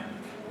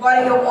 What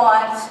do you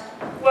want?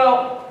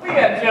 Well, we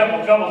had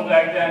terrible troubles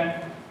back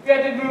then. We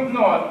had to move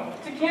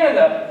north to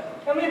Canada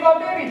and leave our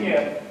baby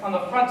here on the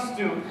front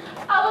stoop.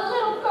 Our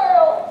little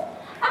girl.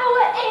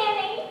 Our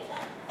Annie.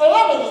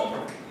 Annie?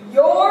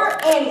 You're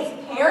Annie's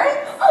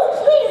parents? Oh,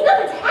 please,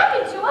 nothing's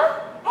happened to her.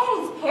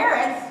 Annie's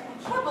parents?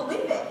 I can't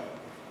believe it.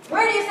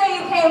 Where do you say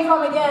you came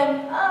from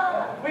again?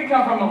 We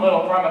come from a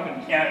little farm up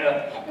in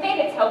Canada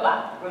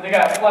Manitoba. where they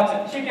got lots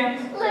of chickens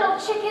Little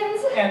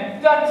chickens.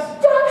 and ducks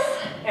Ducks.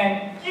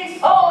 and geese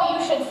Oh,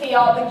 you should see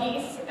all the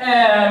geese.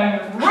 and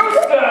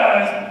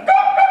roosters.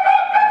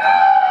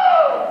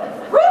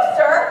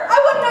 Rooster? I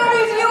wouldn't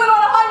notice you in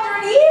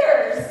 100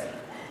 years.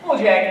 Well,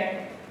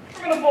 Jack,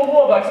 we're gonna pull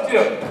warbucks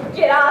too.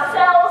 Get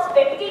ourselves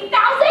 50,000 big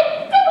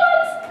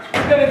ones.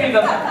 It's gonna be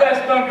the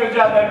best bunker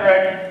job ever,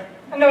 Aggie.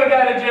 I know a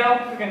guy to jail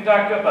who can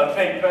doctor up a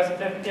fake birth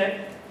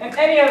certificate and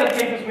any other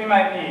papers we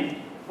might need.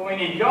 But we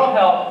need your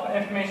help for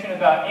information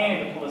about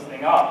Annie to pull this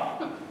thing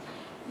off.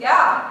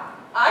 Yeah,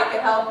 I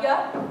could help you.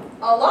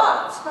 A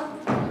lot.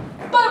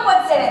 But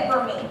what's in it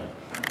for me?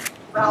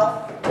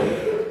 Ralph?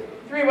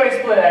 Three-way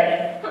split,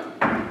 Aggie.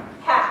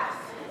 Half.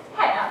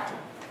 Half.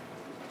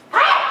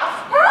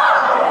 Half!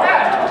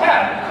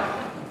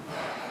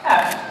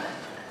 Half.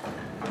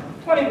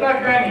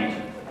 25 grand each.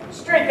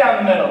 Straight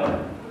down the middle.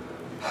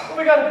 But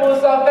we gotta pull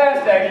this off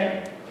fast,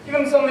 Aggie. Give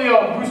him some of the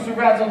old rooster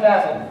razzle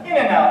dazzle. In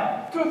and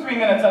out. 2 or 3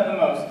 minutes at the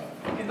most.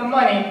 Get the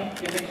money,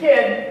 get the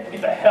kid,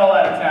 get the hell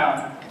out of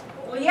town.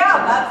 Well,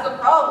 yeah, that's the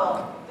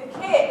problem. The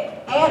kid,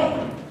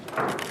 Annie.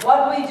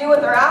 What do we do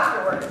with her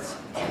afterwards?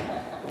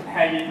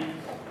 Aggie,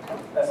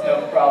 that's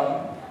no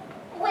problem.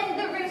 When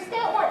the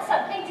rooster wants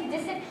something to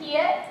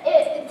disappear,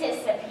 it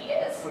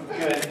disappears. We're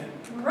good.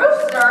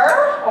 Rooster?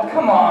 Oh,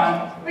 come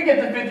on. We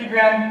get the 50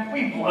 grand,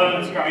 we blow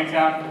this growing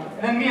town,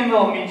 and then me and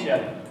Lil meet you.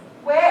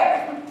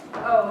 Where?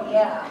 Oh,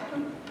 yeah.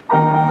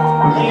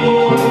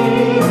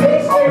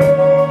 That's where we're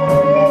going.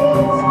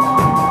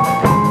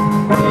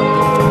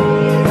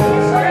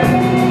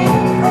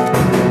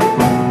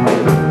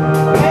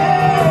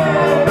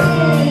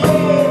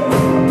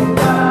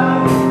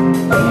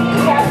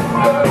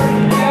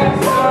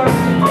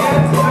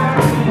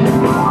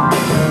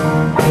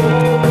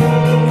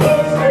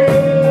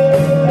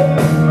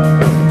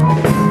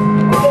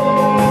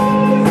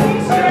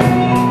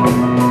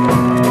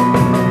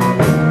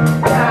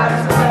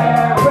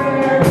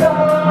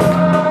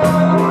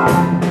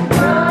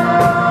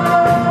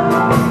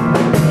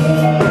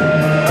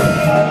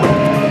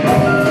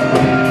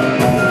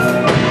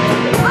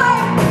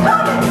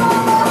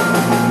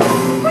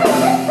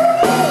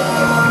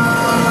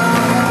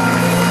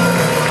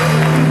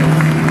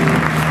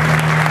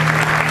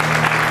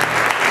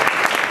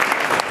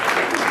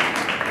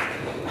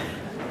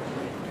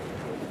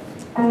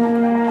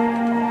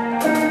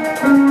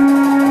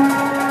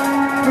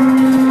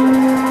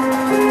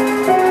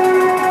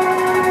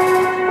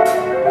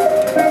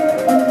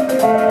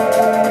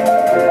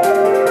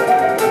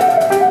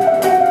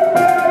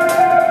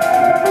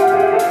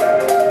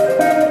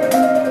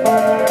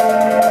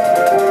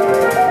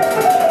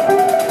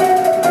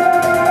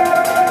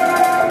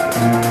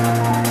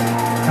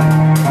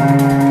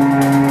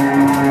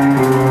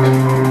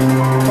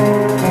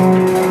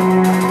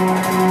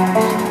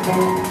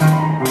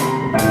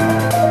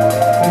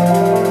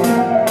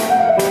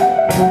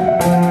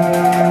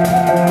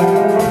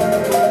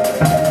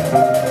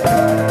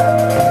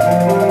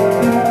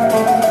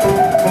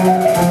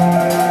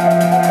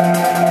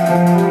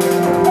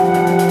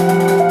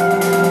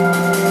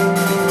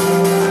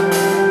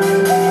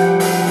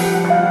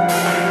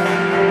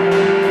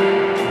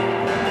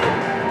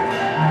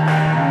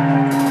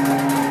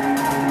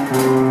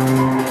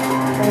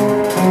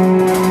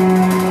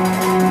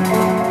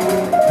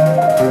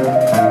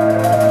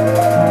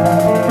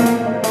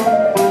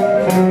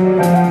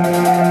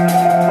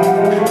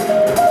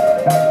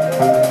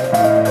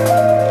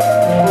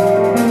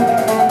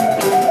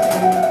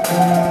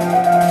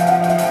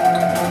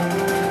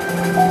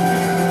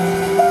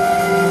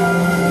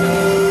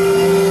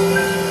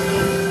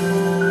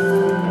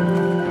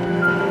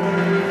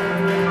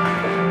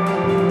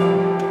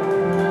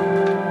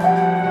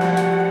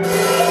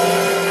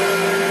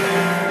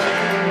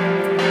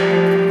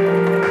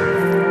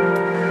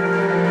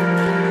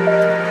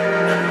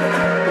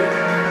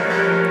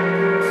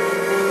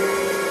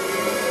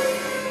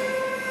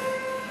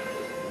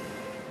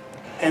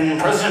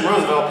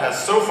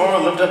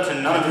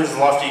 of his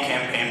lofty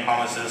campaign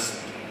promises.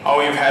 All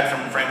we've had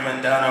from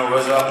Franklin Delano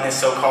Roosevelt and his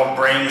so-called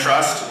brain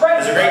trust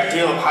is a great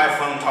deal of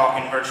high-flown talk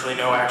and virtually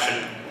no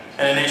action.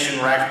 In a nation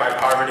racked by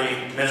poverty,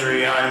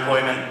 misery, and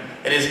unemployment,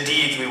 it is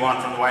deeds we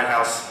want from the White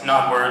House,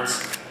 not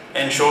words.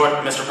 In short,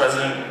 Mr.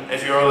 President,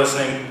 if you are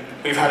listening,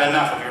 we've had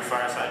enough of your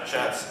fireside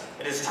chats.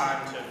 It is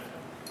time to...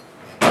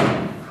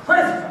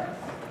 Criticism!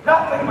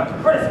 Nothing but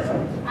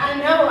criticism! I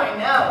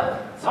know.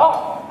 It's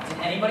awful. Did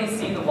anybody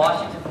see the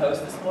Washington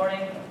Post this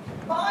morning?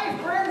 My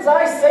friends,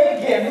 I say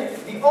again,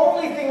 the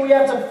only thing we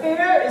have to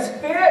fear is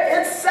fear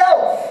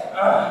itself.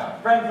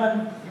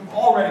 Franklin, you've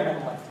already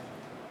been elected.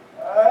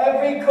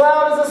 Every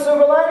cloud is a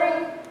silver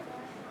lining.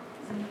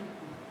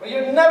 But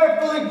you're never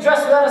fully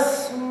dressed without a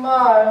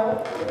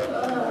smile.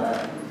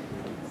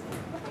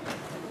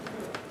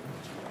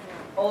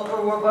 Oliver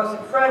Warbucks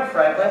and Frank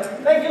Franklin.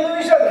 Thank you,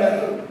 Louis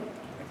Sugarman.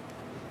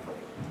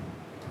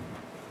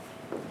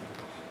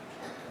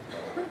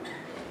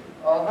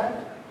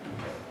 Oliver?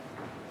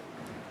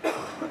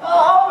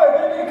 Oliver,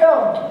 good of you to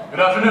come. Good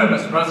afternoon,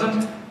 Mr.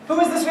 President. Who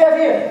is this we have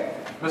here?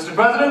 Mr.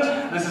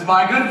 President, this is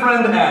my good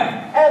friend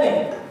Annie.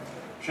 Annie.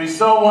 She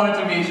so wanted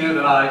to meet you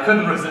that I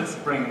couldn't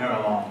resist bringing her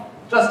along,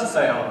 just to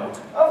say hello.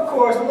 Of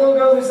course, the little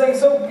girl who sang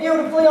so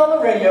beautifully on the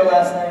radio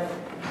last night.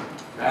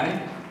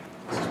 Annie,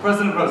 this is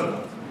President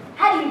Roosevelt.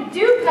 How do you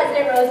do,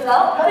 President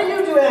Roosevelt? How do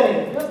you do,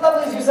 Annie? It was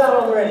lovely as you sounded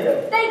on the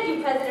radio. Thank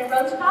you, President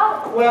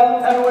Roosevelt.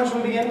 Well, everyone, should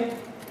we begin?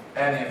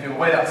 Annie, if you'll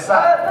wait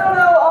outside.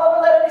 No,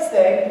 Oliver, let Annie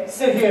stay.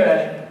 Sit here,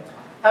 Annie.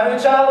 Having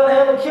a child on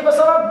hand will keep us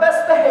on our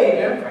best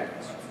behavior.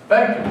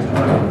 Thank you, Mr.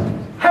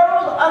 President.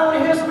 Harold, I don't want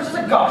to hear so much as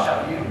a gosh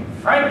out of you.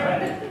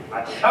 Franklin,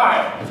 a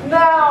child.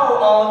 Now,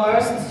 Oliver,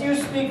 since you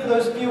speak for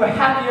those few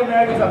happy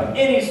Americans who have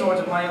any sort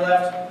of money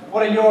left,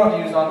 what are your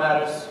views on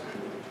matters?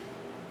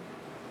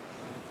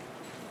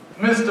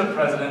 Mr.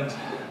 President,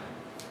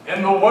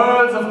 in the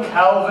words of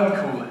Calvin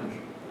Coolidge,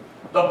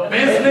 the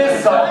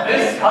business of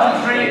this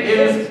country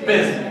is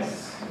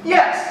business.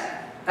 Yes,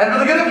 and for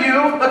the good of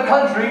you, the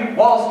country,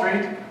 Wall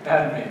Street,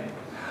 and me.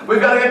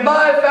 We've got to get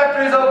my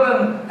factories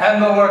open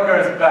and the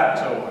workers back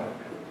to work.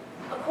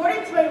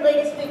 According to my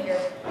latest figure,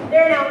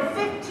 there are now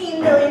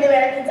 15 million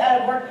Americans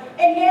out of work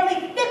and nearly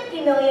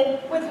 50 million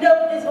with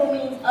no visible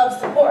means of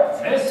support.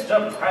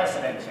 Mr.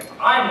 President, if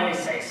I may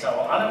say so,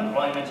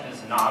 unemployment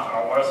is not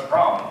our worst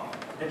problem.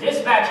 The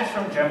dispatches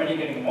from Germany are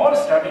getting more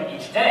disturbing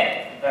each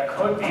day. There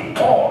could be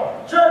more.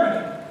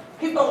 Germany.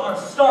 People are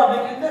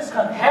starving in this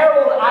country.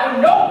 Harold, I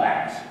know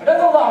that. But in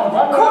the long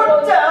run...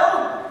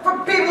 Cordell,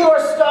 for people who are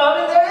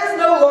starving, there is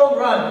no long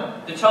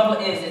run. The trouble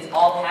is, it's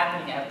all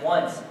happening at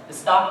once. The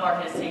stock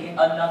market is taking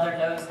another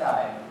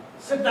nosedive.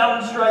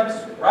 Sit-down strikes,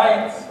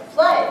 riots,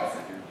 Floods,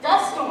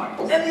 dust storms.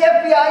 and the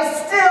FBI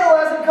still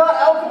hasn't caught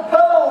Al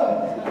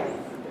Capone.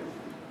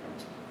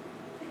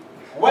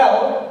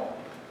 Well,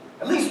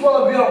 at least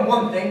we'll agree on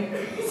one thing.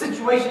 The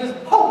situation is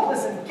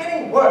hopeless and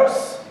getting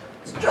worse.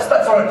 It's just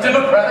that sort of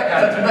democratic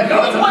attitude that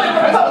goes One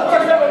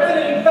Republican's never did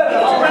anything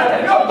better.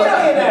 You're a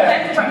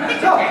billionaire.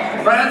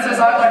 Francis,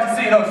 I'd like to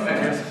see those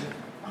figures.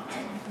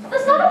 The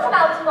sun will come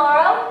out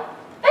tomorrow.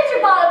 Bet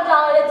your bottom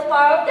dollar that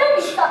tomorrow there'll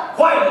be sun.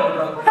 Quiet, little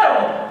brother.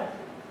 Harold.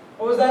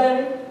 What was that,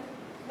 Andy?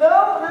 No,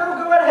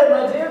 go right ahead,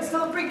 my dear. It's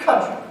still a free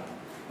country.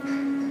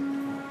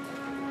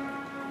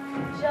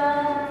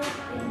 Just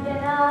thinking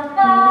about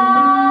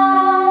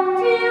tomorrow,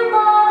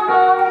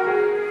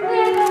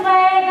 with the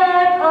way the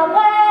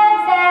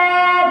cobwebs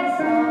and the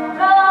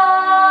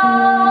sorrow.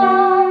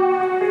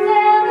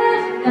 Till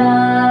there's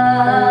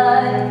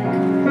none.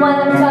 When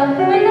I'm stuck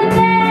with the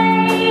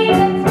day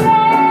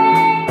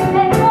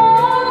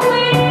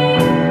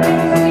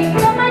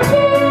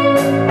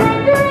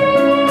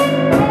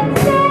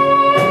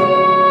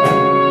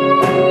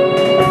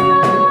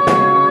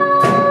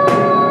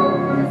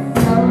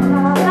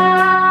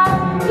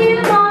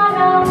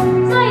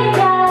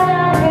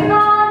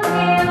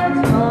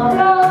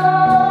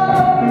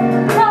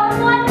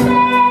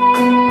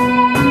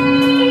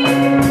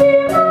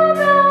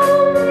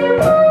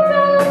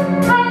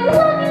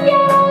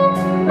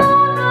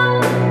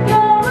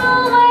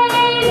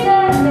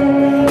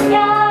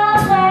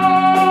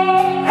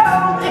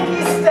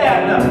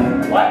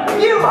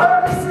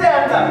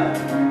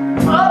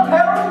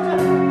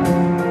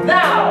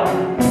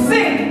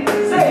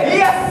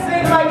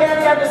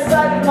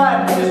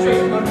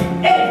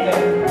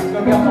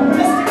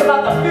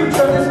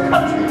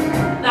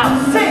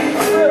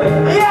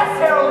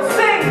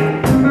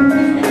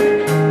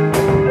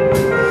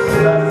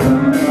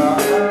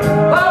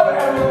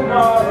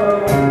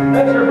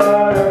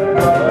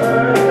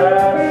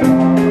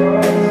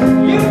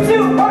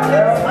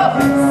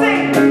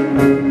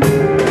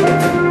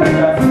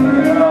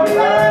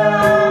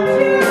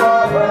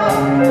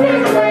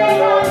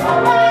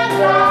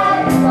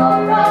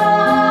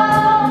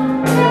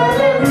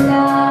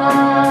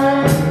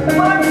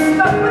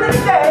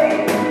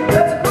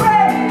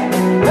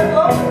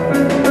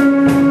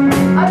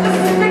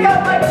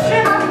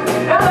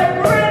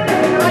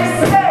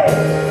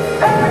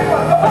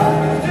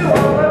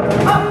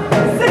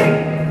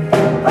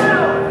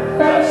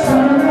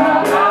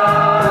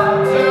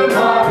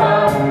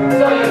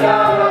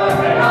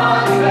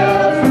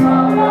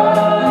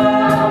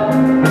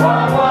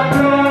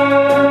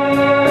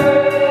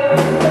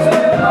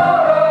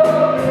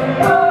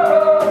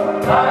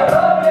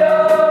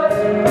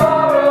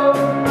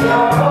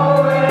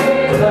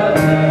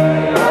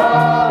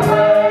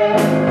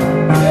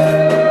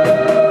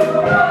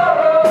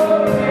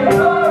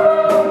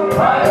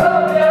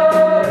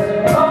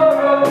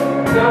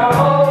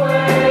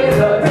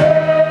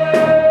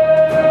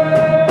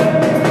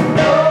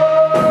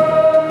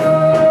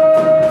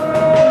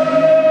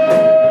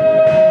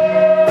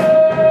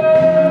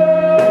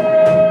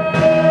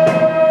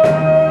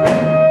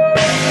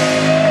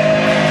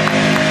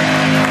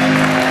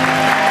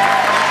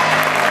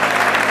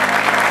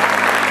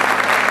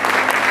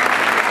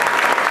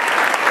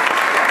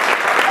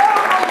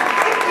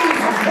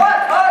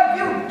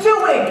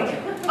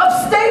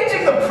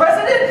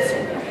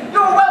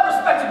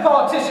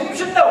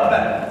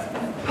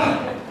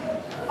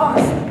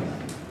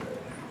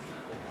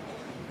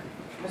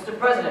Mr.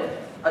 President,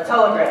 a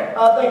telegram.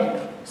 Thank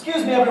you.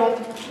 Excuse me, everyone.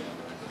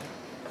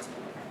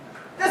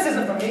 This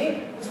isn't for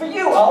me. It's for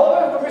you,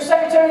 Oliver, from your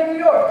Secretary of New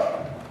York.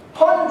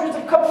 Hundreds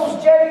of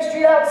couples jamming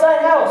street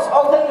outside house,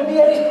 all claiming to be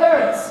Eddie's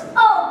parents.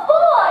 Oh,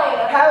 boy!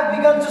 Have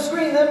begun to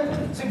screen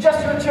them.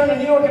 Suggest a return to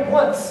New York at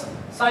once.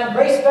 Signed,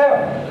 Grace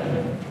Farrell.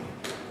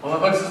 Well,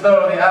 it looks as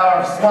though the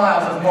Hour of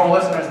Smiles has more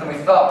listeners than we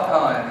thought,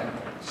 kind.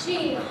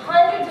 Gee,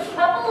 hundreds of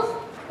couples?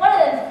 One of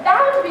them's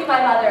bound to be my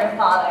mother and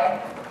father.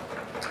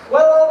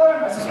 Well,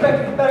 Oliver, I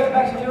suspect we better get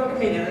back to New York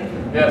immediately.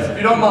 Yes, if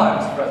you don't mind,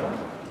 Mr. President.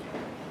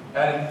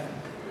 And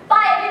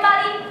Bye,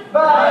 everybody.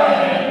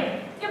 Bye.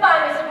 Goodbye,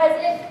 Mr.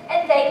 President,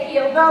 and thank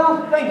you.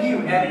 No, thank you,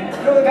 Annie.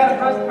 You're the kind of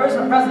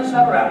person a president should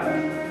have around.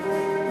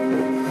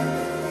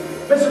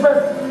 Mr.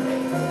 President,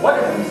 what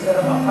if we set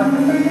up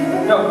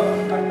 100, no,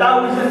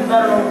 1,000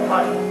 federal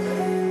projects?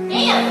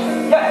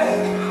 Dams? Yes.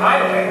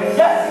 Highways?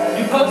 Yes.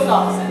 New post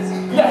offices?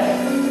 Yes.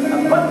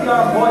 And put the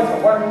armed boys to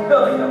work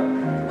building them.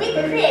 We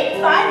could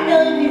create 5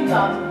 million new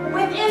jobs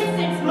within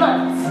 6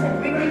 months. And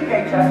weekly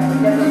paychecks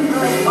would get those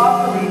really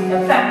obsolete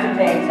and back to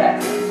paying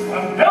taxes.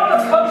 And build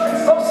a country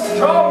so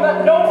strong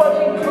that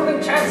nobody,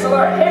 including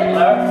Chancellor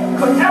Hitler,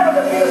 could ever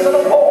defeat us in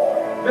a war.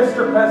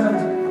 Mr.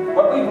 President,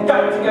 what we've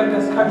got to give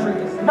this country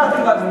is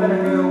nothing less than a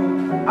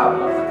new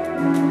outlook. A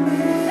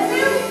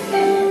new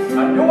vision.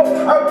 A new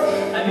approach.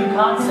 A new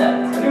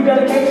concept. A new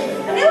dedication.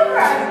 A new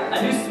horizon.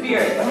 A new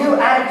spirit. A new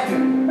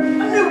attitude. A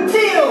new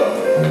deal!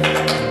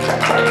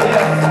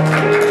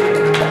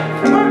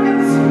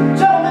 Americans,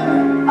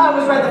 gentlemen, I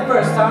was right the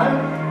first time.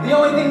 The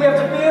only thing we have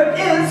to fear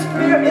is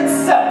fear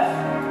itself.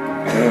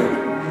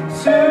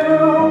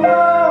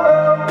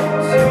 Tomorrow,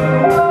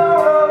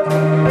 tomorrow,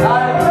 I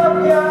love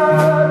ya.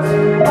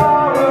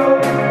 Tomorrow,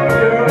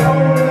 you're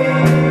only a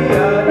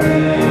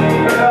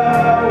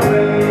day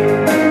away.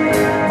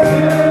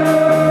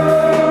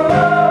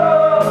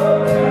 Tomorrow,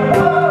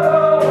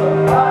 tomorrow,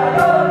 I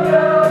love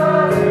ya.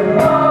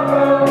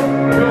 Tomorrow,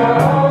 you're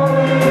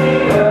only a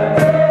day.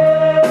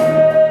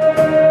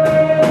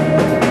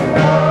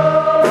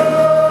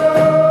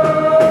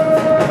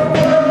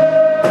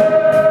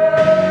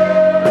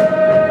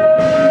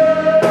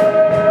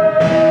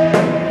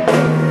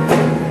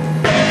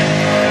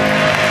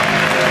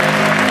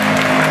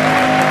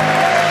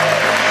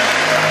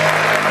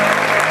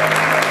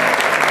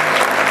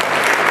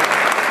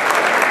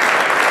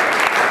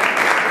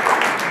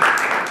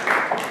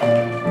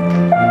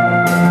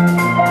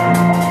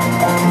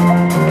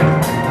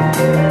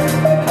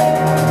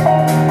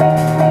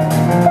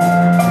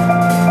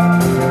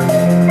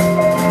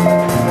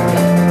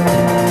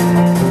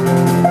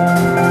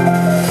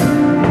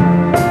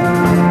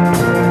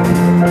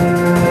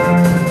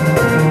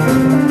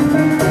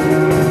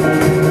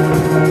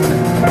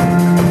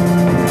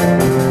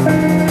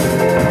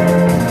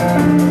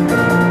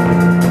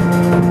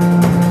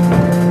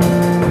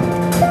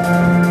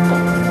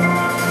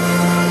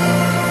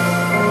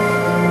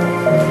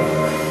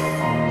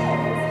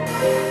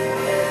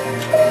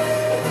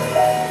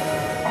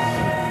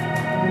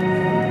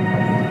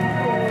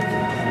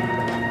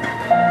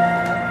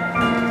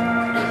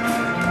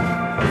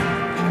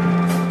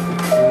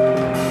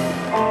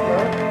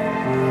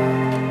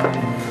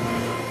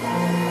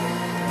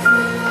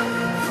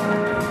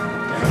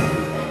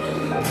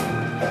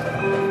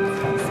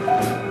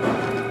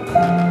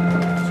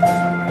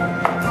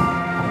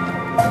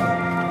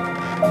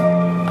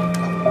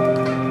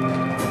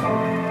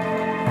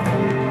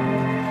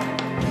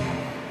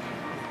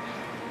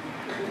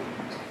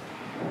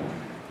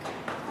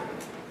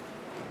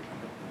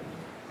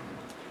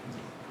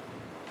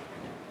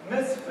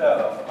 Miss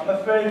Farrell, I'm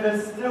afraid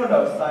there's still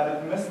no sign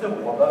of Mr.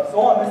 Warbucks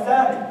or Miss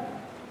Annie.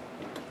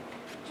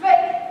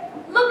 Drake,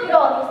 look at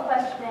all these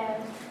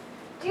questionnaires.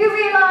 Do you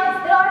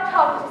realize that I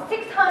talked to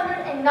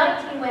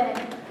 619 women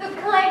who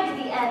claim to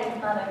be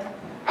Annie's mother,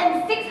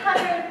 and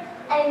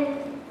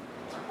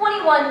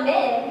 621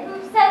 men who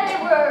said they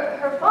were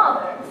her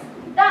fathers?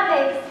 That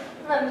makes,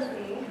 let me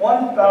see,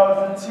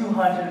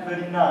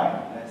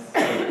 1,239, Miss.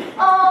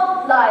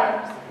 all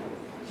liars.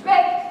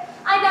 Drake,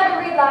 I never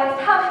realized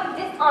how many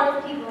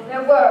dishonest people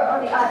there were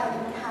on the island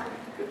of Manhattan.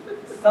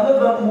 Some of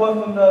them were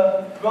from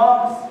the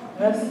Bronx,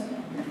 Miss.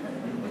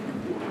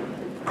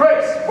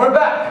 Grace, we're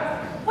back.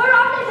 Where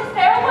are they, Miss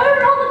Farrell? Where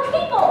are all the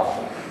people?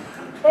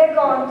 They're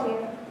gone,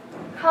 dear.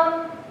 Come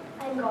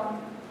and gone.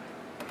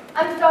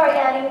 I'm sorry,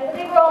 Annie, but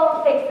they were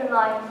all fakes and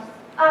liars.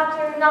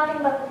 After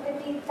nothing but the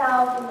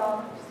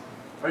 $50,000.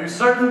 Are you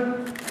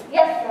certain?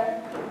 Yes, sir.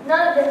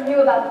 None of them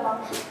knew about the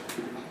money.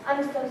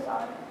 I'm so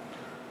sorry.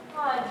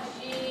 Oh,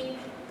 gee.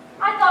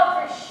 I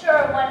thought for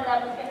sure one of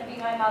them was going to be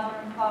my mother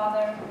and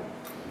father.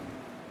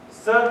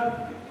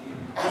 Sir,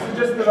 this is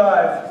just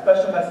arrived.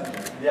 Special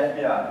messenger, the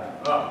FBI.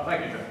 Oh,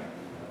 thank you, Jim.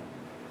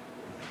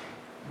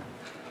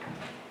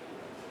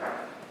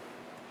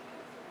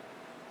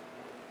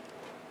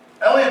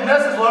 Elliot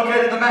Ness has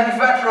located the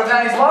manufacturer of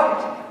Annie's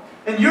locket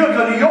in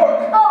Utica, New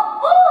York. Oh,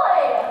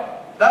 boy!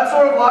 That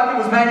sort of locket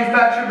was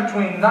manufactured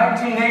between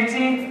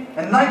 1918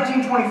 and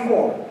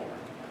 1924.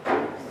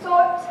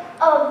 Sort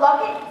of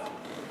locket?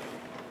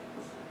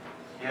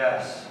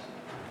 Yes.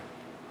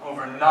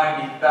 Over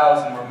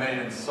 90,000 were made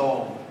and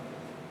sold.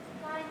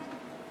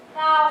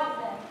 90,000.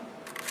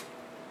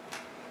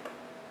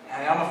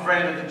 And I'm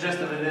afraid that the gist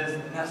of it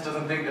is the Nest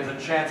doesn't think there's a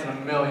chance in a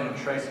million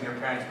of tracing your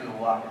parents through the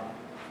locker.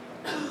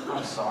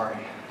 I'm sorry.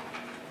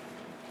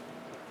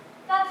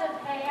 That's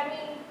okay. I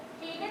mean,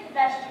 you did the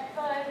best you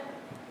could.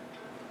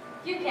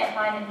 You can't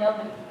find it,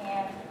 nobody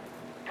can.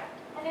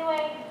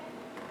 Anyway,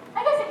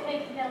 I guess it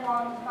makes you get a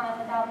long time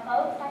without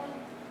folks. I mean,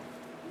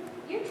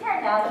 you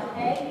turned out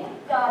okay. You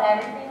got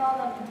everything, all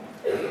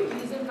the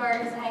Jews and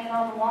birds hanging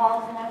on the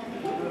walls and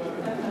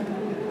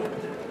everything.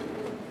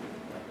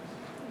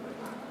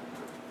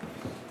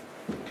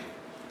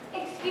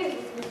 Excuse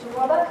us, Mr.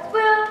 Warbucks.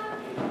 We'll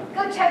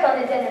go check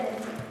on the dinner menu.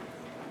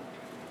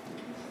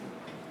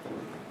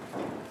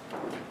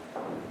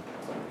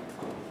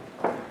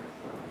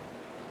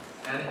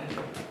 Annie?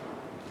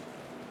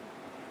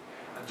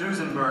 A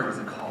Duesenberg is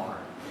a car.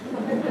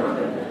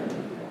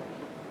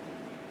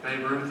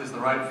 Babe Ruth is the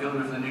right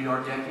fielder for the New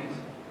York Yankees.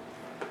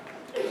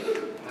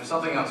 And there's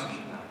something else you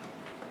should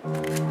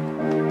know.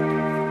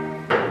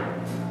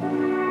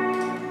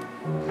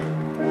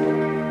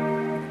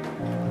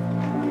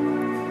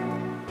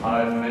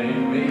 I've made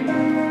me a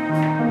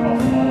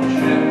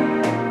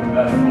fortune,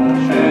 that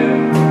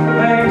fortune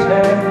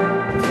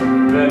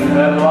maintained, been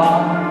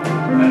headline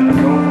and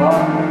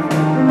profile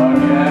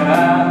again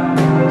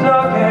and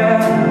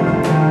again,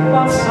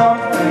 but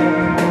something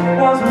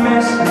was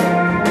missing.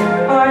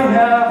 I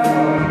never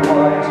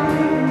quite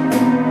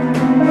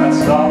knew that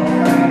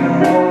something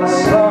was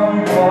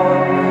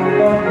someone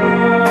but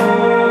blue.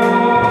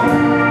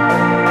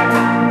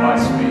 My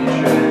speech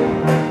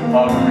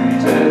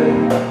greeted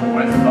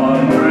with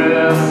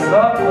thunderous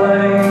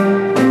acclaim.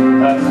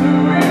 That's who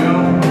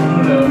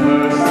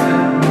university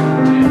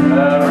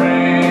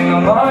declaring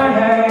my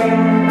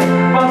name,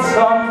 but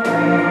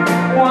something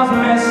was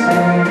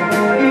missing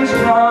each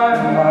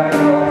time I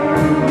looked.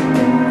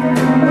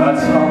 That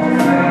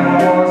something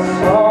was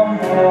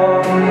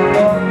someone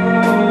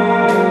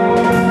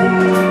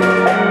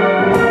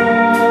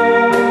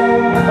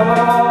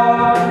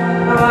but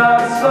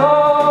that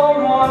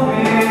someone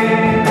be,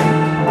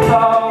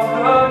 how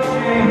could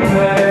she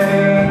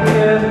make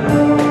it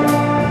known?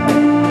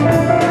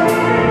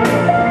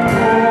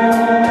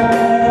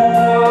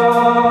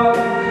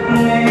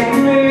 Need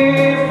me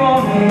for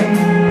me,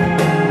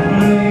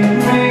 need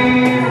me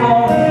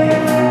for me,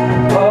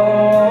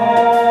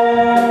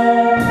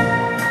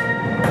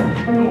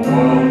 the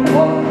world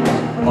was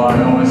my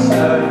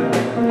oyster,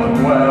 but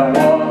where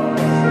was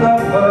the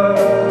bird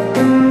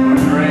who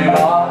dreamed I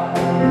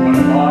would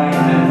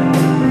find it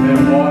in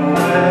one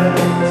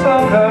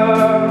little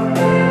girl?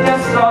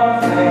 Yes,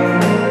 something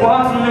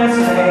was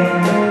missing,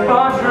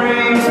 but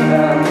dreams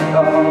can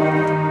come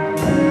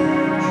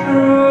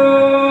true.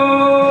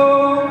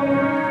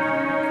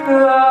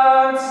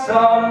 That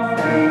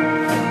something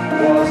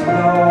was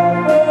no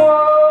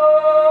one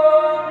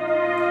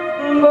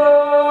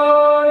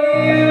but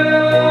you.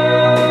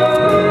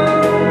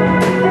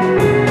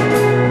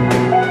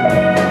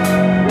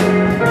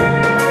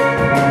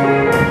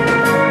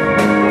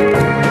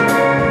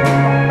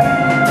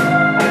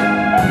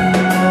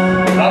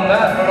 Not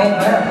bad for an old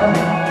man,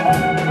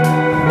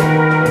 huh?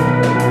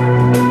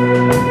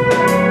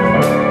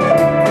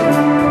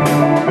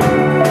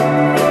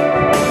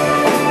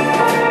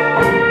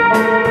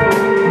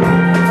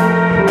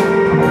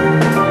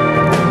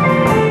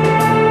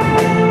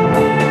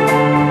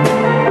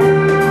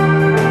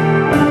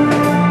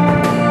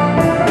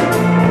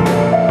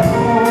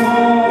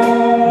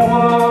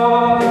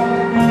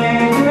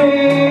 Need me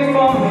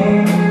for me,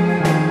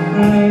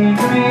 need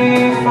me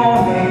for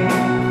me,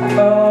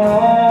 the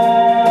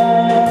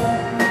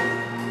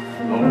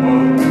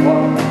world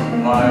was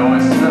my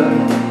oyster,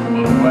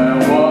 but where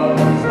was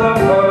the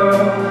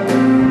bird?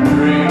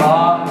 Dream I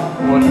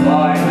would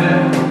find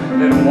it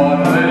in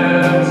one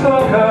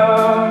little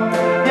girl.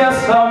 Yes,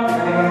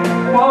 something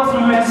was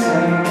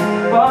missing,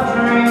 but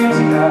dreams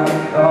can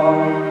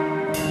come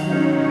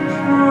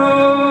true.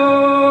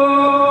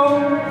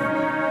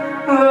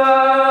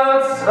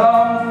 That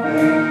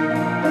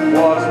something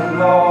was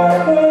no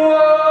one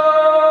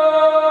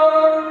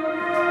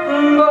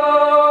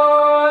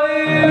but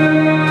you.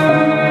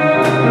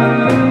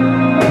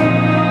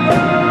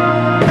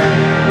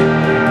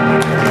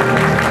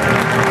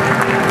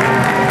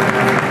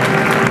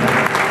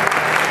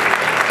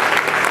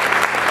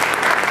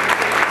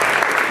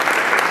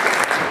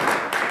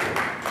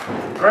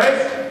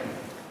 Grace,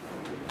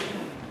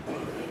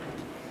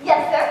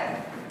 Yes,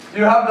 sir. do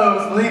you have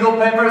those legal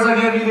papers I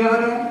gave you the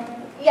other day?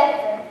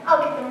 Yes, sir.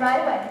 I'll get them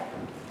right away.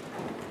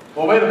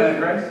 Well, wait a minute,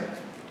 Grace.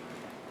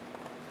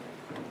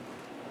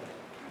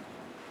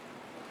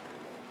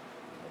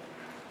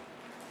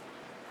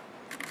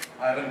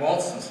 I haven't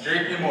waltzed since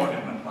J.P.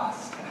 Morgan went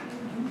bust.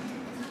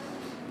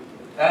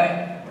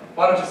 Annie,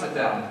 why don't you sit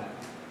down?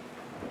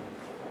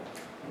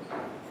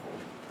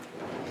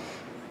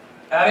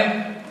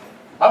 Annie,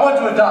 I want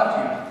to adopt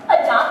you.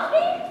 Adopt me?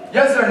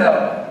 Yes or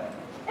no?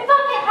 If I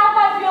can't have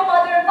my real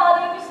mother and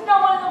father, there's no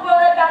one in the world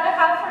I'd rather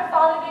have for a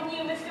father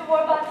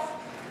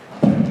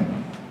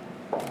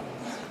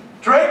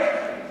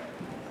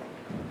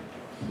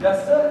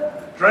Yes, sir.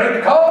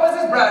 Drake, call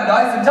Mrs.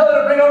 Brandeis and tell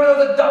her to bring over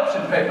those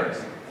adoption papers.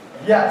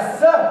 Yes,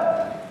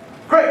 sir.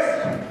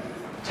 Grace,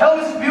 tell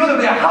Mrs. Bew there'll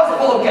be a house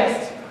full of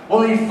guests.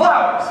 We'll need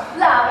flowers.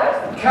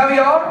 Flowers?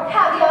 Caviar.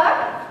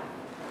 Caviar?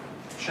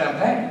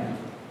 Champagne.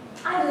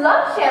 I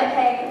love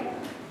champagne.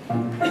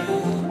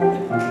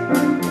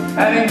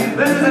 Annie,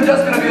 this isn't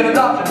just going to be an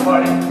adoption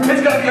party.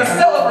 It's going to be a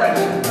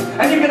celebration.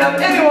 And you can have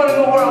anyone in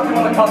the world you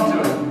want to come to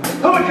it.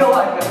 Who would you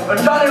like?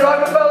 Johnny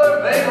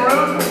Rockefeller, Babe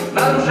Ruth,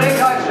 Madam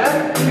Shanghai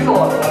Chef? She's a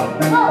lot of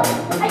fun. Well,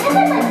 I guess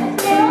I'd like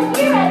Miss Carol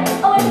here and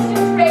Mr.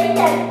 Drake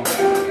and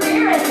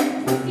Greer and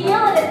Steele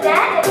and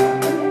Dan and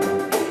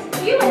Mrs.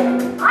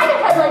 Hewitt. I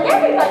guess I'd like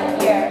everybody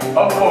here.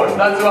 Of course,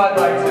 that's who I'd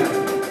like to.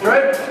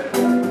 Drake?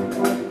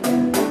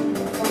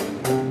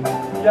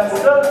 Yes,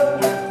 sir.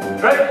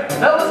 Drake,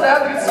 tell us to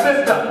have to get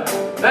spiffed up.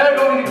 They're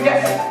going to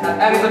guest at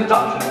Annie's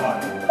adoption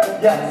party.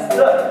 Yes,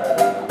 sir.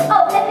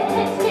 Oh, and the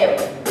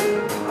kids too.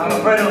 I'm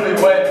afraid it'll be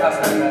way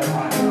past their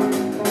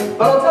bedtime.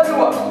 But I'll tell you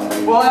what,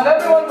 we'll have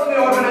everyone from the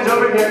orphanage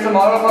over here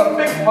tomorrow for a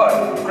big party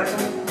for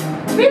Christmas.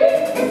 Really?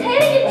 Is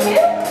Hannigan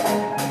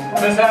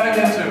too? Miss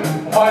Hannigan too.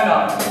 Why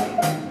not?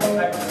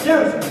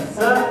 Excuse me,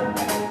 sir.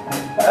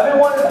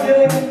 Everyone is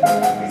getting,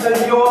 he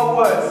said your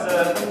words,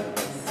 sir,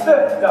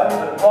 spiffed up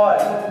for the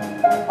party.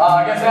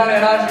 I guess Annie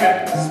and I should get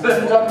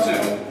spiffed up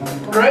too.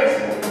 Grace?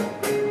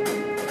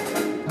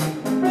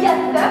 Yes,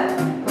 sir.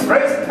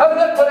 Grace, haven't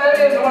that put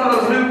Annie into one of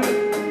those new...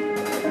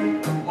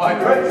 Why,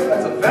 Grace,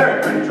 that's a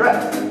very pretty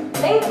dress.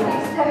 Thank you,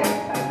 sir.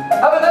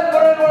 Haven't that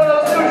put her in one of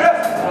those new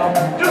dresses? Well,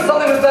 do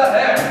something with that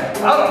hair.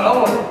 I don't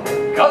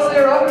know. Gussy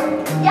her up?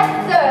 Yes,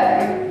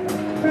 sir.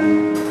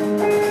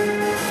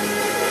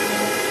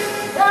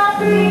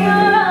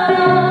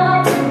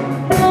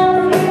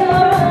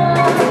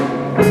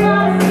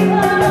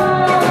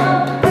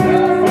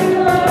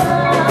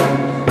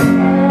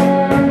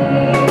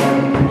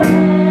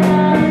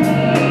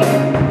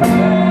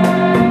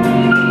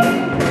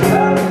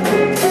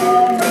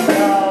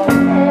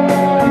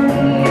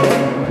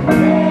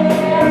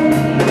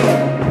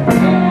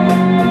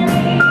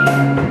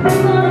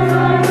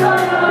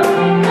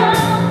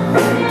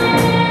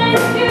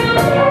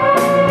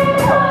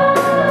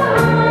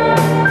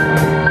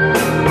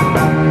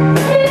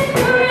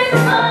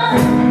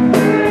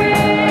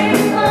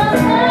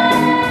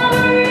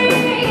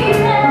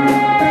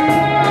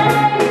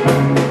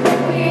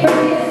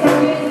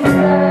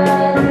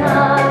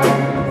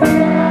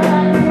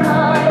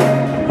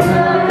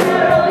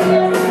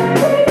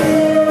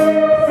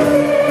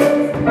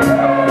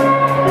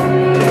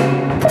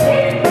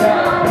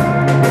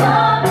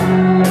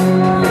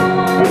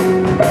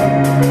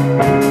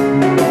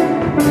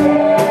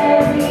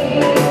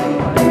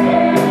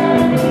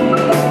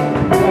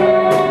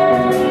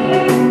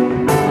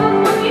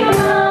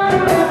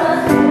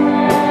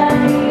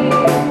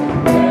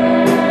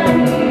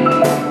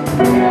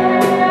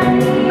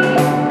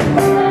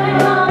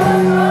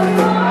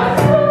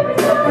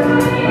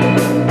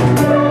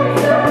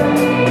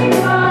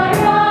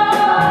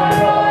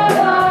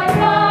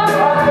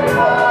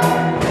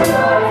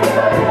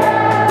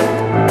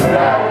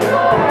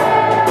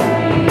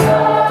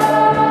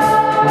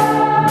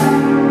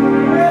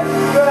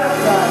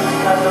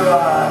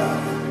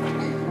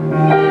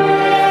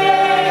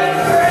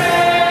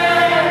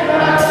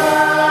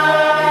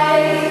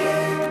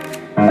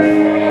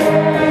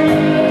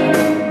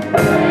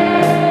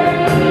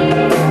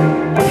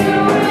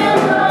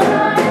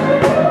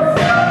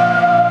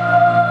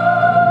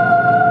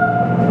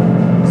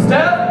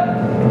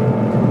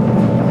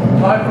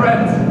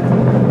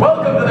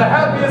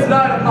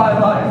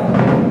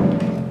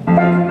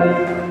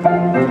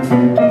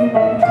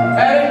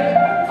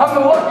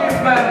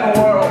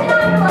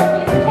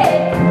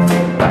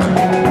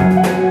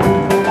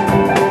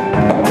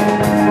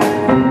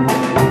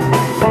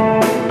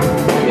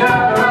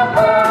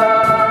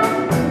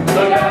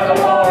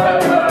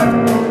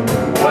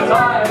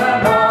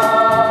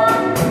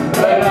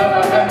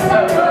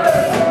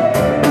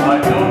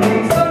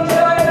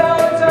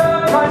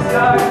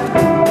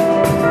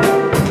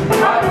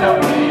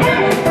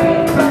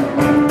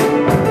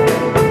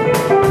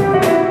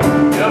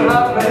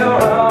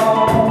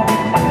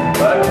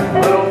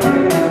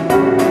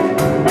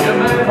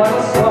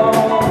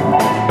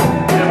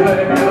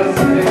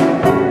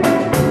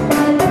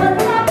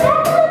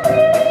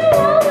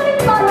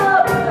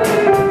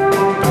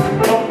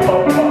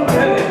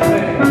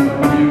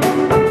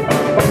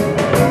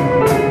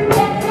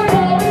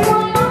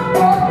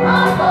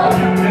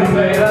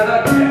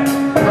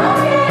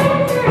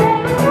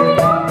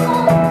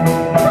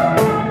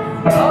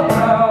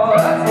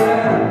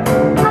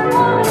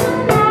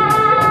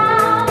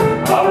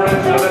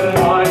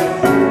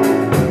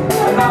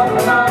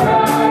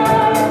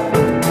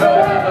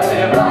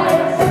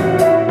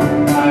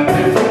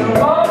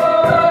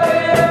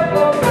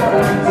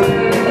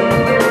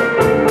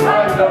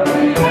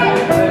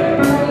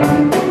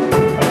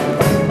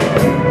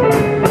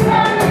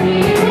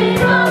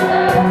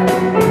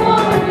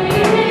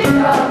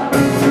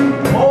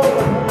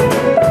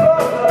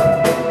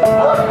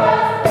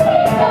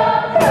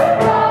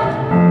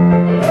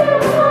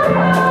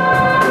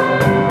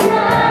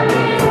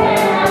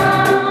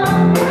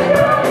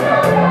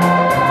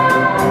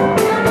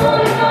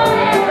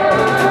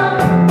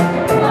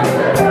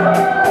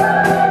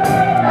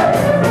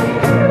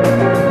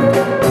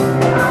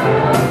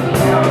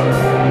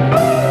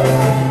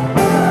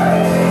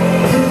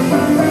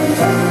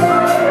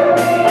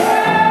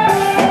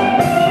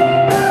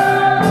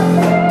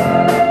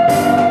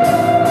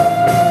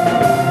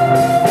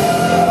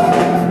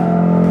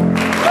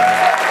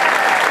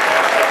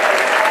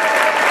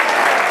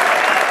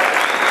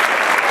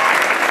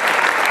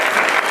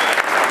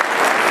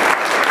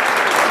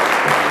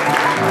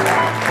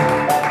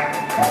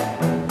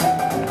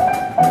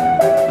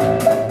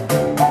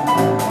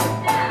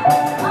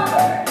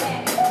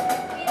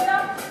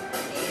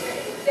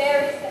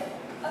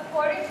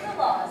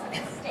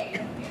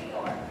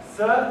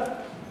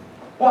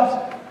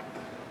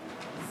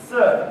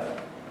 Sir.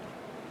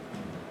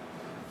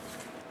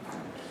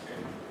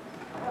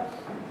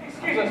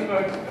 Excuse us,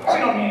 folks. We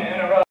don't mean to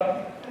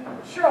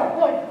interrupt. Sure,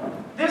 Lloyd.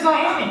 There's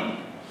Annie.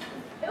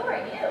 Who are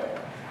you?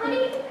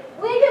 Honey,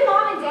 we have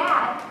mom and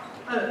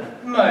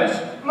dad.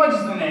 Mudge. Mudge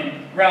is the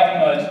name. Ralph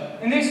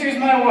Mudge. And this here's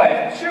my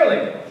wife,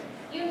 Shirley.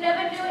 You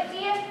never knew it,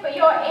 dear, but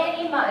you're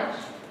Annie Mudge.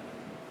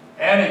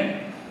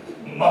 Annie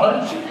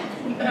Mudge?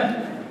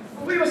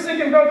 We were sick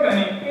and broke,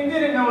 honey, and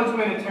didn't know which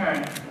way to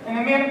turn. And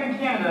the man up in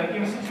Canada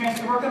gave us a chance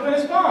to work up in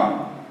his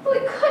farm. We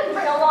couldn't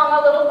bring along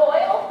a little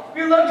boil.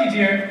 We loved you,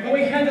 dear, but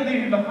we had to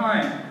leave you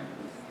behind.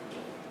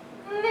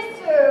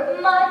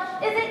 Mr.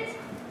 Mudge, is it?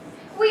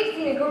 We've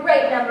seen a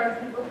great number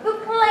of people who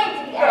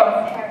claim to be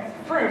Annie's parents.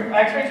 Proof.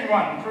 I expect you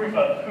want proof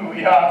of who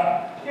we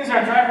are. Here's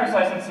our driver's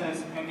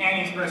licenses and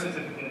Annie's birth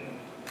certificate.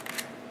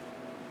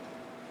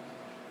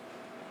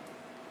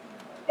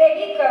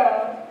 Baby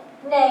girl,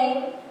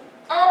 name,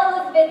 Anne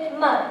Elizabeth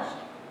Mudge,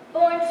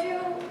 born to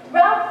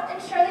Ralph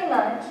and Shirley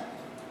Mudge,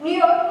 New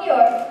York, New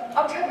York,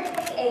 October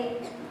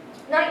 28,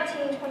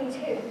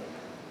 1922.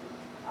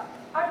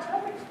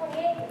 October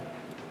 28th?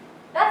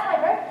 That's my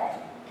birthday.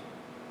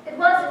 It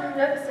was in her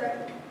notes,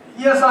 sir.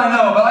 Yes, I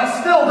know, but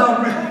I still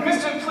don't really...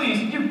 Mister,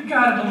 please, you've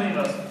got to believe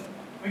us.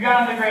 We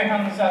got on the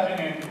Greyhound this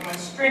afternoon and went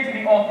straight to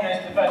the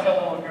orphanage to fetch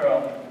our little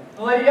girl.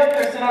 The lady up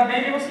there said our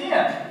baby was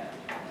here.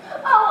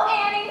 Oh,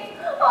 Annie,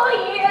 all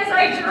the years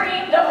I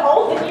dreamed of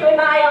holding you in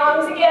my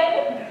arms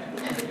again.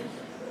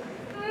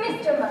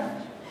 Mr.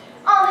 Mudge,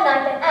 on the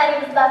night that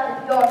Annie was left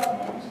at the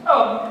orphanage.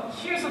 Oh,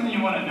 here's something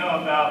you want to know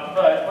about,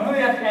 but when we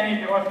left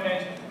Annie at the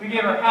orphanage, we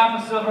gave her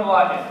half a silver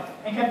locket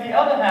and kept the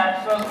other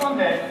half so as one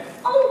day.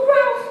 Oh,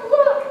 Ralph,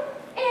 look!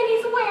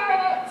 Annie's wearing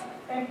it.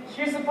 And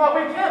here's the part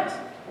we kept.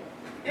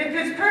 It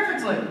fits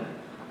perfectly.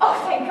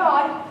 Oh, thank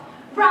God.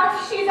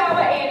 Ralph, she's our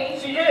Annie.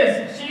 She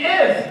is. She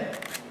is.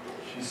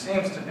 She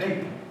seems to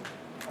be.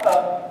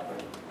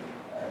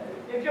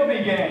 If you'll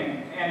be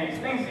getting Annie's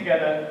things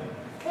together,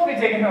 we'll be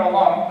taking her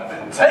along.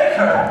 Take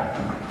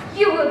her?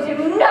 You will do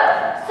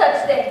no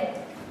such thing.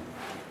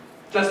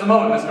 Just a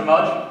moment, Mr.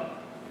 Mudge.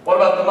 What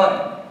about the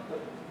money?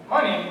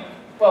 Money?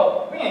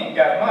 Well, we ain't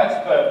got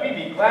much, but we'd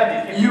be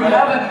glad to give You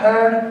haven't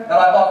heard that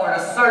I've offered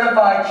a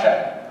certified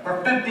check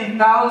for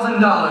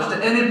 $50,000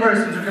 to any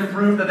persons who can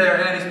prove that they are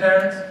Annie's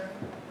parents?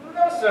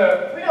 No,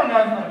 sir. We don't know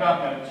anything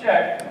about no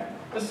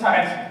check.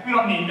 Besides, we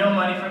don't need no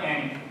money for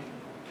Annie.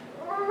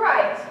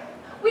 Right.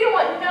 We don't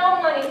want no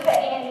money for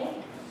Annie.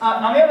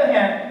 On the other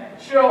hand,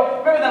 Cheryl,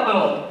 remember that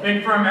little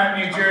big firm out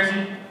in New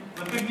Jersey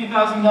with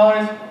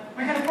 $50,000?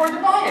 We can afford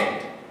to buy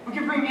it. We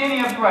can bring Annie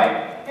up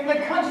right, in the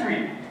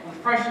country, with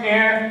fresh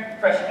air,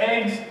 fresh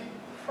eggs.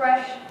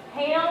 Fresh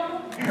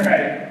ham?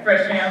 Right,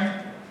 fresh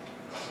ham.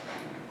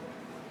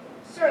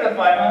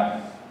 Certified,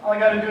 huh? All I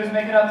gotta do is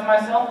make it out to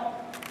myself?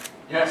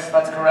 Yes,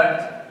 that's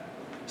correct.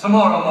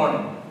 Tomorrow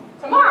morning.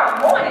 Tomorrow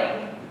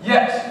morning?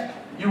 Yes.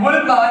 You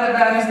wouldn't mind if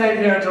Annie stayed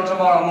here until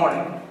tomorrow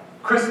morning.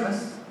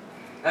 Christmas.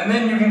 And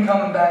then you can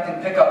come back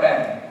and pick up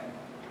Annie.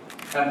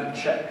 And the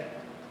check.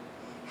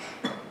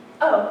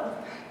 Oh.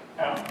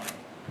 Oh.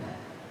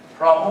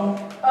 Problem?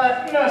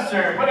 No,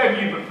 sir. Whatever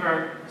you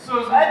prefer.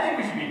 So I think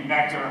we should be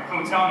back to our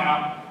hotel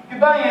now.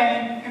 Goodbye,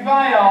 Annie.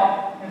 Goodbye,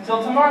 all.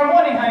 Until tomorrow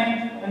morning,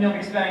 honey, when you'll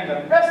be spending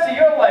the rest of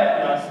your life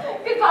with us.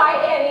 Goodbye,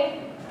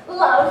 Annie.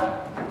 Love.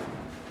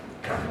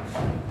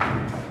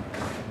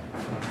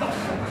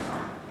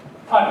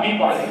 Pardon me,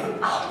 Barney.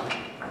 Oh.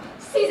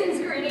 Season's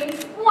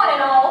greetings, one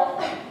and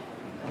all.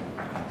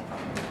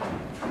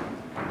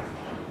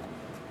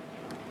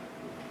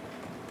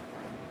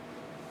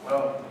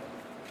 Well,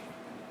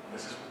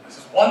 this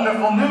is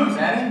wonderful news,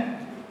 Annie.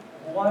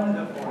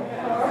 Wonderful.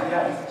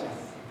 Yes.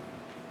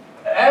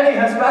 Annie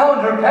has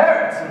found her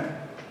parents, and,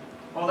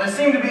 well, they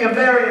seem to be a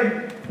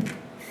very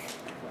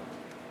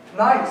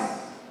nice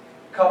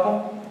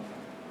couple.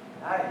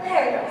 Nice.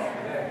 Very nice.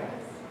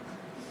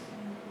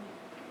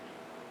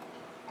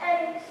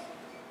 And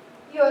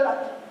you're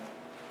lucky.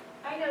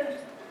 I know,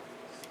 just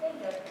think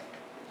of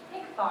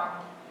pig farm.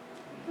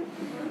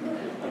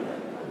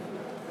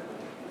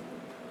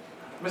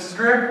 Mrs.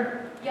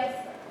 Greer?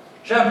 Yes, sir.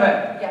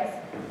 Champagne. Yes.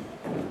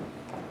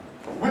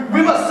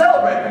 We must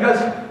celebrate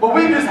because, well,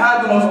 we just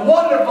had the most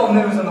wonderful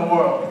news in the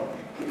world.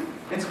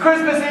 It's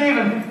Christmas Eve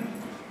and,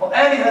 well,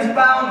 Annie has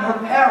found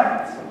her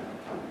parents.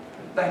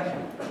 Thank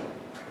you.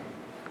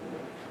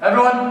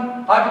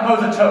 Everyone, I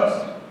propose a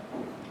toast.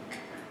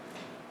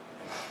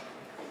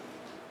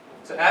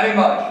 To Annie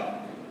Mudge.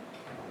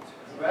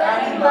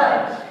 Annie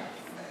Mudge.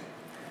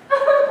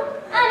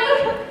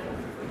 Annie!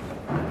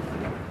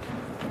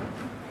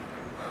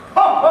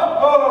 Ho, ho,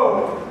 ho!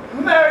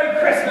 Merry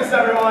Christmas,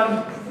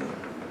 everyone!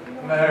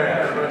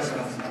 Merry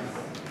Christmas.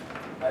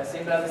 I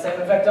seem to have the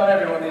same effect on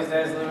everyone these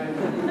days, Louis.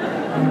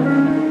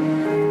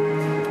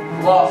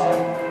 Lost.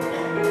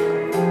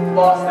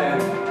 Lost,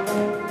 Annie.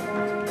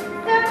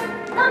 Sir,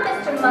 not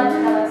Mr. Mudge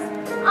knows.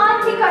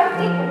 I think I've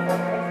seen him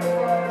somewhere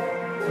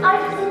before. I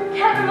just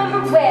can't remember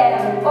where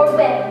or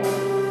when.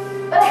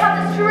 But I have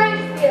the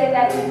strange feeling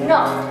that he's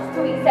not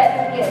who he says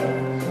he is.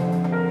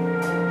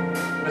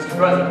 Mr.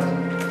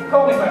 President,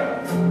 Call me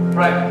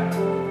Franklin.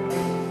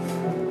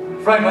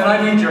 Franklin,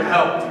 I need your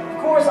help. Of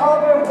course,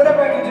 Oliver,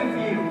 whatever I can do for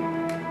you.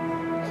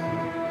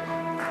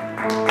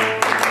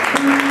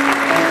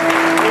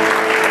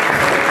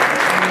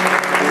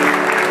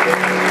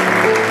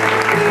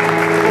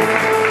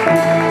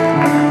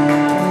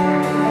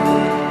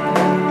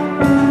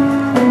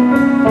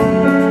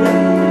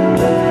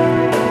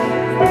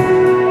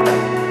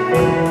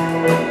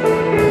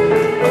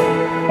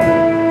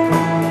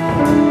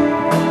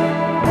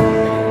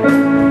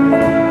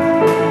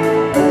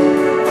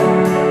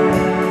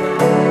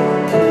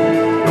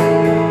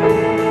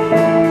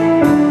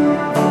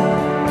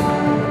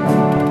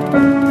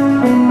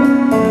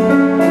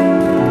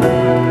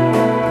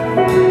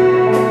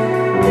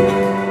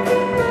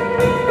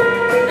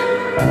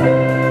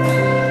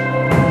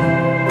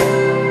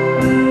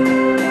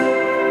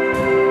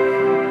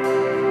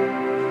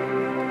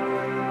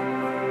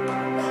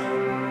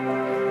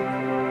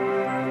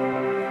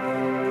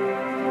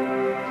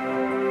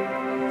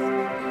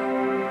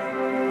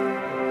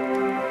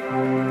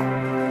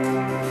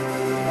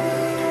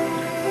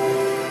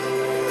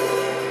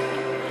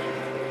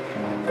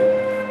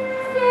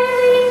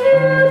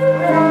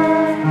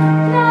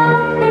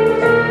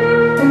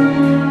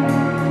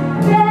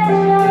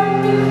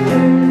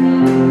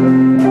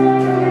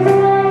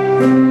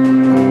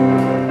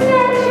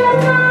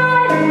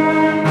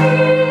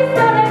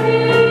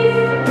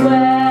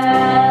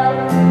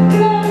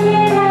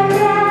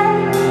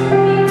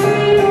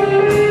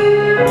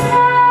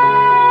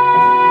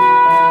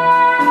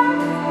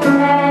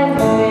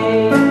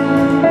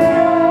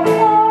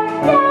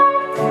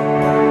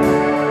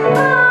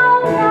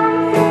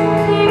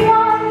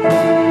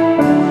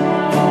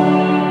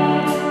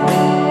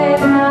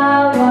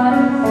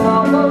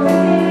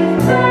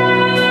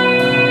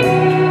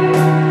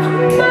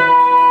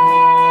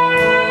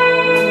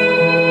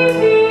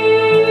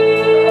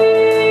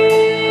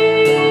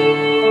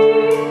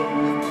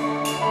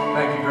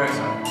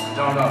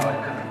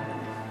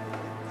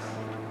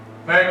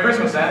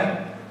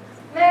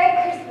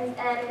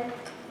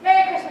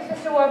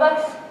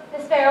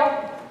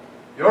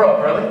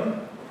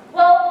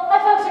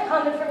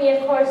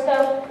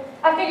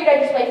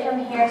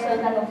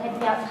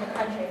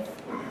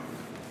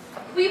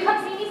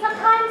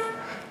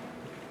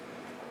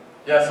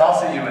 Yes, I'll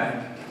see you,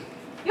 man.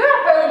 You're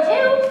up early,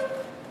 too.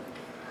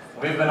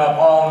 We've been up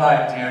all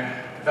night, dear.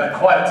 We've had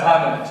quite a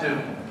time of it, too.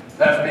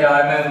 The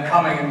FBI men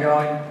coming and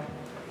going.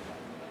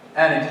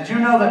 Annie, did you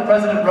know that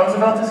President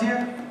Roosevelt is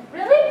here?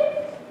 Really?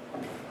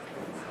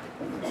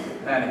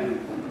 Annie,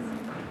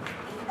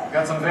 I've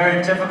got some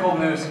very difficult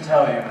news to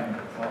tell you.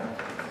 Well,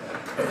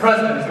 the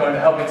President is going to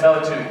help me tell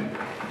it to you.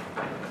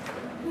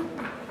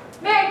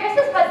 Merry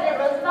Christmas, President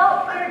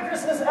Roosevelt. Merry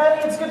Christmas,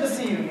 Annie. It's good to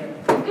see you again.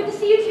 Good to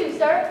see you too,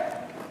 sir.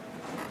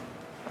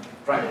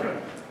 Franklin.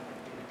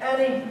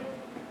 Annie,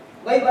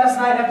 late last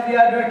night,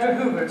 FBI Director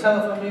Hoover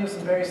telephoned me with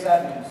some very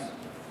sad news.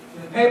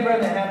 Through the paper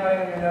and the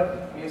handwriting on your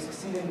note, we have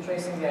succeeded in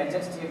tracing the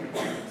identity of your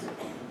parents.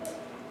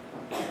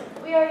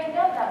 We already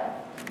know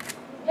that.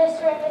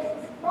 Mr. and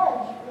Mrs.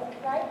 Mudge,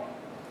 right?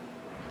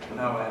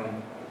 No,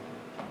 Annie.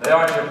 They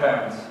aren't your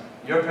parents.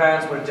 Your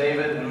parents were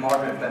David and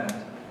Margaret Bennett.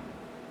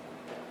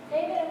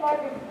 David and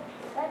Margaret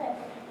Bennett.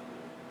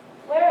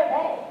 Where are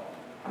they?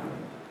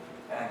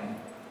 Annie.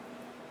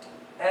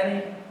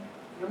 Annie,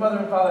 your mother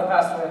and father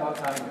passed away a long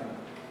time ago.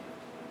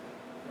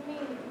 You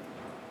mean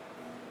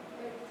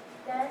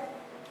they're dead?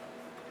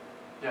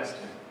 Yes,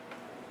 dear.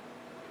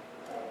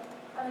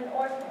 I'm an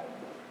orphan,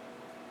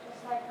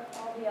 just like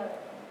all the others.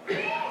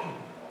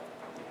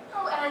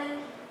 Oh,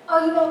 Annie,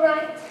 are you all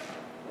right?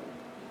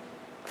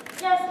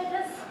 Yes,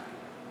 because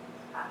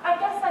I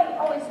guess I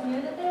always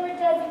knew that they were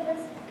dead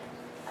because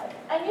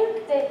I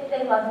knew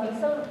they loved me,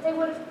 so they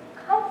would have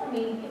come for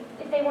me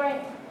if they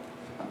weren't.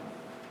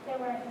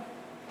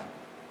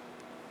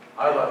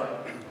 I love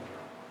you.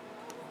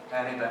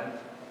 Annie Bennett.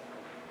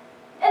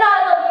 And I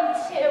love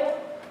you too.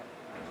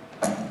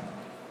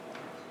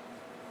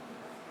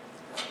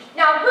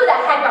 Now, who the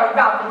heck are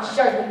Ralph and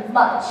Shirley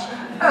Mudge?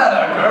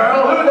 Atta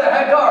girl, who the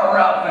heck are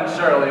Ralph and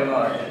Shirley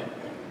Mudge?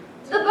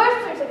 The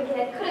birth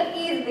certificate could have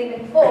easily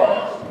been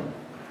forged.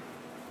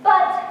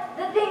 But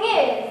the thing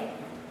is,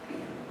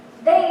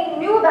 they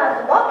knew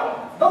about the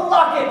locket. The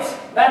locket!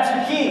 That's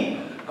your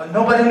key. But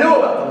nobody knew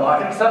about the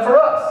locket except for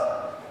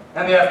us.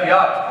 And the FBI,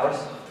 of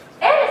course.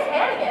 And Miss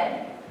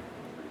Hannigan.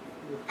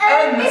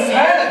 And Miss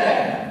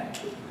Hannigan!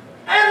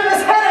 And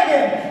Miss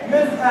Hannigan!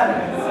 Miss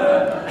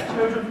Hannigan's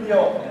children from the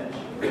orphanage.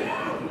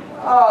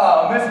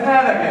 Ah, Miss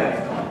Hannigan.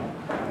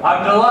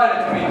 I'm delighted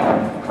to meet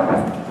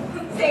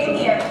you. Same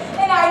here.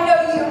 And I know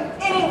you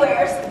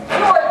anywheres.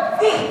 You're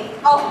the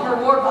Oliver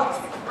Warbucks,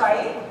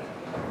 right?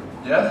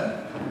 Yes?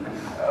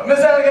 Miss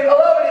Hannigan,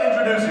 allow me to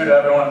introduce you to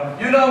everyone.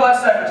 You know my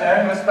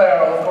secretary, Miss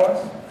Farrell, of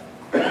course.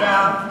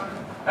 Yeah.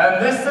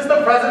 And this is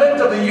the President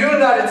of the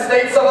United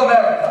States of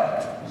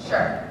America.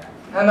 Sure.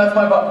 And that's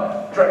my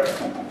butler, Drake.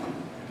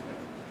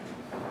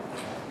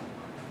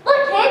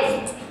 Look,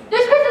 kids!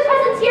 There's Christmas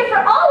presents here for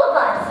all of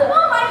us!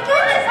 Oh my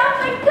goodness! Oh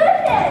my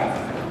goodness!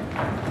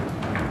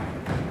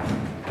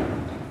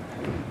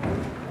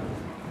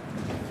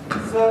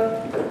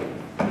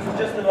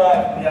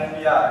 arrived from the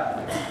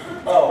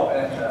FBI. Oh,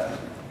 and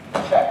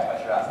checks I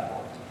should ask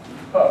for.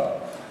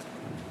 Oh,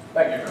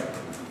 thank you.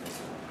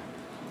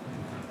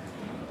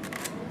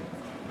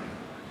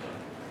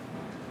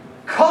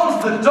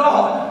 Comes the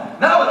dawn!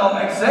 Now it all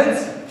makes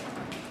sense!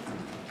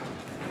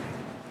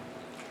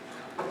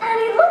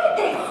 Annie, look at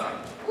this!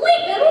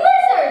 Leaping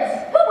lizards!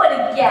 Who would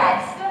have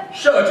guessed?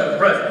 Show it to the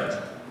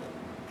president.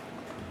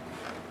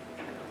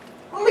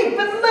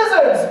 Leaping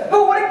lizards!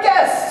 Who would have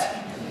guessed?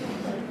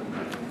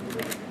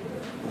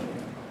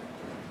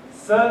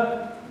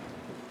 Sir,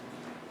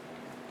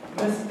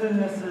 Mr. and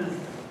Mrs.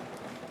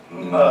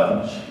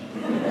 Mudge.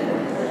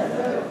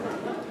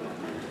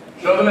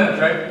 Show them in,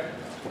 Drake.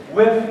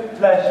 With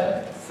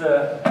pleasure,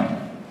 sir.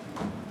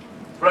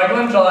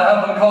 Franklin, shall I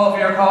have them call for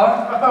your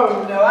car?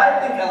 Oh, no, I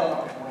think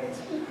Eleanor can wait.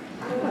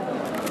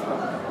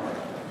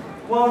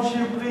 Won't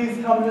you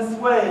please come this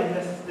way,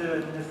 Mr.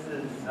 and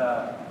Mrs.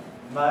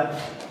 Mudge?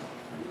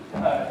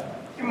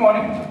 Good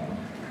morning.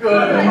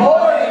 Good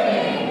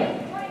morning!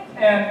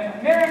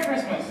 And Merry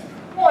Christmas,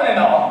 one and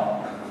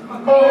all.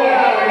 Oh,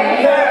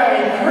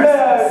 Merry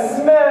Christmas!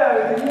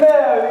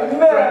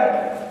 Merry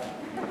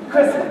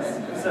Christmas,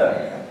 sir.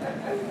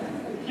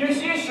 Here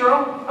she is,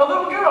 Cheryl, a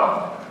little girl.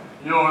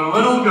 Your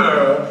little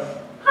girl.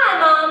 Hi,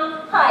 Mom.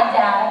 Hi,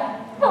 Dad.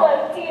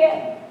 Hello,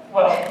 dear.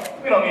 Well,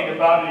 we don't mean to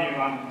bother you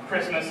on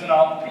Christmas and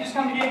all. We just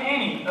come to get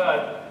Annie,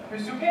 her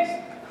suitcase.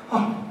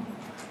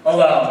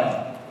 Allow me.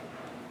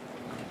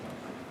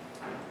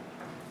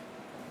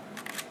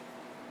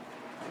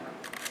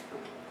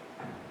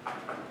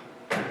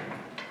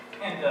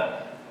 And,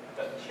 the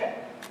check.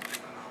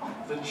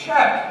 The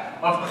check!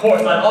 Of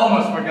course, I'd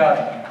almost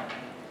forgotten.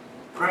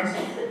 Grace?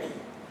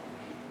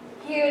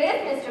 Here it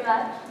is, Mr.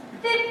 Mudge.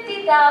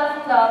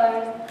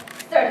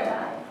 $50,000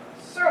 certified.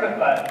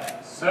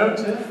 Certified.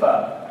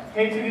 Certified.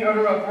 Paid to the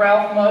order of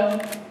Ralph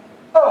Mudge.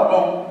 Oh,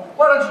 well,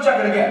 why don't you check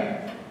it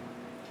again?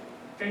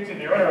 Paid to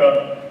the order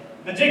of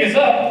The Jig Is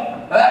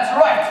Up. That's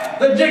right!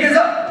 The jig is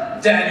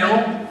up!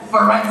 Daniel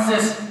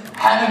Francis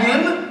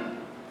Hannigan?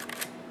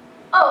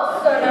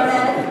 Also known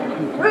as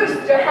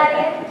Rooster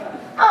Hannigan.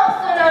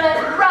 Also known as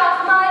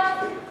Ralph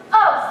Mudge.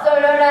 Also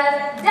known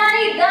as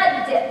Danny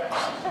the Dip.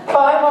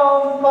 Bye,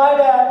 Mom. Bye,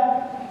 Dad.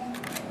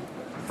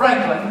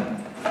 Franklin,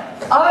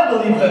 I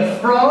believe that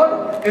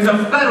fraud is a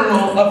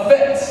federal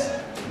offense,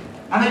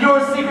 and that your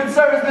Secret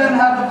Service men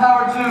have the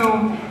power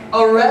to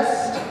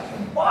arrest.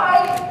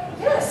 Why,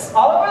 yes,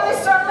 Oliver, they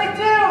certainly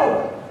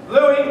do.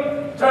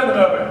 Louis, turn them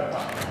over.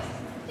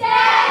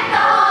 Deck the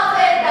halls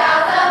with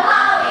boughs of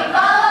holly, fa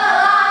la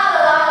la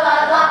la la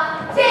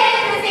la. 'Tis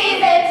the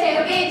season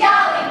to be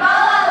jolly, fa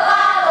la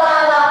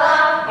la la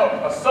la.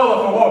 Oh, a solo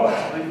for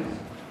Warbucks, please.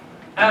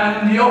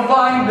 And you'll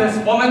find this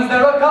woman's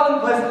their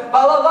accomplice.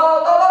 Ba la la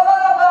la la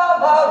la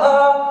la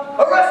la.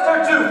 Arrest her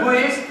too,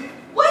 please.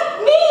 What,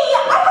 me? I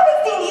haven't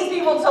seen these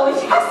people till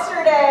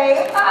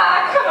yesterday.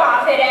 Come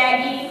off it,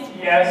 Aggie.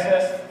 Yes,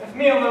 yes. If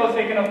me and Lil have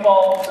taken a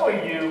fall, so are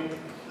you.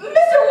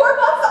 Mr.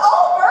 Warbucks,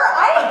 Oliver, I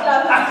ain't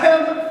done.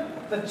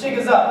 The jig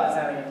is up, Miss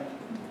Hannigan.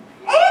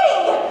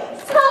 Annie,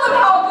 tell them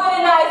how good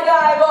and nice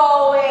I've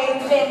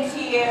always been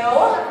to you.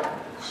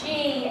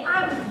 Gee,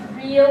 I'm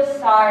real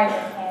sorry, Miss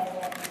Hannigan.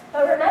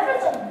 But remember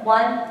the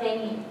one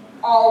thing you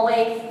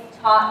always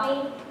taught me?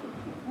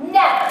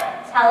 Never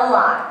tell a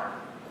lie,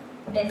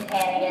 Miss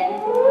Hannigan.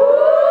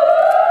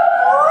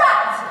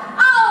 Right,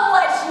 I'll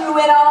let you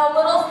in on a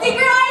little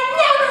secret. I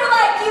never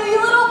liked you, you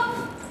little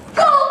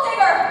gold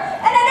digger.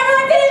 And I never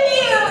liked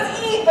any of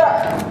you either.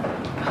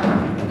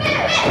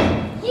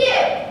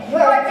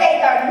 Your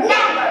days are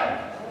numbered.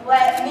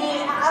 Let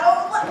me,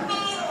 Adam, let me.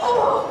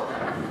 Oh.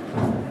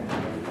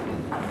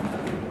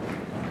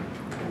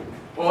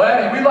 Well,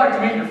 Annie, we'd like to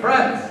meet your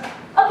friends.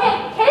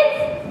 Okay,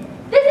 kids,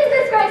 this is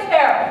Miss Grace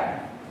Farrell.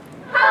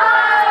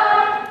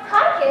 Hi.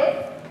 Hi, kids.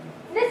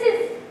 This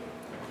is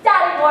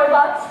Daddy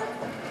Warbucks.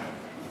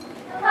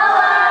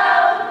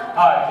 Hello.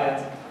 Hi,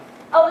 kids.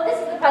 Oh, and this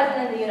is the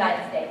President of the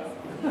United States.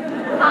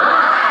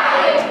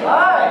 Hi.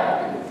 Hi.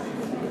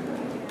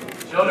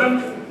 Children,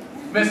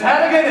 Miss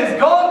Hannigan is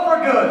gone for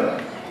good.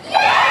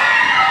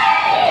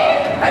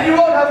 Yay! And you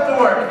won't have to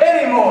work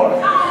anymore.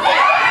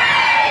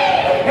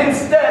 Yay!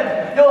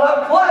 Instead, you'll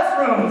have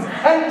classrooms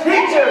and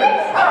teachers.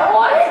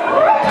 What?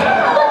 But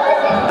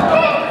listen,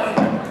 kids,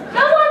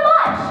 no more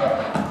lunch.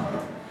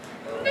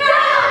 No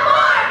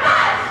more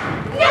much!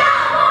 No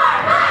more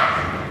much!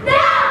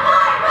 No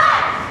more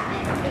much!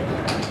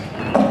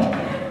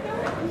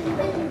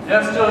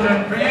 Yes, children,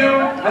 for you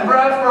and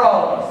perhaps for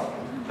all of us,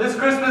 this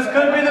Christmas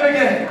could be the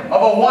beginning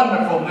of a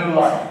wonderful new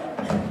life.